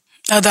Flykt.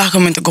 Ja, det här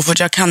kommer inte gå fort.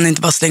 Jag kan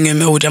inte bara slänga ur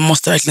med ord. Jag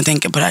måste verkligen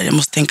tänka på det här. Jag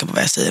måste tänka på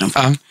vad jag säger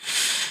om.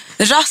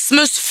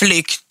 Rasmus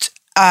Flykt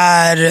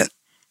är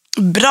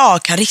bra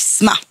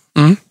karisma.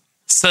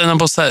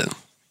 Seinabo Sein.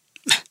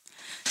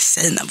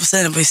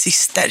 Seinabo är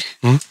syster.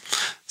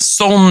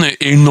 Sonny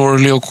i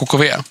Norli och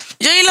KKV.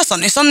 Jag gillar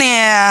Sonny. Sonny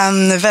är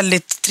en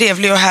väldigt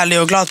trevlig och härlig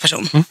och glad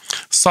person.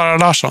 Sara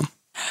Larsson.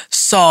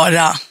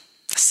 Sara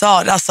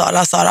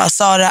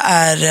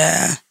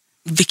är...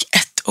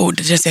 Vilket ord?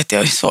 Det känns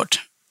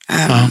jättesvårt.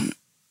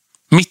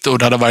 Mitt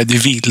ord hade varit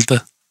vild.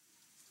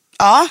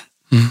 Ja.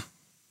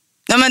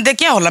 Ja, men det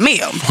kan jag hålla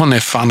med om. Hon är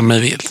fan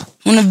med vild.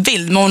 Hon är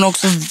vild, men hon är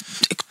också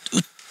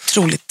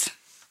otroligt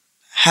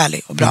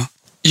härlig och bra.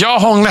 Jag har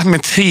hånglat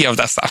med 3 av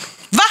dessa.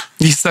 Va?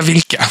 Gissa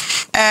vilka?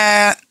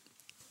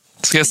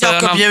 Ska jag säga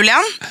Jakob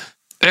Julian.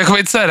 Jag kommer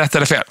inte säga rätt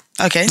eller fel.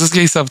 Okej. Så ska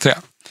jag gissa på 3.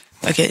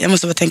 Okej, jag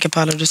måste bara tänka på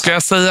alla du sa. Ska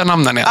jag säga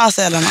namnen igen? Ja,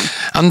 säg alla namn.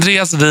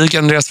 Andreas Wik,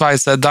 Andreas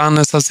Weise,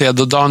 Danne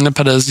Saucedo, Daniel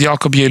Paris,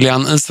 Jakob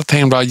Julian, Isa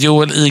Tengblad,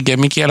 Joel Ige,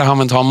 Mikaela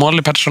Hamilton,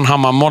 Molly Pettersson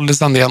Hammar, Molly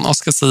Sandén,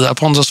 Oskar Sia,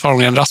 Pontus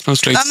Farmgren,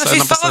 Rasmus Flykt, men fy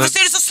fan, varför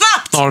ser du så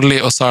snabbt?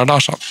 Norli och Sara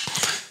Larsson.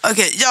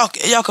 Okej,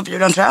 Jakob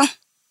Julian tror jag.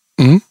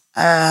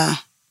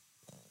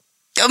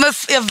 Ja, men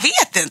jag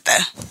vet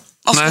inte.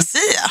 Oskar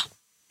Sia.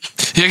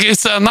 Jag kan ju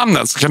säga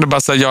namnet så kan du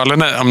bara säga ja eller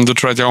nej om du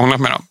tror att jag har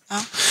hånglat med dem.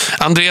 Ja.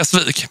 Andreas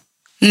Wik.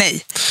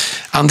 Nej.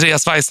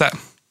 Andreas Weise.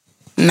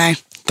 Nej.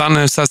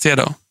 Danne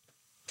Saucedo.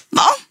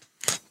 Va?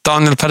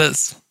 Daniel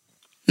Paris.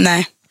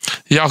 Nej.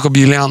 Jakob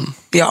Julian.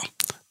 Ja.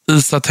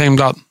 Isa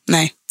Tengblad.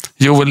 Nej.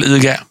 Joel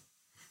Ige.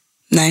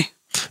 Nej.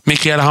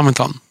 Mikaela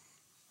Hamilton.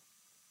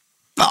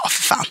 Ja,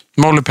 för fan.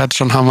 Molly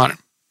Pettersson Hammar.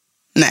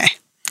 Nej.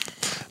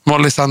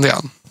 Molly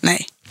Sandén.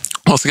 Nej.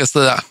 Oskar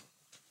Sia.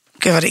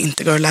 Gud vad det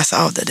inte går att läsa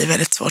av det är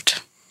väldigt svårt.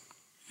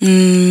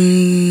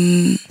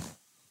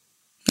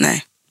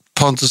 Nej.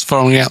 Pontus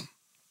Farmgren.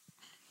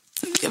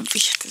 Jag vet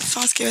inte,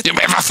 fan ska jag veta. Ja,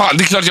 men vad fan,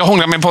 det är klart jag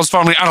hånglar med Pontus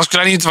Farmgren. Annars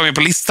skulle han inte vara med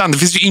på listan. Det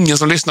finns ju ingen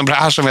som lyssnar på det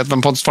här som vet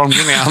vem Pontus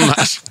Farmgren är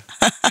annars.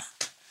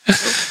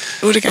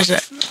 Det kanske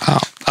är.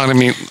 Ja, han är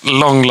min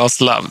long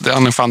lost love. Det är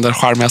han fan den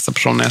charmigaste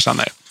personen jag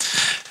känner.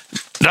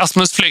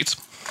 Rasmus Flykt.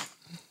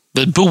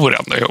 Vi bor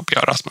ändå ihop,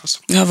 jag och Rasmus.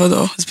 Ja,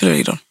 vadå? Det spelar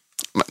ingen roll.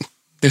 Men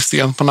det är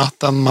sent på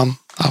natten, man...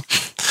 Ja.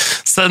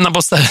 Sina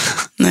Bosse.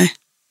 Nej.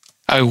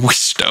 I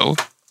wish though.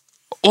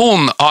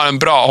 Hon har en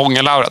bra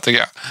hångelaura tycker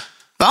jag.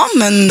 Ja,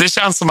 men... Det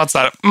känns som att så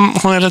här,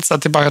 hon är lite så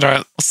här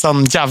tillbaka och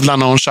sen jävlar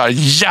när hon kör.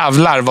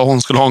 Jävlar vad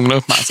hon skulle hångla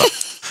upp med. Alltså.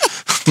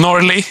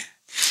 Norli.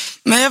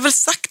 Men jag har väl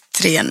sagt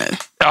 3 nu.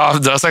 Ja,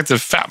 du har sagt det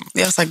 5.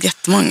 Jag har sagt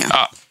jättemånga.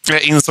 Ja,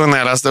 jag insåg när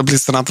jag läste upp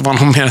listan att det var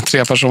nog mer än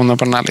 3 personer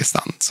på den här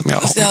listan. Som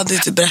jag hade ju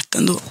inte berättat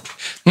ändå.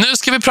 Nu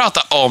ska vi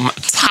prata om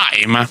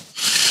Time.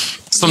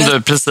 Som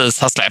du precis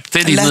har släppt. Det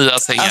är din nya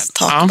singel. Let's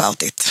talk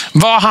about it.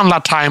 Vad handlar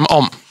Time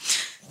om?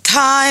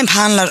 Time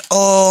handlar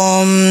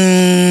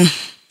om...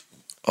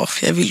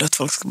 jag vill att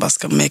folk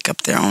ska make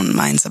up their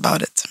own minds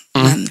about it.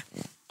 Men...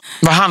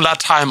 Vad handlar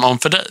Time om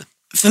för dig?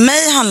 För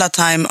mig handlar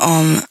Time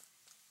om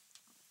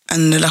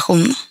en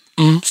relation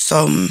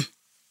som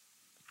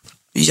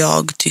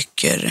jag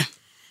tycker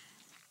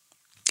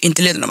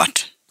inte leder någon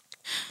vart.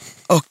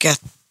 Och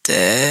att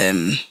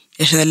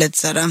jag känner lite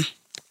så här: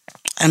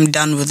 I'm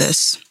done with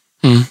this.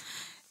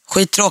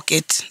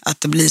 Skittråkigt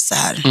att det blir så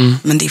här.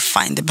 Men det är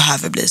fine, det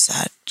behöver bli så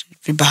här.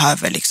 Vi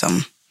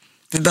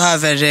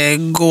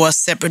behöver gå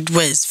separate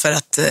ways för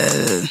att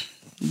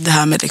det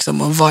här med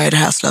liksom, och vad är det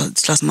här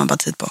slösar man bara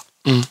tid på.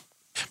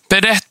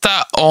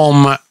 Berätta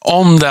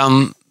om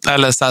den,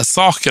 eller så här,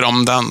 saker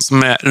om den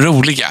som är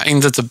roliga.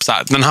 Inte typ så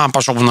här, den här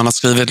personen har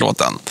skrivit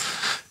låten.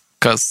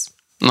 'Cause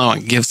no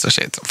one gives a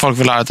shit. Folk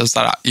vill höra typ så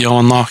här, jag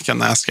var naken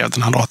när jag skrev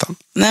den här låten.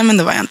 Nej, men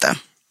det var jag inte.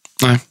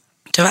 Nej.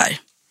 Tyvärr.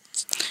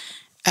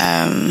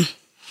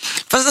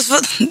 Fast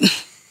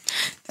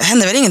det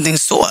hände väl ingenting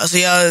så. Alltså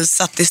jag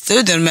satt i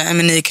studion med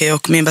Emenika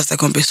och min bästa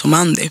kompis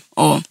Homandi.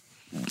 Och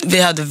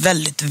vi hade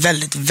väldigt,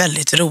 väldigt,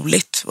 väldigt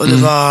roligt. Och det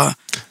var...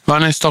 Var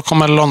ni i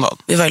Stockholm eller London?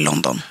 Vi var i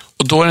London.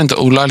 Och då är det inte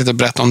olagligt att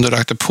berätta om du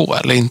rökte på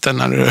eller inte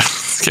när du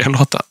skrev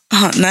låten?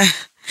 Nej.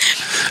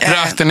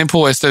 Rökte ni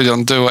på i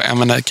studion, du och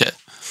Emenika?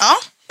 Ja,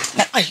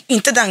 men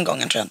inte den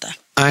gången tror jag inte.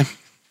 Nej.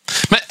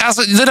 Men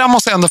alltså, det där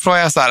måste jag ändå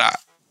fråga så här.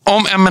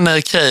 Om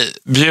M&AK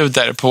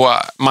bjuder på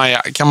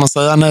Maja, kan man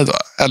säga nej då?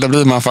 Eller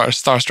blir man för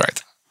starstruck?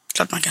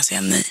 Klart man kan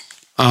säga nej.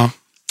 Ja.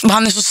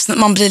 Han är så,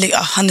 man blir,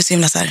 han är så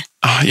himla så här.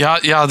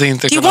 Jag hade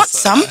inte kunnat... You want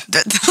some?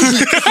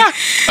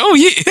 Oh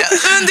yeah,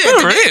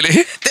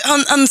 really?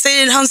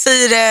 Han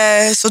säger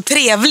det så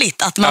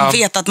trevligt att man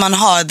vet att man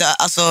har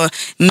alltså,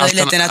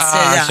 möjligheten att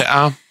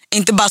säga.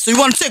 Inte bara så, you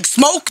want to take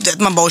smoke? Det.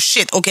 Man bara,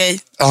 shit, okej.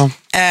 Ja.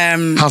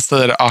 Han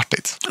säger det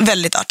artigt.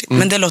 Väldigt artigt,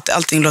 men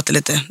allting låter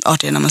lite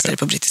artigare när man säger det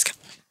på brittiska.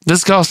 Vi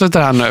ska avsluta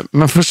det här nu,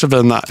 men först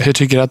Sabina, hur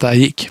tycker du att det här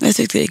gick? Jag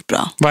tyckte det gick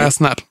bra. Var jag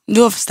snäll?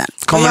 Du var för snäll.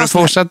 Kommer du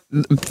fortsätta?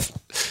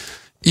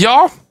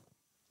 Ja,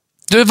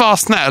 du var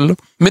snäll,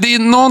 men det är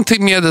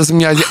någonting med det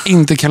som jag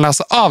inte kan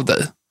läsa av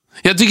dig.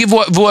 Jag tycker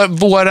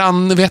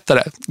våran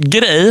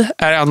grej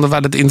är ändå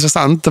väldigt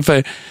intressant,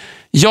 för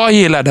jag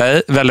gillar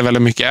dig väldigt,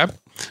 väldigt mycket.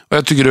 Och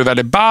jag tycker du är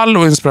väldigt ball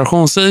och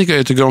inspirationsrik och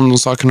jag tycker om de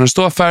sakerna du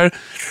står för.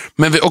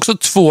 Men vi är också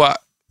 2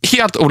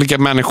 helt olika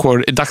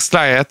människor i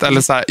dagsläget.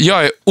 Eller så här,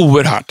 jag är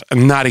oerhört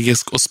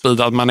energisk och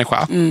speedad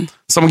människa.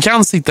 Som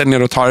kan sitta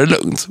ner och ta det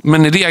lugnt.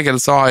 Men i regel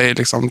så har jag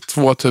liksom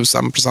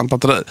 2000%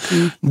 batteri.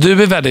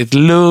 Du är väldigt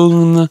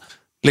lugn.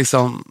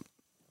 Liksom,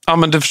 ja,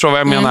 men du förstår vad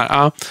jag menar.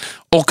 Ja.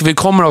 Och vi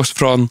kommer också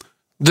från...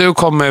 Du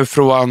kommer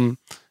från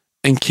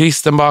en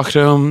kristen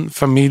bakgrund,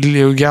 familj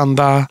i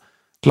Uganda...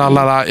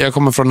 Jag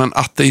kommer från en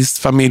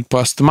ateistfamilj på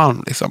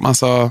Östermalm. Liksom.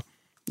 Alltså,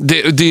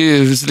 det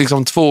är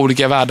liksom 2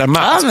 olika världar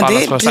med. Ja, men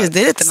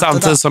det är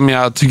samtidigt som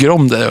jag tycker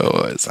om det.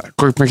 Och så här,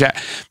 sjukt mycket.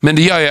 Men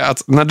det gör ju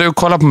att när du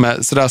kollar på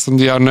mig sådär som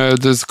du gör nu,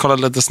 du kollar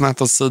lite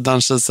snett åt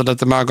sidan, kisar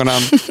lite med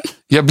ögonen.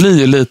 Jag blir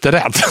ju lite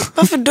rädd.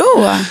 Varför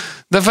då?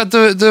 Därför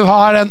att du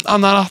har en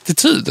annan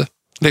attityd.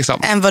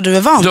 Liksom. Än vad du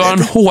är van vid. Du har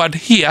en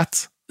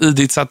hårdhet i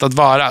ditt sätt att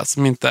vara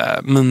som inte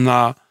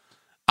mina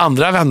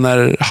andra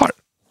vänner har.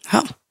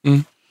 Ja.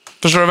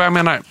 Förstår du vad jag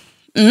menar?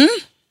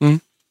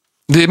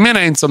 Det menar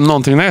jag inte som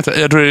någonting negativt.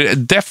 Jag tror det är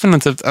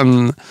definitivt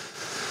en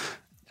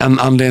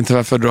anledning till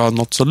varför du har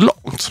nått så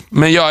långt.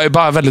 Men jag är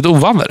bara väldigt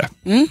ovan med det.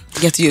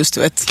 Get used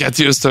to it. Get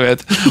used to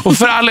it. Och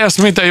för alla er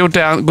som inte har gjort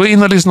det än, gå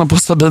in och lyssna på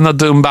Sabina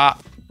Dumba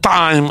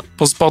Time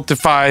på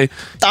Spotify.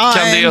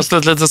 Kan det ge oss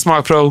lite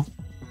smakprov?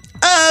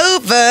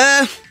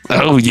 Over.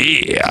 Oh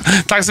yeah.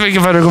 Tack så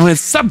mycket för att du kom hit,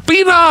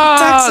 Sabina.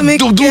 Tack så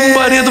mycket.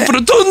 Dumba är redo för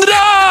att tundra.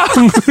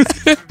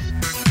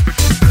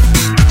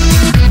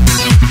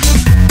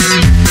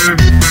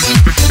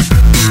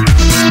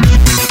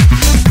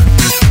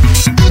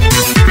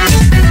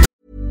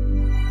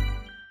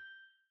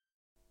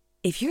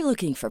 If you're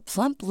looking for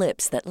plump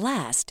lips that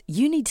last,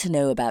 you need to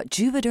know about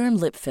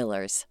Juvederm lip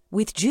fillers.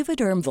 With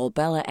Juvederm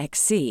Volbella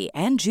XC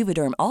and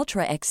Juvederm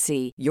Ultra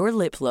XC, your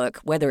lip look,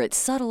 whether it's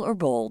subtle or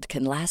bold,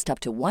 can last up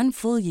to 1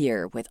 full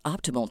year with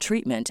optimal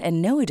treatment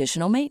and no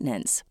additional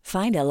maintenance.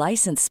 Find a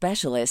licensed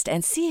specialist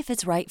and see if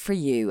it's right for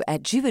you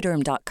at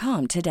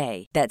Juvederm.com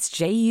today. That's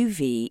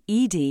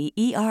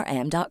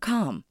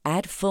JUVEDERM.com.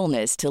 Add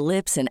fullness to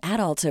lips in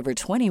adults over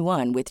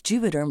 21 with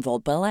Juvederm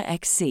Volbella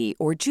XC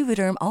or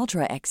Juvederm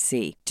Ultra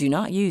XC. Do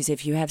not use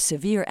if you have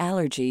severe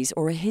allergies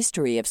or a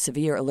history of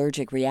severe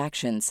allergic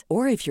reactions,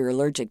 or if you're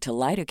allergic to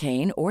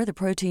lidocaine or the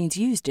proteins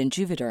used in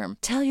Juvederm.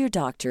 Tell your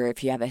doctor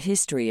if you have a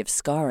history of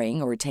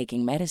scarring or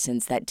taking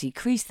medicines that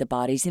decrease the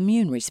body's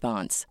immune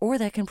response or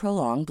that can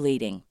prolong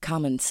bleeding.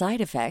 Common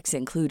side effects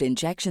include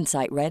injection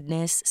site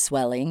redness,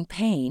 swelling,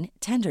 pain,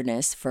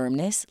 tenderness,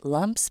 firmness,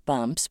 lumps,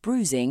 bumps,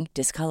 bruising,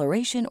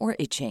 discoloration, or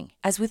itching.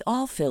 As with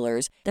all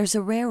fillers, there's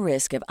a rare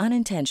risk of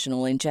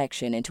unintentional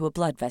injection into a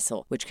blood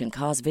vessel, which can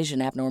cause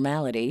vision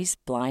abnormalities,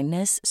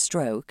 blindness,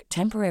 stroke,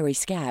 temporary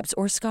scabs,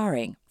 or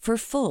scarring. For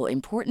full,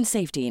 important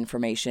safety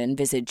information,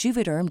 visit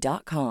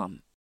Juvederm.com.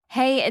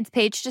 Hey, it's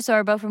Paige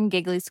DeSorbo from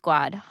Giggly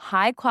Squad.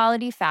 High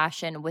quality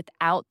fashion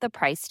without the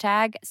price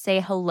tag. Say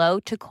hello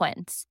to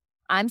Quince.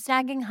 I'm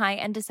snagging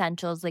high-end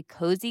essentials like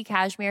cozy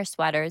cashmere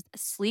sweaters,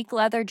 sleek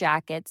leather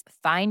jackets,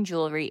 fine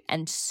jewelry,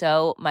 and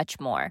so much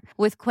more.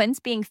 With Quince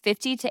being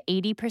 50 to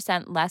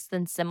 80% less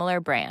than similar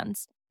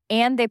brands.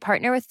 And they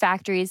partner with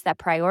factories that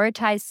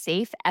prioritize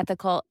safe,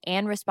 ethical,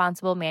 and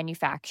responsible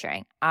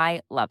manufacturing.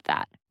 I love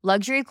that.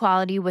 Luxury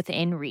quality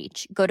within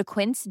reach. Go to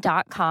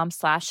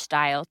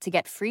quince.com/style to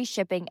get free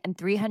shipping and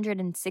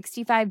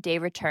 365-day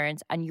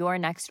returns on your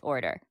next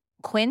order.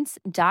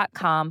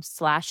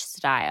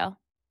 Quince.com/style.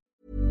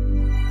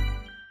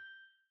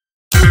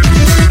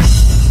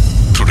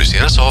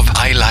 Produceras av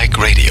I Like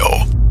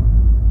Radio.